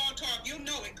Sipping and Small Talk, you'll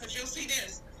know it because you'll see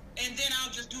this. And then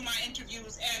I'll just do my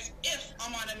interviews as if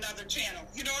I'm on another channel.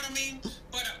 You know what I mean?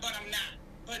 But I'm not.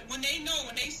 But when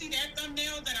they see that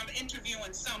thumbnail, then I'm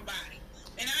interviewing somebody.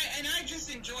 And I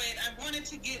just enjoy it. I wanted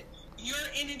to get your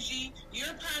energy, your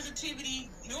positivity,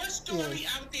 your story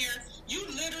out there. You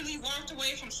literally walked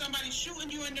away from somebody shooting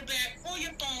you in the back for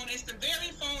your phone. It's the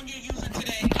very phone you're using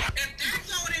today. If that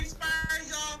don't inspire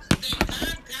y'all, then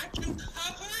God got you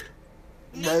covered.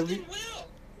 baby.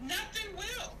 Nothing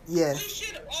will. Yes. We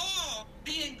should all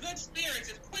be in good spirits.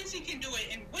 If Quincy can do it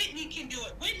and Whitney can do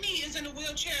it. Whitney is in a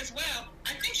wheelchair as well.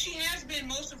 I think she has been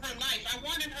most of her life. I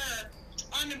wanted her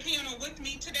on the piano with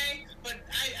me today, but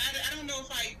I don't know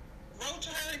if I wrote to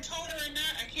her and told her or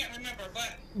not. I can't remember.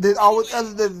 But There's always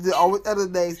other days. There's always other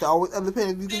days. There's always other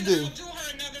things you can do. I'll do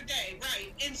her another day,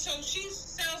 right? And so she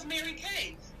sells Mary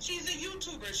Kay. She's a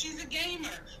YouTuber. She's a gamer.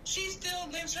 She still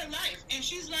lives her life. And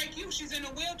she's like you. She's in a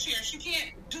wheelchair. She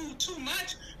can't do too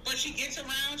much, but she gets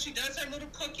around. She does her little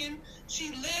cooking. She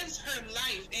lives her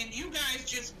life. And you guys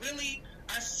just really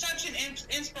are such an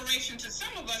inspiration to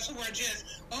some of us who are just,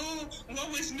 oh,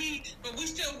 woe is me. But we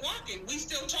still walking. We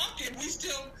still talking. We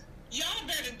still... Y'all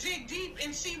better dig deep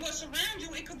and see what's around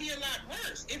you. It could be a lot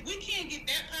worse. If we can't get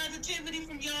that positivity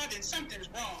from y'all, then something's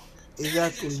wrong. Exactly.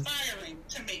 That is inspiring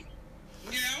to me.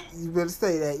 You know? You better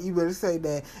say that. You better say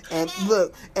that. And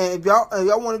look, and if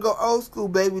y'all want to go old school,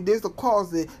 baby, there's a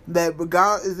closet that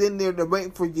God is in there to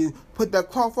wait for you. Put that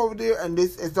cloth over there and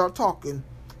start talking.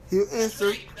 He'll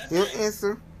answer. He'll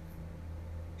answer.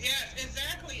 Yes,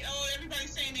 exactly. Oh,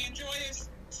 everybody's saying they enjoy this.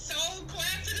 So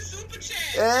clap to the super chat.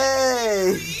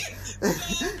 Hey.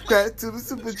 Clap to the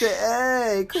super chat.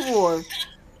 Hey, come on.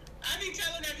 I be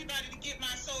telling everybody to get my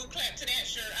soul clap to that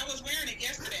shirt. I was wearing it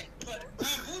yesterday, but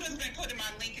Buddha's been putting my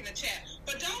link in the chat.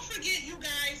 But don't forget, you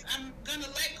guys, I'm going to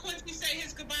let Quincy say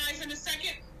his goodbyes in a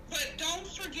second, but don't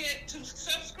forget to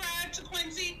subscribe to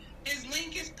Quincy. His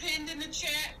link is pinned in the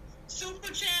chat.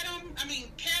 Super chat him. I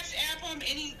mean, cash app him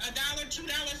any $1, $2,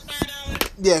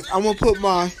 $5. Yes, I'm going to put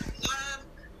my... Love,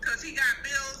 because he got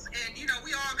bills, and, you know,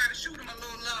 we all got to shoot him a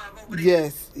little love over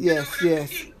there. Yes.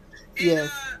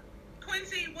 And,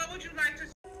 Quincy, what would you like to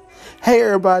say? Hey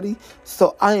everybody,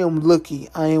 so I am looking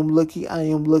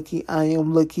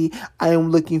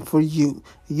for you.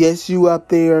 Yes, you out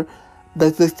there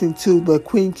that's listening to the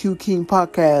Queen Q King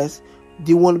podcast.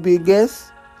 Do you want to be a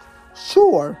guest?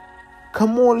 Sure.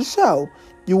 Come on the show.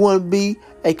 You want to be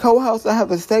a co-host or have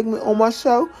a segment on my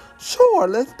show? Sure,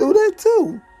 let's do that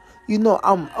too. You know,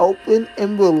 I'm open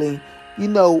and willing. You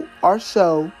know, our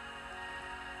show,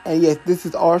 and yes, this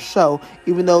is our show.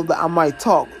 Even though that I might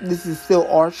talk, this is still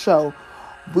our show.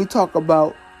 We talk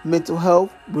about mental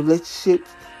health, relationships,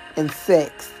 and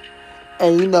sex.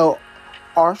 And you know,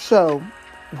 our show,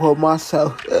 well, my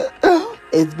show,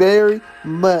 is very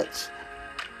much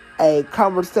a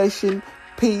conversation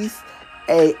piece,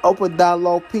 a open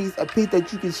dialogue piece, a piece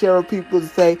that you can share with people to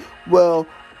say, well,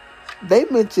 they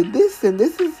mentioned this and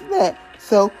this is that.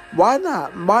 So why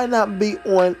not? Why not be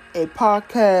on a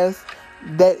podcast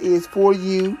that is for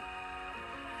you,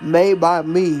 made by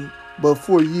me, but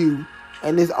for you,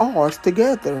 and it's ours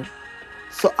together.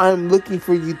 So I'm looking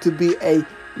for you to be a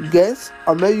guest,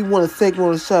 or maybe you want to segment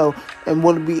on the show and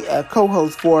want to be a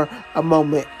co-host for a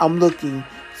moment. I'm looking.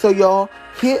 So y'all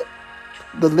hit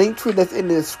the link tree that's in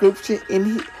the description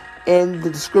in the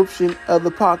description of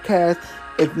the podcast.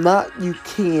 If not, you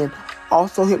can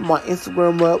also hit my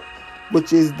Instagram up,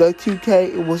 which is the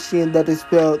QK, and once again that is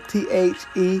spelled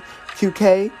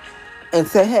THEQK, and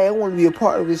say, hey, I want to be a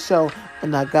part of this show,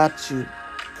 and I got you,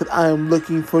 because I am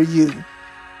looking for you.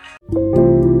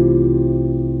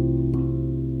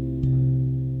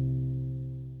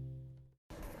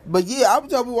 But yeah, I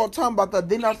was talking about that.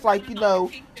 Then I was like, you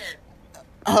know,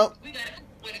 We got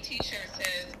with a t-shirt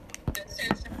that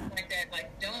says something like that, like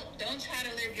don't try to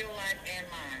live your life and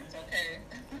mine, okay?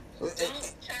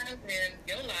 Don't try to live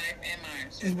your life and mine.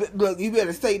 Look, you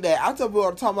better say that. I tell people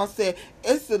all the time. I said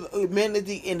it's the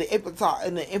humanity and the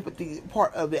empathy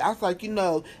part of it. I was like, you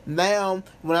know, now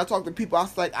when I talk to people, I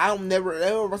was like, I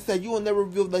said you will never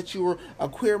reveal that you were a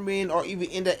queer man or even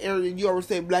in that area. You always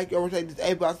say black, you always say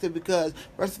disabled. I said because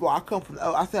first of all, I come from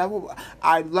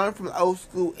I learned from the old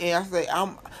school, and I say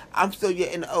I'm still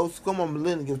yet in the old school. I'm a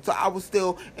millennial, so I was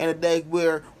still in a day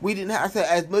where we didn't have. I said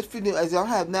as much freedom as y'all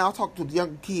have now. I talk to the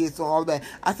younger kids and all that.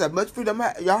 I said much freedom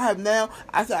y'all have now.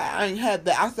 I said I ain't had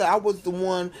that. I said I was the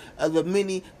one of the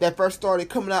many that first started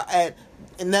coming out at,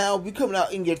 and now we coming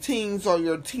out in your teens or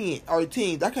your teens. I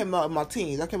came out in my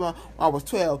teens. I came out when I was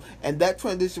 12, and that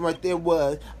transition right there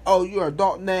was, oh, you're an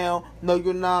adult now. No,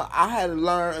 you're not. I had to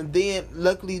learn, and then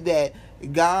luckily that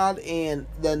God and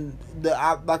then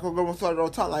like my grandma started all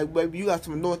the time, like, baby, you got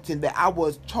some anointing that I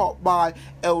was taught by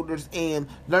elders and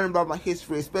learned about my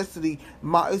history, especially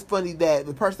it's funny that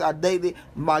the person I dated,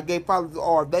 my gay fathers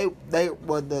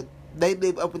they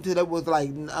lived up until they was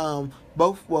like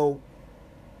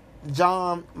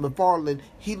John McFarland,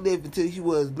 he lived until he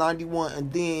was 91,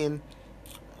 and then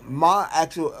my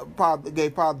actual gay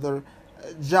father,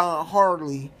 John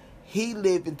Harley, he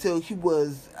lived until he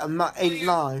was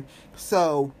 89.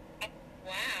 So,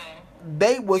 Wow.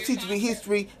 they will teach me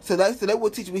history. So they will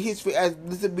teach me history as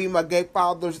this would be my gay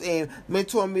fathers and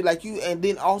mentoring me like you. And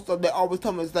then also they always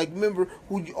tell me, it's like, remember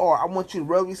who you are. I want you to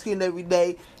rub your skin every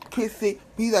day, kiss it.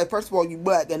 He's like, first of all, you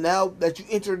black, and now that you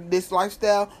enter this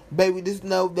lifestyle, baby, just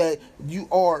know that you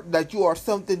are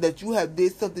something, that you have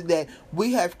did something that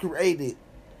we have created.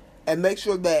 And make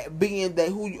sure that being that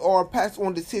who you are, pass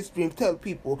on this history and tell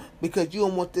people, because you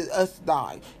don't want us to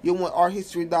die. You don't want our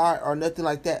history to die or nothing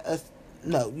like that.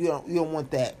 No, you don't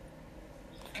want that.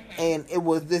 And it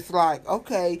was just like,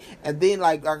 okay. And then,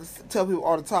 like I tell people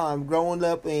all the time, growing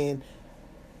up and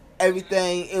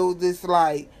everything, it was just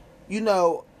like,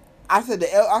 I said,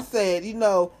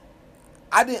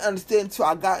 I didn't understand until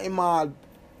I got in my,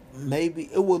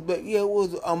 it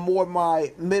was more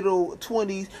my middle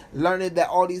 20s, learning that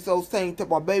all these old sayings to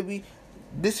my baby,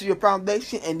 this is your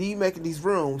foundation, and you making these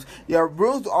rooms. Your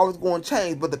rooms are always going to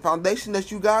change, but the foundation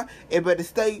that you got, it better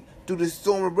stay through the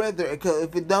storm of weather. Because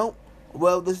if it don't,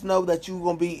 well, just know that you're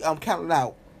going to be counted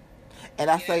out. And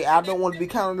I say, I don't want to be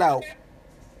counted out.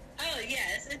 Oh,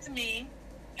 yes, it's me.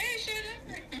 Hey,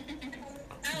 Shooter.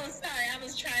 Oh, sorry, I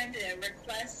was trying to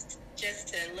request just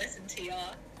to listen to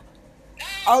y'all.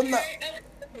 Oh, no.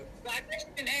 Well, I guess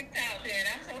you can act out then.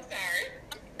 I'm so sorry.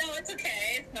 No, it's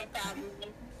okay. It's no problem.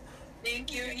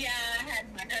 Thank you. Yeah, I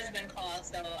had my husband call,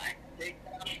 so I had to get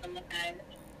off the line.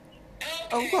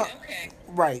 Okay.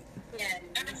 Right. Yeah,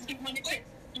 you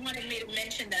wanted me to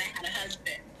mention that I had a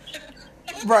husband.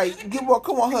 Right.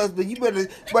 Come on, husband. You better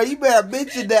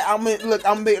mention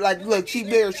that. Look, she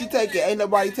married. She take it. Ain't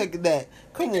nobody taking that.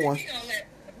 Come on. I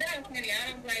don't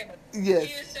blame her. Yes.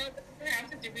 You're so blessed to have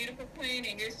such a beautiful queen,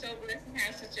 and you're so blessed to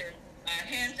have such a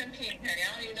handsome king, honey.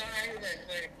 I don't even know how you look,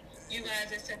 but you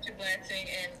guys are such a blessing,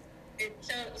 and it's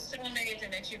so amazing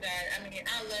that you guys. I mean,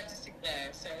 I love to see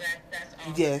love, so that's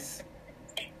awesome. Yes.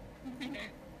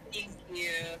 Thank you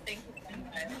so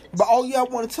much. But I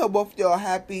want to tell both of y'all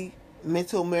happy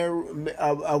mental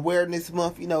awareness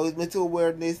month. It's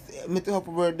mental health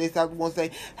awareness. I want to say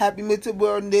happy mental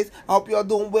awareness. I hope y'all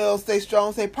doing well. Stay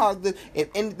strong, stay positive. If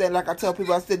anything, like I tell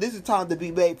people, I said this is time to be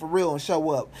babe for real and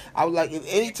show up. I was like, if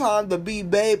any time to be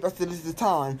babe, I said this is the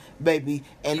time, baby,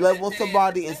 and love on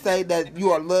somebody and say that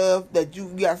you are loved, that you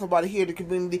got somebody here in the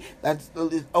community that's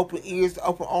open ears,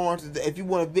 open arms. If you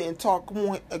want to vent and talk,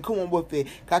 come on with it.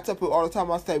 I tell people all the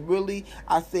time, I say, really,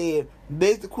 I said,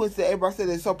 there's the Quincy that everybody said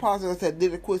is so positive. I said,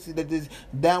 there's the Quincy that is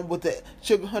down with the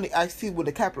sugar honey iced tea with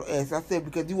a capital S. I said,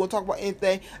 because you want to talk about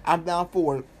anything, I'm down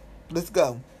for it. Let's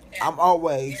go. Yeah. I'm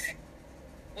always. Yeah.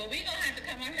 Well, we're going to have to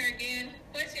come on here again.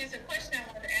 Quincy, is a question I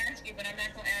wanted to ask you, but I'm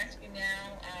not going to ask you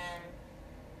now.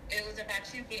 It was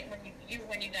about you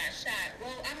when you got shot.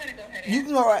 Well, I'm going to go ahead and you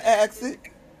can go and ask it.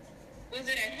 Was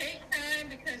it a hate crime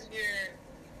because you're...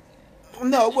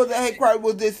 No, it wasn't a hate crime. It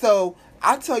was this, so...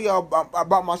 I'll tell y'all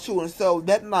about my shooting. So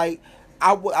that night,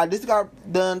 I just got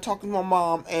done talking to my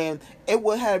mom, and it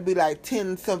would have to be like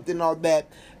 10 something all that.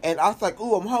 And I was like,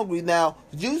 "Ooh, I'm hungry now."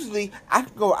 Usually, I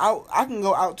can go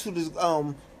out to this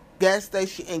gas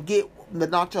station and get the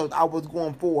nachos I was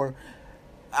going for.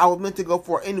 I was meant to go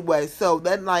for anyway. So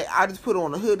that night, I just put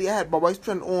on a hoodie. I had my waist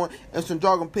trainer on and some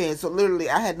jogging pants. So literally,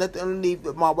 I had nothing underneath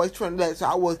but my waist trainer. So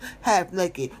I was half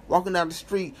naked walking down the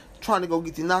street trying to go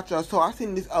get the nachos. So I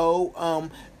seen this old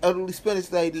elderly Spanish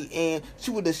lady, and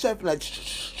she was just shuffling like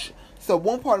shh. So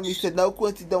one part of me said, no,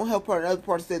 Quincy, don't help her. Another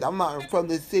part said, I'm not from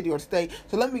this city or state,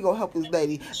 so let me go help this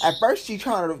lady. At first, she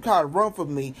trying to run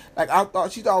from me. Like, I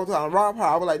thought she thought I was trying to rob her.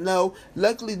 I was like, no.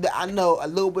 Luckily, that I know a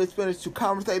little bit of Spanish to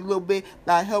conversate a little bit.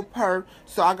 That I help her,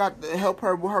 so I got to help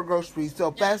her with her groceries.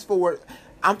 So fast forward,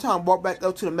 I'm trying to walk back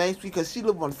up to the main street because she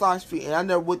lived on the side street, and I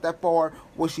never went that far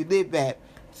where she lived at.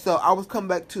 So I was coming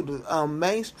back to the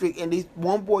main street, and this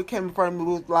one boy came in front of me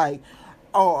and was like,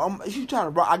 oh, she trying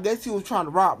to rob. I guess he was trying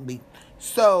to rob me.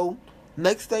 So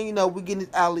next thing you know, we get in this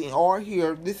alley, and all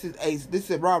here, this is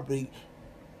a robbery.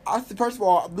 I said, first of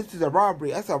all, this is a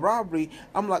robbery. That's a robbery.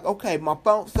 I'm like, okay, my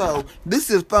phone. So this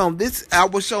is phone. I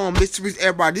was showing mysteries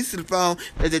everybody. This is the phone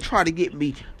that they try to get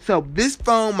me. So this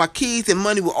phone, my keys, and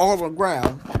money were all on the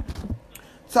ground.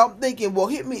 So I'm thinking, well,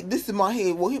 hit me. This is my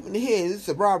head. Well, hit me in the head. This is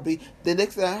a robbery. The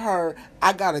next thing I heard,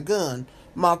 I got a gun.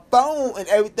 My phone and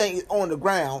everything is on the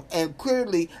ground. And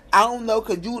clearly, I don't know,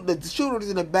 because the shooter was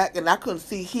in the back and I couldn't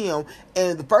see him.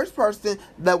 And the first person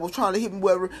that was trying to hit me,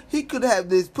 whatever, he could have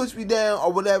just pushed me down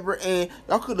or whatever. And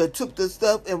y'all could have took the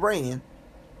stuff and ran.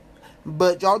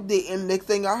 But y'all didn't. Next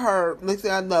thing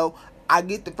I know, I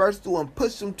get the first two and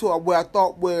push them to where I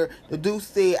thought where the dude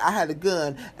said I had a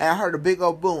gun. And I heard a big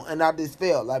old boom. And I just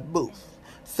fell like boof.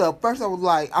 So first I was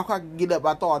like, I could get up.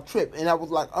 I thought I tripped. And I was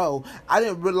like, oh, I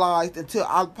didn't realize until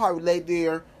I probably lay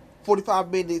there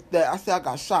 45 minutes that I said I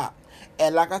got shot.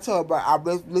 And like I told her, I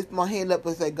lift my hand up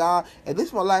and say, God, and this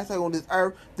is my last day on this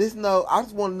earth. I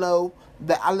just want to know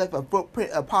that I left a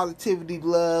footprint of positivity,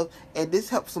 love, and this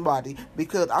helps somebody.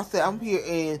 Because I said I'm here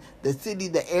in the city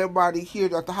that everybody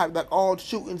here at the hype, like all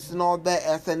shootings and all that.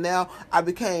 And I said now I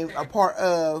became a part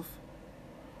of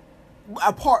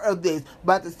this.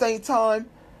 But at the same time,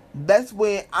 that's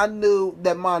when I knew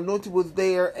that my anointing was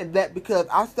there, and that because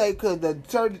the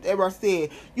surgeon, everybody said,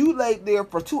 you laid there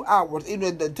for 2 hours.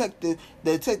 Even the detective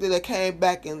that came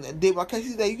back and did my case,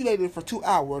 he said, you laid there for 2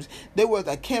 hours. There was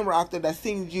a camera out there that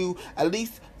seen you at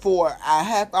least for a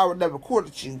half hour that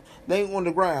recorded you. They ain't on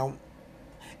the ground.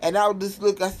 And I would just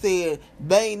look, I said,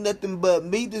 they ain't nothing but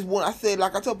me. This one, I said,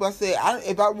 like I told you, I said,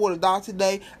 if I would have died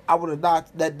today, I would have died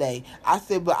that day. I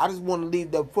said, but I just want to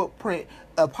leave the footprint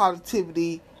of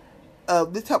positivity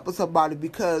of this helping somebody,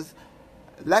 because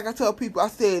like I tell people, I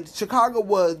said Chicago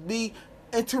was me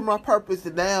entering my purpose,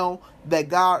 and now that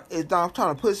God is now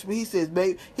trying to push me, he says,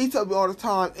 babe, he told me all the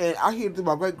time, and I hear it through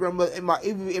my great grandmother and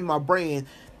even in my brain,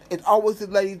 it's always the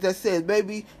lady that says,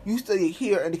 baby, you study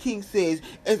here, and the king says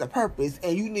it's a purpose,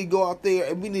 and you need to go out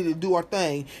there and we need to do our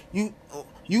thing. You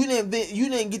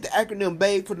didn't get the acronym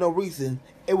BABE for no reason.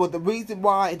 It was the reason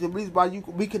why, and the reason why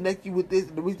we connect you with this,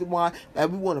 and the reason why that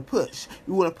we want to push.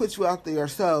 We want to put you out there.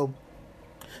 So,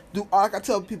 like I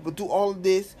tell people, through all of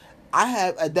this, I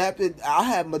have adapted. I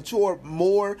have matured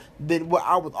more than what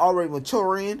I was already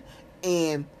maturing.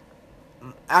 And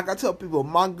I gotta tell people,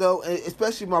 my goal, and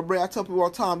especially my brain, I tell people all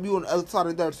the time, you on the other side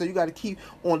of the earth, so you gotta keep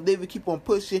on living, keep on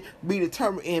pushing, be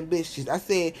determined and ambitious. I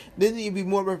said, there need to be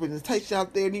more representation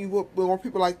out there, there need to be more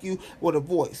people like you with a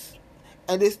voice.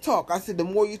 And this talk, I said, the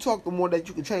more you talk, the more that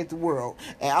you can change the world.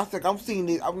 And I said, I'm seeing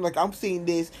this.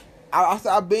 I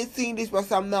said, I've been seeing this, but I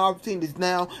said, I'm seeing this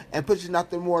now, and pushing out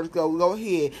there more. Go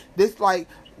ahead. This like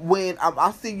when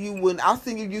I see you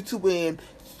YouTube and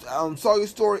saw your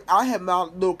story. I had my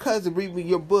little cousin read me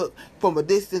your book from a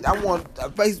distance. I want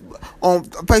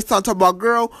FaceTime talk about,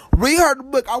 girl, read her the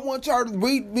book. I want y'all to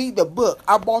read me the book.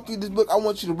 I bought you this book. I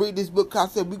want you to read this book. I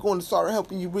said, we're going to start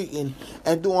helping you reading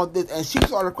and doing this. And she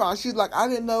started crying. She's like, I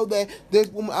didn't know that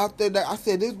there's woman out there that, I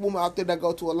said, there's woman out there that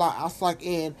go to a lot. I was like,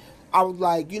 and I was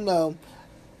like,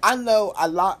 I know a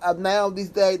lot of now these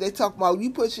days, they talk about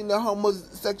you pushing the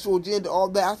homosexual agenda, all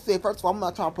that. I said, first of all, I'm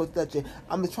not trying to push that shit.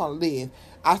 I'm just trying to live.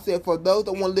 I said, for those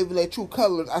that want to live in their true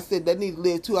colors, I said, they need to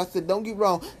live too. I said, don't get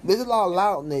wrong. There's a lot of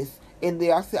loudness in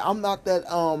there. I said, I'm not that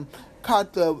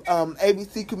caught the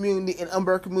ABC community and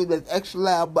Umbrella community that's extra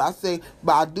loud, but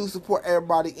I do support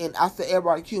everybody, and I said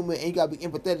everybody human, and you gotta be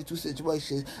empathetic to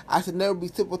situations. I said never be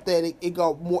sympathetic, it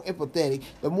go more empathetic.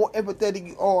 The more empathetic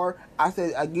you are, I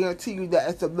said I guarantee you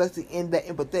that it's a blessing in that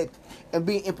empathetic and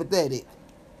being empathetic.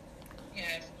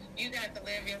 Yes, you got to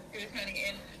live your truth, honey.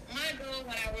 And my goal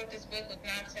when I wrote this book was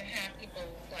not to have people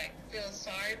like feel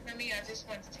sorry for me. I just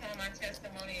want to tell my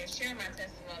testimony and share my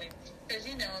testimony, because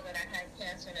you know that I had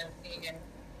cancer and everything, and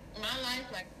my life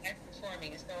like that before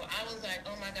me. So I was like,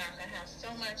 oh my gosh, I have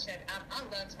so much that I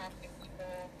love talking to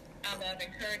people. I love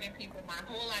encouraging people. My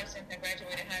whole life since I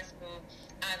graduated high school,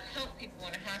 I've helped people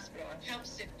in the hospital. I've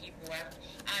helped sick people.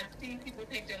 I've seen people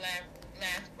take their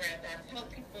last breath. I've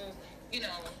helped people,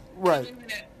 right. Even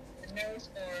a nurse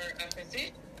or a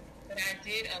physician. But I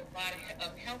did a lot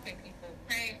of helping people,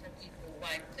 praying for people,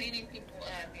 like cleaning people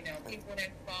up, people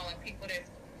that's falling, people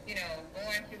that's,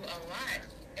 going through a lot.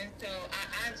 And so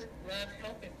I just love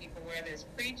helping people, whether it's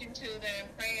preaching to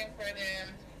them, praying for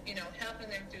them, helping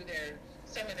them through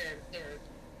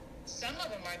some of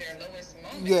them are their lowest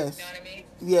moments. Yes. You know what I mean?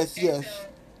 Yes, and yes. So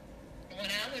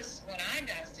when I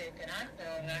got sick and I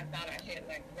fell and I thought I hit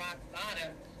like rock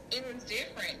bottom, it was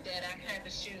different that I had the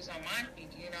shoes on my feet.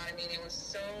 You know what I mean? It was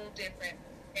so different.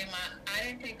 And I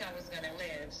didn't think I was going to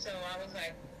live. So I was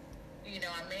like,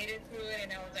 I made it through it,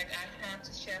 and I was like, I have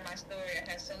to share my story.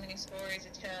 I have so many stories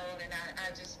to tell, and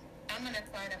I'm going to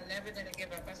fight. I'm never going to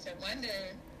give up. I said, one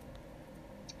day,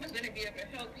 I'm going to be able to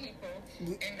help people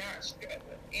and not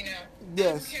struggle,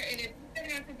 Yes. And it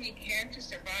doesn't have to be cancer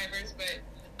survivors, but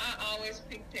I always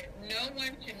think that no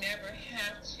one should never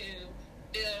have to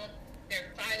feel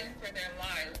they're fighting for their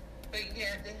life, but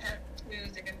yet they have to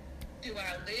choose, do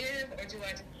I live or do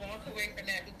I just walk away from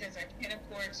that because I can't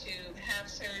afford to have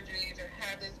surgeries or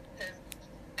have this because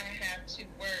I have to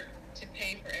work to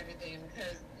pay for everything,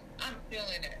 because I'm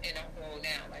feeling in a hole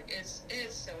now. Like it's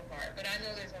so hard, but I know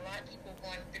there's a lot of people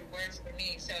going through worse than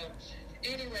me. So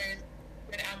anyways,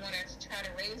 but I want to try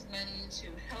to raise money to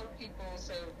help people,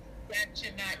 so that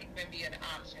should not even be an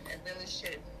option. It really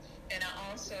should. And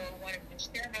I also wanted to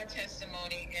share my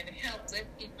testimony and help lift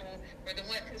people for the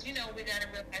one, because we got to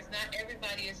realize not everybody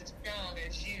everybody is as strong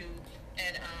as you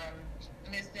and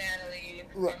Miss Natalie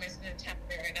or Miss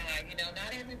Natalia and I. You know,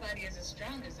 not everybody is as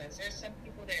strong as us. There's some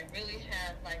people that really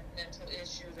have like mental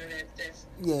issues or that's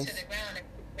to the ground and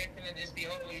expect them to just be,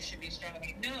 oh, you should be strong.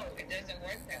 No, it doesn't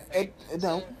work that way.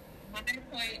 No. So my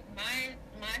point,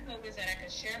 my hope is that I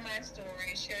can share my story,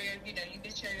 you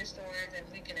can share your stories, and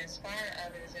we can inspire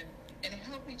others and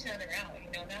help each other out.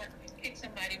 You know, not kick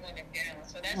somebody when they're down.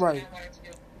 So that's what I wanted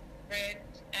to do. Fred,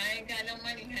 I ain't got no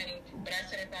money, honey, but I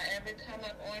said if I ever come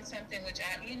up on something, which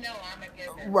I'm a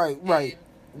giver. Right.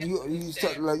 You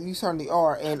certainly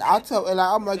are, and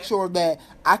I'll make sure that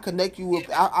I connect you with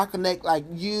I connect like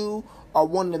you are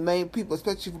one of the main people,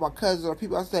 especially for my cousins or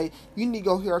people. I say you need to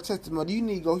go hear her testimony. You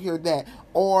need to go hear that,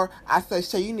 or I say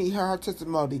Shay, you need to hear her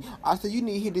testimony. I say you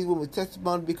need to hear this woman's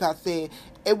testimony because I said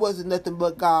it wasn't nothing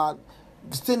but God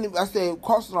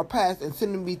crossing our paths and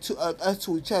sending me to us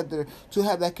to each other to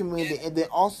have that community. And then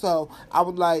also I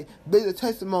would like there's a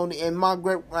testimony, and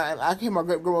I hear my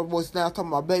great grandma's voice now talking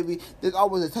about, baby, there's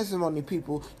always a testimony,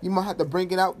 people. You might have to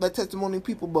bring it out, that testimony,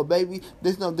 people, but baby,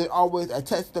 there's always a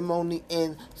testimony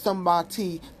in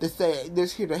somebody to say they're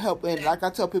here to help. And like I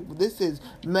tell people, this is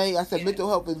May. I said mental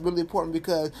health is really important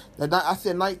because I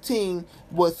said 19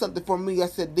 was something for me. I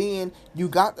said then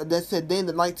then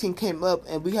the 19 came up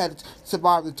and we had to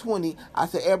survive the 20. I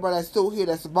said everybody that's still here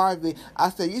that survived it. I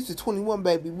said you to 21,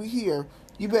 baby. We here.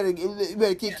 You better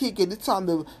keep kicking. It's time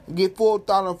to get full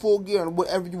throttle and full gear on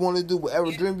whatever you want to do, whatever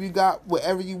dream you got,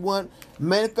 whatever you want.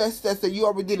 Manifest that. You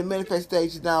already did the manifest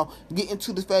stage. Now get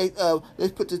into the phase of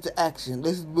let's put this to action.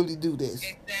 Let's really do this.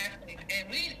 Exactly. And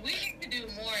we need to do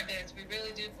more of this. We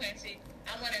really do, Quincy.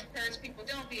 I want to encourage people.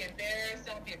 Don't be embarrassed.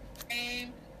 Don't be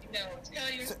ashamed. You know, tell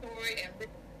your story and live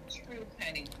the truth,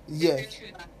 honey. Yes. The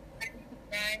truth.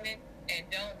 And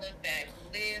don't look back.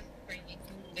 Live for you.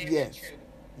 Live the truth.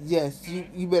 Yes,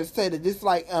 you better say that. Just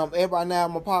like everybody now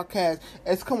on my podcast,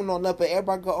 it's coming on up, and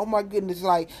everybody go, oh my goodness,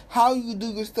 like how you do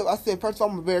your stuff. I said, first of all,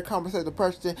 I'm a very conversative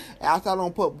person, and I said I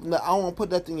don't want to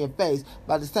put nothing in your face.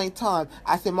 But at the same time,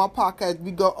 I said my podcast, we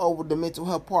go over the mental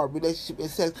health part, relationship, and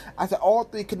sex. I said all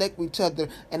three connect with each other,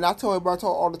 and I told everybody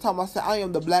all the time. I said I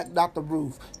am the Black Dr.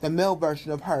 Ruth, the male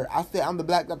version of her. I said I'm the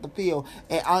Black Dr. Phil,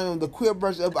 and I am the queer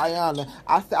version of Ayana.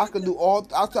 I said I can do all.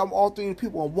 I said I'm all three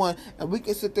people in one, and we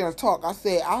can sit there and talk. I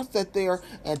said I'll sit there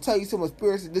and tell you some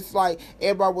experiences. Just like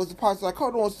everybody was surprised. Like,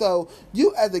 hold on, so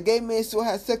you as a gay man still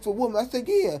had sex with women? I said,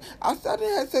 yeah. I said I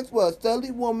didn't have sex with a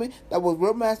studly woman that was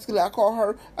real masculine. I call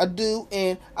her a dude,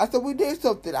 and I said we did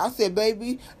something. I said,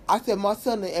 baby, I said my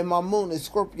sun and my moon is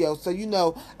Scorpio, so you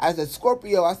know, as a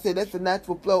Scorpio, I said that's the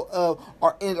natural flow of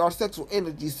our sexual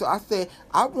energy. So I said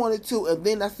I wanted to, and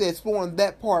then I said exploring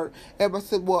that part. Everybody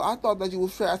said, well, I thought that you were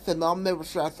straight. I said, no, I'm never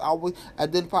straight. I always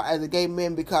identify as a gay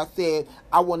man because I said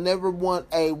I will never want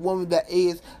a woman that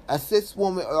is a cis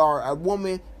woman or a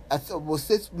woman. Well,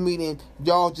 cis meaning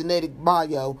y'all genetic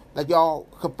bio, like y'all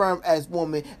confirmed as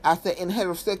woman. I said in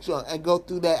heterosexual and go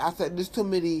through that. I said there's too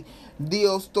many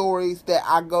deal stories that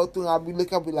I go through and I'll be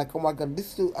like, oh my god,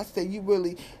 this dude. I said you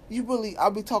really,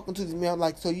 I'll be talking to this man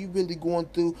like, so you really going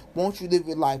through, won't you live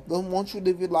your life? Won't you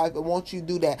live your life and won't you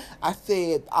do that? I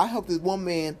said, I helped this one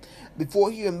man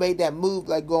before he even made that move,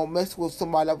 like go and mess with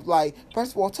somebody. I was like,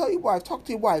 first of all, tell your wife, talk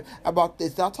to your wife about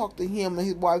this. I talked to him and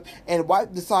his wife, and the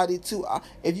wife decided to,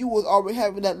 if you was already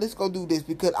having that, let's go do this,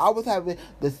 because I was having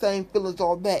the same feelings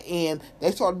on that, and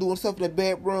they started doing stuff in the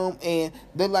bedroom, and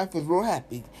their life was real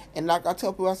happy. And like I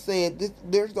tell people, I said,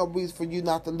 there's no reason for you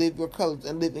not to live your colors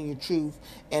and live in your truth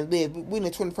and live. We're in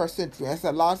the 21st century. I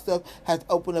said a lot of stuff has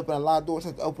opened up and a lot of doors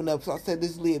has opened up. So I said,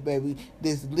 this live, baby.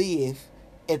 This live,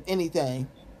 if anything.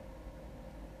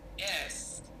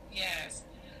 Yes.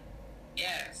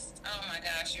 Oh my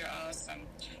gosh, you're awesome.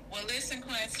 Well, listen,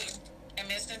 Quincy and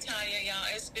Miss Natalia, y'all,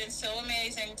 it's been so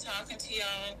amazing talking to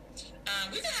y'all.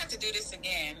 We're going to have to do this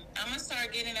again. I'm going to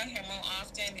start getting on here more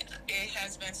often. It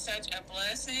has been such a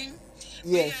blessing.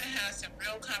 Yes. We got to have some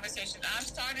real conversations. I'm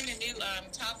starting a new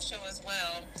talk show as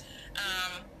well.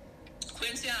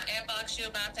 Quincy, I'll inbox you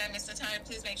about that. Mr. Natalia,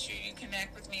 please make sure you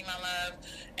connect with me, my love.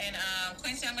 And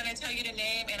Quincy, I'm going to tell you the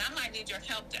name, and I might need your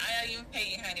help. I'll even pay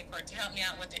you, honey, to help me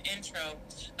out with the intro.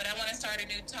 But I want to start a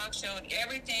new talk show, and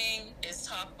everything is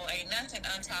talkable. Ain't nothing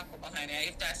untalkable, honey,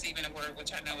 if that's even a word,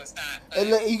 which I know it's not. But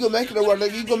and you can make it a word.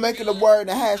 Like, you can make it a word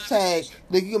and a hashtag.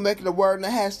 Like, you can make it a word and a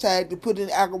hashtag to put in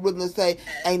the algorithm and say,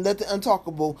 ain't nothing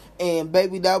untalkable. And,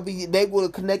 baby, they will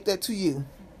connect that to you.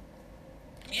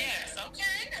 Yes, okay.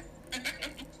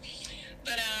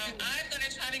 But I'm going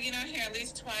to try to get on here at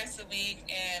least twice a week,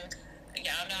 and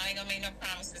y'all know I ain't going to make no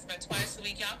promises, but twice a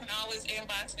week. Y'all can always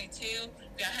inbox me too,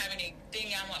 y'all have anything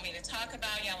y'all want me to talk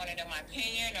about, y'all want to know my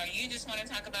opinion, or you just want to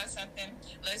talk about something,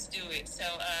 let's do it. So,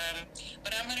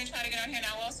 but I'm going to try to get on here, and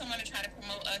I also want to try to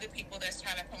promote other people that's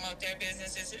trying to promote their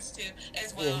businesses too,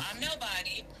 as well. I'm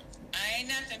nobody. I ain't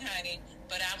nothing, honey,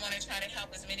 but I want to try to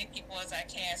help as many people as I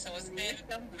can. So it's been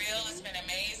real. It's been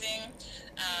amazing.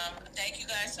 Thank you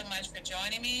guys so much for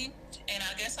joining me, and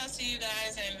I guess I'll see you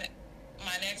guys in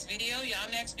my next video,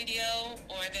 y'all next video,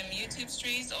 or them YouTube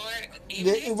streets, or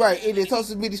even right, in the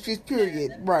social media streets,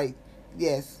 period. Right,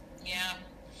 yes. Yeah.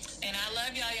 And I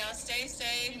love y'all. Y'all stay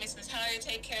safe. Mrs. Holly,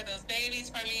 take care of those babies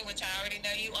for me, which I already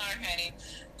know you are, honey.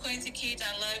 Quincy Keith,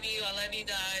 I love you. I love you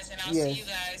guys. And I'll see you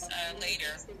guys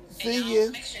later. See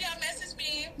you. Make sure y'all message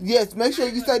me. Yes, make sure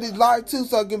you say this live too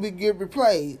so it can get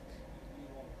replayed.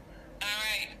 All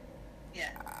right. Yeah.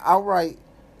 All right.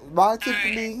 Bye,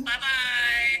 Tiffany. Right.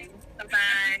 Bye-bye.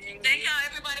 Bye-bye. Thank y'all,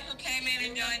 everybody who came in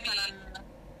and joined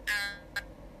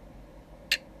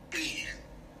me.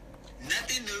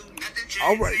 Nothing new, nothing changed.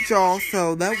 All right, y'all.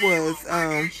 So that was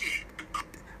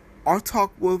our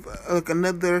talk with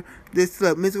another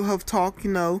mental health talk.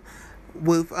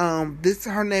 With this,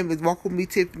 her name is Walk With Me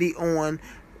Tiffany on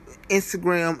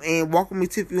Instagram and Walk With Me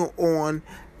Tiffany on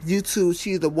YouTube.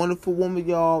 She is a wonderful woman,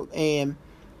 y'all, and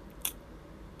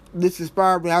this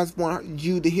inspired me. I just want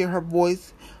you to hear her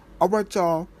voice. All right,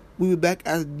 y'all. We'll be back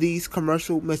after these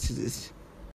commercial messages.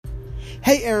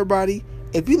 Hey, everybody.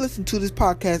 If you listen to this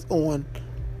podcast on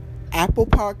Apple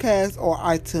Podcasts or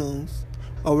iTunes,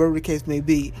 or wherever the case may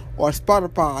be, or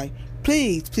Spotify,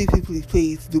 please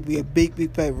do me a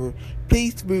big favor.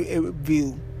 Please leave a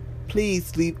review.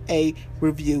 Please leave a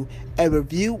review. A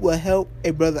review will help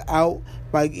a brother out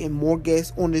by getting more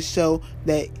guests on the show,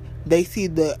 that they see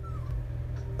the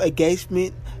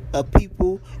engagement of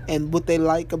people and what they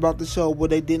like about the show, what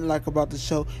they didn't like about the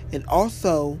show. And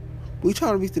also, we're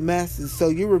trying to reach the masses, so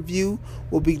your review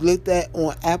will be looked at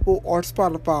on Apple or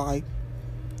Spotify,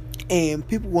 and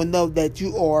people will know that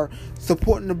you are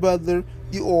supporting the brother,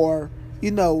 you are,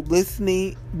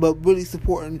 listening, but really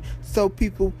supporting. So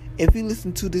people, if you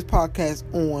listen to this podcast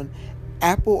on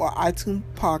Apple or iTunes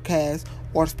Podcast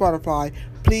or Spotify,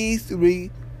 please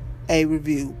leave a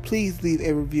review. Please leave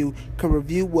a review, because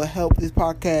review will help this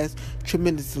podcast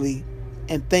tremendously.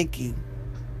 And thank you.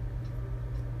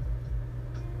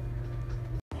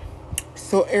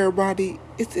 So everybody,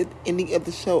 it's the ending of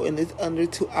the show and it's under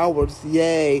 2 hours.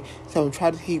 Yay. So I'm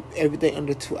trying to keep everything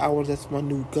under 2 hours. That's my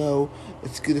new goal.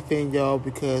 It's good to fan y'all,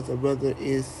 because a brother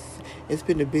it's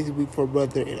been a busy week for a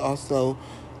brother, and also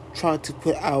trying to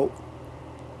put out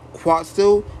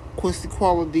still Quincy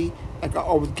quality. Like I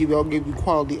always give you, I'll give you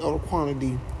quality over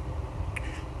quantity.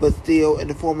 But still in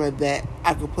the format that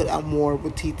I can put out more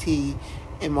with TT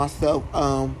and myself.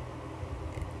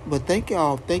 But thank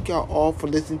y'all all for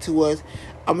listening to us.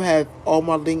 I'm going to have all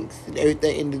my links and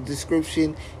everything in the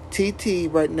description.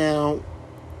 TT right now,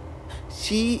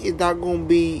 she is not going to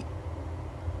be,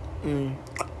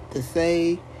 to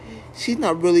say, she's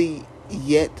not really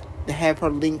yet to have her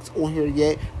links on here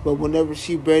yet. But whenever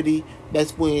she's ready,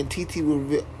 that's when TT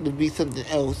will be something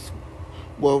else.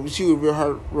 Well, she will reveal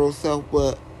her real self,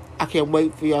 but I can't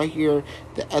wait for y'all to hear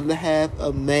the other half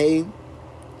of May.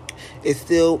 It's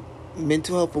still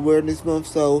Mental Health Awareness Month,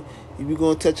 so we're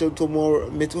going to touch up to more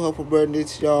mental health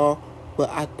awareness, y'all. But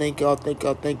I thank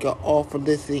y'all all for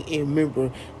listening. And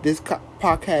remember, this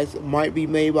podcast might be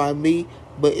made by me,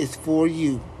 but it's for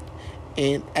you.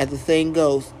 And as the saying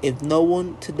goes, if no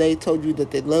one today told you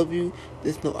that they love you,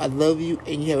 just know I love you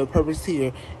and you have a purpose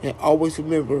here. And always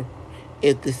remember,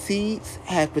 if the seeds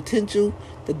have potential,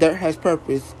 the dirt has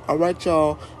purpose. Alright,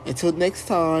 y'all. Until next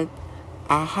time,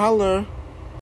 I holler.